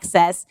had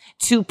access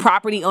to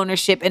property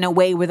ownership in a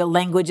way where the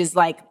language is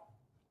like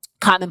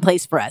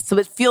commonplace for us. So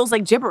it feels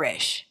like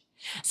gibberish.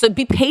 So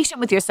be patient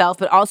with yourself,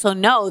 but also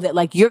know that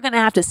like you're going to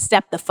have to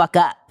step the fuck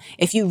up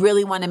if you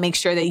really want to make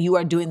sure that you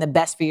are doing the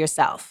best for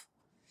yourself.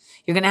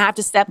 You're going to have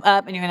to step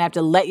up and you're going to have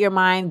to let your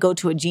mind go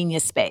to a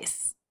genius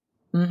space.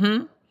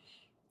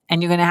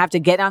 And you're going to have to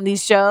get on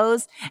these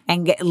shows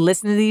and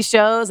listen to these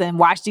shows and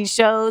watch these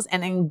shows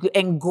and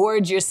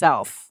engorge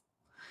yourself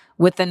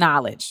with the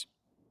knowledge.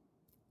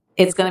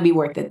 It's going to be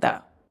worth it, though.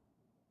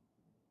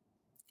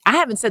 I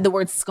haven't said the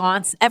word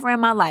sconce ever in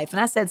my life, and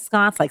I said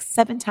sconce like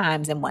 7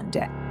 times in one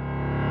day.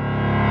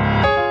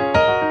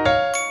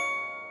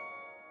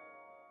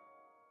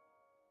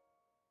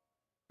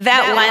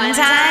 That one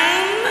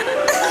time?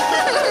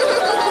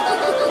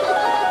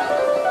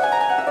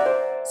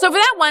 So for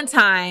that one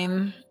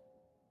time,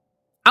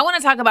 I want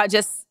to talk about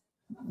just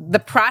the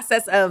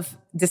process of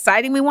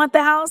deciding we want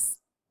the house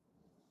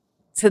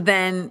to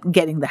then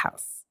getting the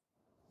house.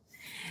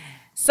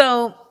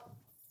 So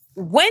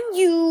when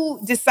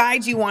you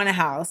decide you want a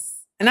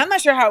house, and I'm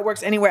not sure how it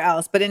works anywhere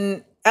else, but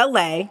in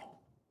LA,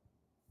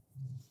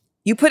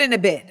 you put in a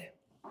bid.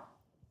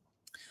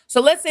 So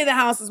let's say the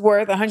house is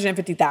worth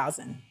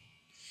 $150,000.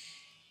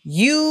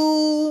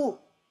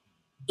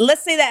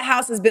 Let's say that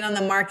house has been on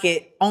the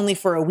market only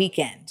for a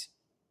weekend.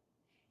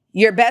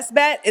 Your best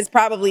bet is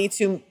probably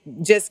to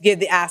just give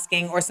the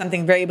asking or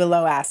something very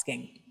below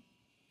asking.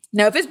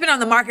 Now, if it's been on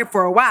the market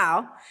for a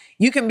while,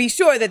 you can be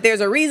sure that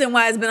there's a reason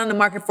why it's been on the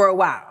market for a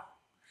while.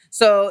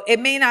 So it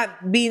may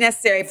not be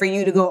necessary for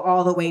you to go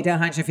all the way to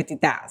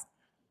 $150,000.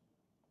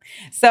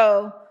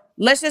 So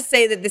let's just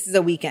say that this is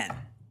a weekend.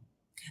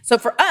 So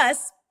for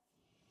us,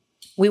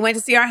 we went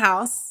to see our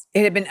house.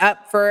 It had been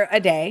up for a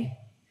day.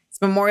 It's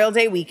Memorial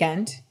Day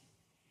weekend.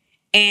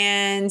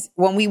 And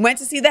when we went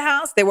to see the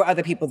house, there were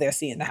other people there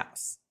seeing the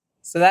house.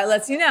 So that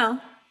lets you know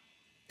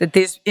that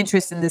there's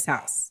interest in this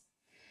house.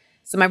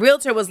 So my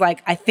realtor was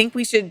like, I think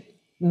we should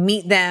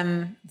meet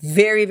them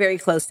very, very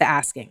close to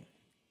asking.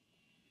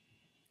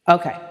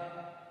 Okay.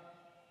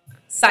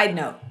 Side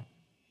note.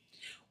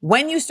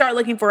 When you start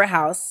looking for a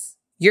house,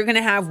 you're going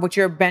to have what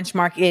your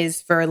benchmark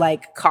is for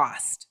like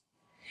cost.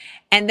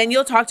 And then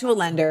you'll talk to a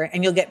lender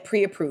and you'll get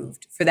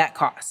pre-approved for that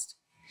cost.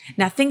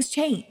 Now things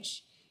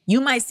change. You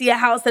might see a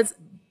house that's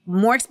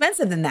more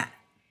expensive than that.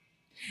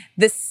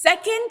 The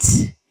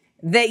second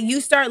that you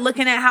start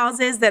looking at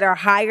houses that are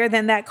higher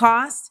than that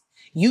cost,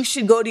 you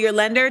should go to your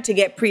lender to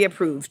get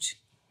pre-approved.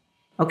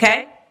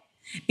 Okay?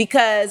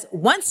 Because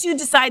once you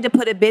decide to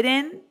put a bid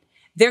in,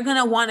 they're going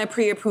to want a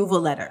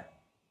pre-approval letter.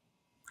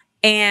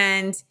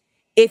 And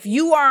if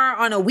you are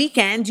on a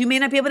weekend, you may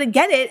not be able to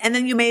get it, and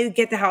then you may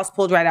get the house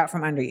pulled right out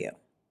from under you.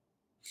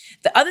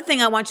 The other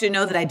thing I want you to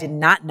know that I did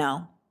not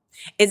know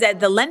is that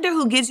the lender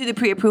who gives you the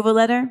pre-approval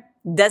letter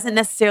doesn't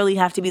necessarily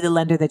have to be the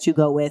lender that you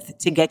go with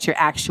to get your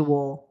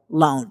actual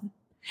loan.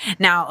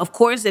 Now, of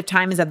course, if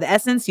time is of the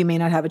essence, you may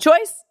not have a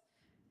choice.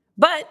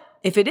 But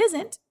if it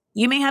isn't,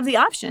 you may have the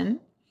option.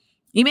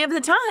 You may have the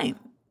time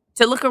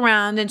to look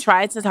around and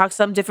try to talk to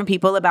some different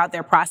people about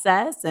their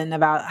process and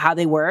about how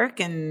they work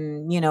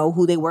and, you know,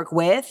 who they work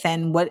with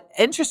and what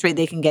interest rate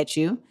they can get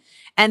you.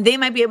 And they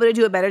might be able to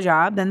do a better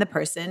job than the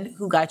person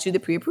who got you the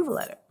pre-approval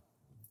letter.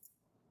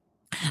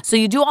 So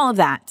you do all of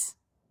that.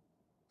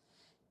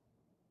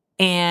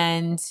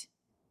 And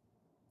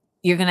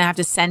you're going to have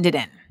to send it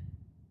in.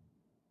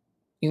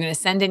 You're going to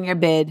send in your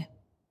bid.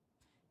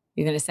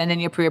 You're going to send in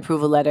your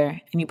pre-approval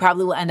letter. And you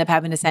probably will end up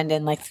having to send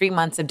in like 3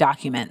 months of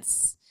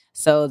documents.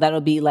 So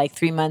that'll be like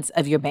 3 months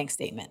of your bank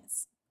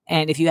statements.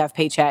 And if you have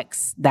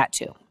paychecks, that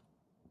too.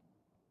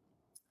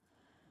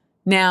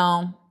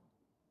 Now,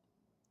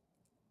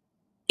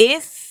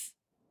 if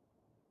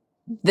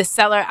the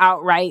seller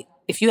outright,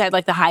 if you had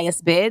like the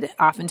highest bid,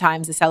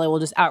 oftentimes the seller will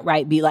just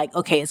outright be like,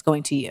 okay, it's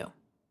going to you.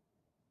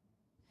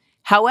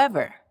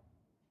 However,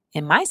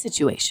 in my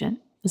situation,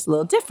 it's a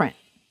little different.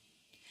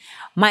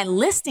 My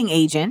listing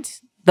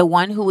agent, the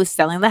one who was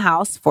selling the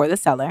house for the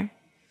seller,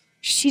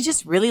 she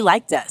just really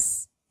liked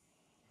us.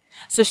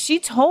 So she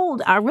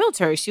told our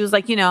realtor, she was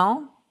like, you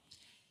know,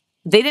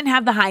 they didn't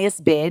have the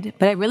highest bid,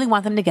 but I really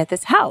want them to get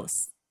this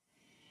house.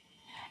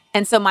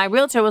 And so my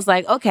realtor was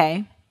like,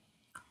 okay,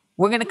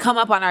 we're going to come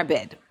up on our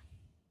bid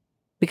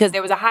because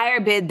there was a higher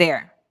bid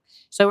there.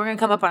 So we're going to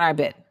come up on our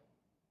bid.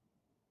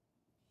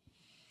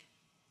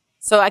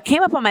 So I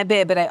came up on my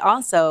bid, but I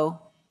also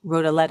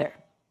wrote a letter.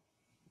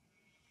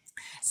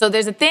 So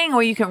there's a thing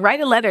where you can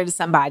write a letter to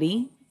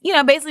somebody, you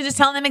know, basically just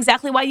telling them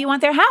exactly why you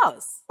want their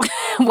house,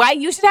 why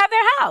you should have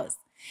their house.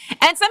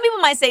 And some people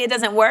might say it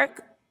doesn't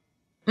work,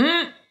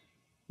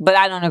 but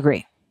I don't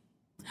agree.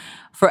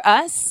 For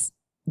us,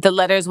 the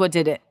letter is what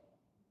did it.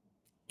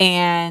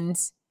 And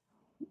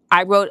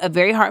I wrote a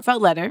very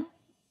heartfelt letter,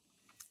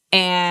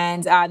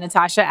 and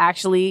Natasha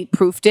actually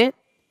proofed it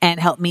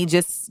and helped me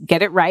just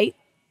get it right.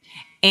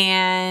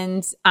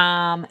 And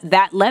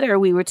that letter,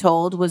 we were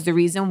told, was the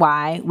reason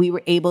why we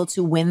were able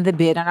to win the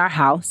bid on our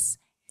house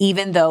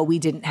even though we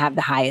didn't have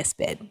the highest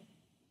bid.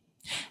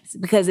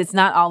 Because it's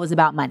not always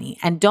about money.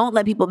 And don't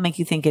let people make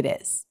you think it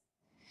is.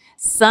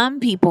 Some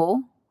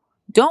people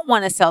don't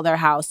want to sell their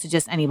house to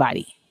just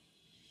anybody.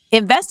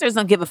 Investors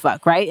don't give a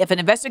fuck, right? If an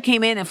investor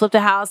came in and flipped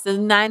a house,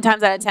 then 9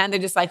 times out of 10, they're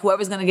just like,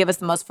 whoever's going to give us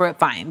the most for it,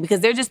 fine. Because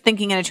they're just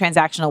thinking in a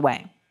transactional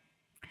way.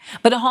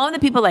 But a home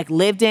that people like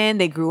lived in,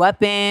 they grew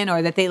up in,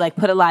 or that they like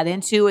put a lot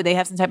into, or they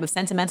have some type of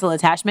sentimental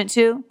attachment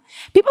to,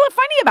 people are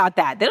funny about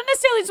that. They don't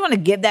necessarily just want to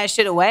give that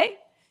shit away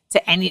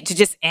to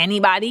just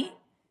anybody.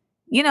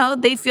 You know,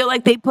 they feel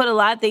like they put a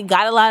lot, they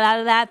got a lot out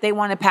of that. They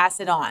want to pass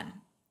it on.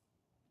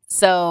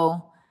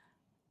 So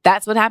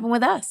that's what happened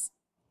with us.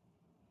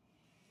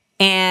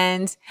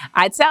 And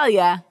I tell you,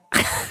 that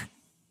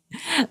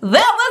was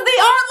the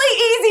only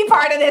easy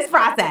part of this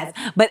process.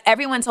 But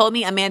everyone told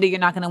me, Amanda, you're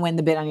not going to win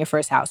the bid on your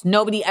first house.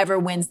 Nobody ever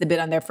wins the bid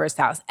on their first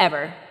house.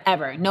 Ever.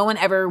 No one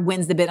ever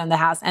wins the bid on the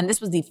house. And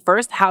this was the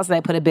first house that I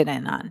put a bid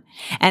in on.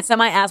 And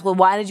somebody asked, well,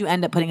 why did you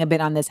end up putting a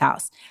bid on this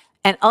house?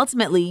 And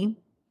ultimately,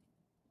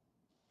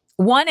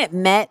 one, it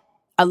met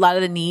a lot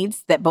of the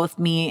needs that both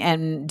me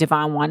and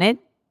Devon wanted.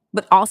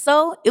 But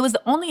also, it was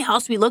the only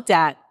house we looked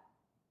at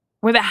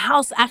where the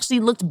house actually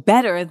looked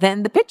better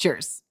than the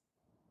pictures.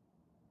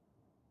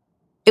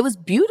 It was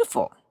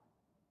beautiful.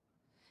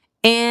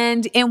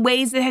 And in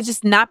ways that had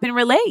just not been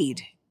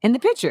relayed in the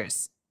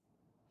pictures.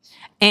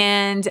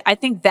 And I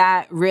think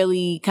that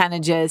really kind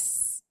of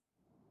just,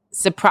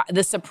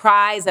 the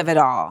surprise of it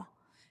all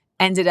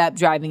ended up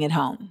driving it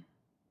home.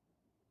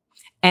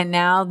 And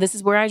now this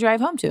is where I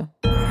drive home to.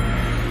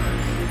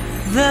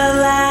 The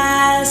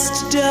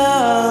last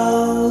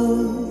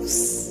dose.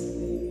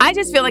 I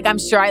just feel like I'm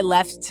sure I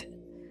left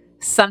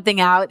something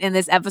out in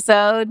this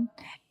episode,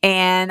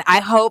 and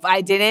I hope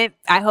I didn't.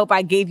 I hope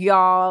I gave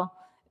y'all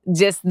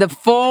just the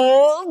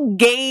full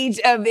gauge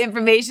of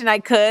information I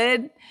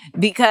could,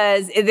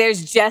 because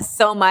there's just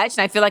so much,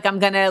 and I feel like I'm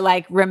gonna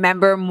like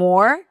remember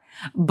more.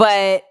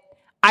 But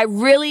I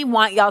really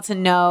want y'all to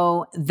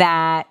know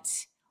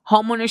that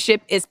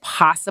homeownership is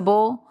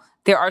possible.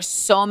 There are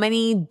so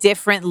many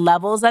different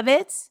levels of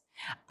it.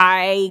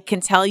 I can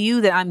tell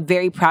you that I'm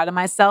very proud of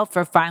myself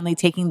for finally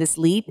taking this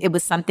leap. It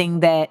was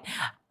something that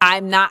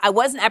I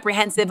wasn't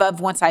apprehensive of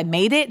once I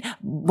made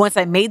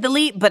the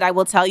leap, but I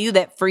will tell you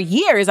that for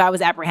years I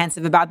was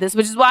apprehensive about this,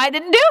 which is why I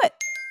didn't do it.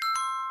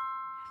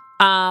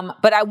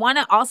 But I want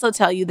to also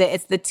tell you that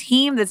it's the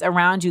team that's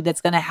around you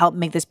that's going to help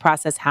make this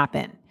process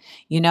happen.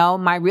 You know,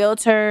 my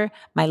realtor,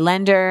 my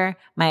lender,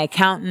 my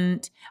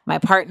accountant, my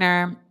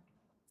partner,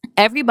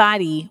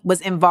 everybody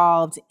was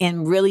involved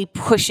in really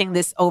pushing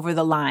this over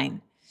the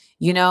line.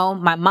 You know,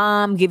 my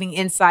mom giving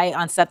insight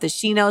on stuff that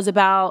she knows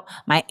about,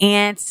 my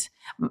aunt's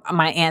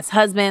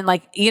husband,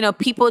 like, you know,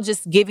 people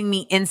just giving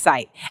me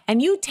insight.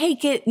 And you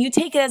take it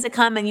as it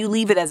comes and you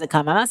leave it as it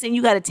comes. I'm not saying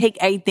you got to take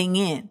everything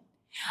in,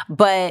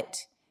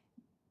 but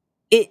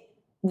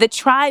the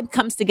tribe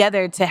comes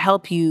together to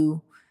help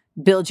you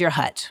build your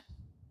hut.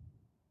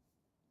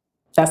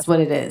 That's what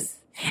it is.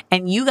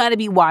 And you got to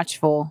be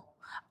watchful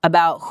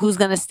about who's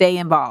going to stay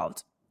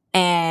involved.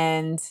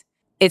 And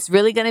it's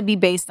really going to be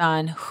based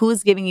on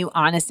who's giving you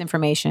honest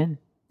information.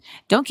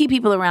 Don't keep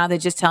people around that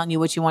just telling you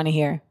what you want to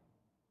hear.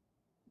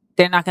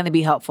 They're not going to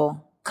be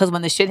helpful, because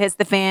when the shit hits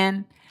the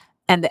fan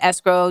and the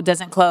escrow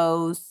doesn't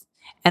close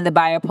and the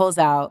buyer pulls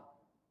out,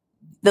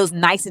 those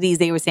niceties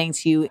they were saying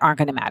to you aren't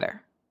going to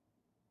matter.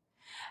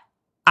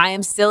 I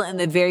am still in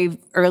the very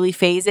early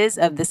phases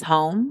of this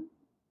home,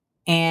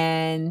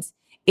 and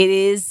it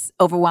is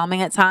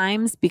overwhelming at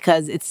times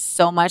because it's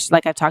so much,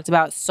 like I talked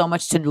about, so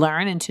much to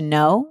learn and to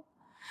know.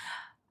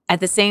 At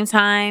the same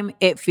time,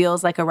 it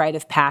feels like a rite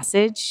of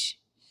passage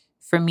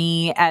for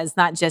me as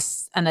not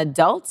just an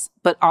adult,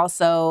 but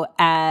also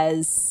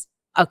as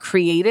a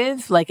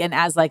creative, and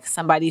as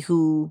somebody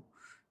who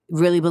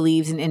really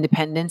believes in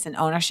independence and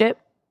ownership.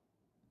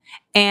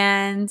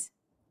 And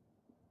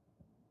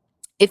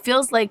it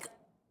feels like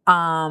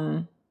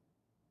the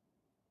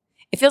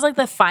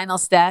final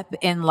step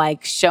in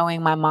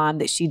showing my mom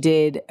that she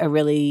did a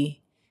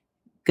really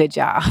good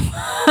job.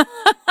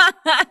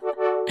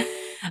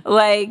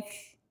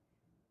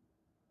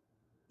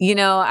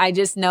 I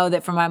just know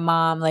that for my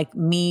mom,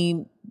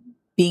 me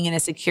being in a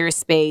secure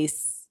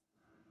space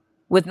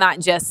with not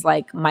just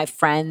my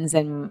friends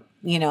and,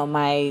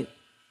 my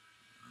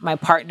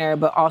partner,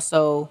 but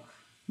also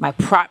my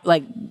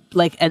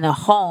in a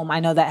home, I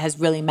know that has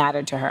really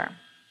mattered to her.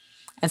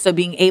 And so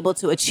being able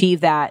to achieve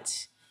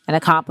that and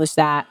accomplish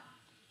that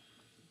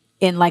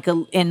in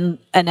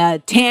a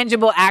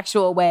tangible,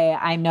 actual way,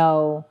 I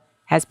know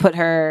has put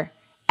her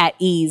at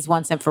ease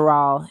once and for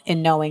all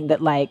in knowing that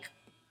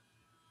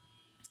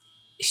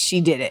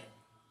she did it.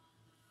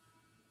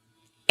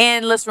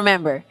 And let's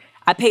remember,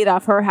 I paid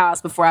off her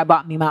house before I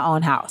bought me my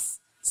own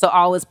house. So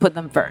always put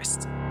them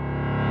first.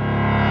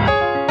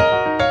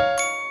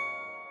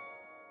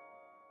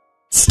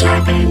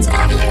 Starbane's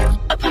Audio,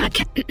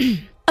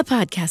 a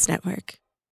podcast network.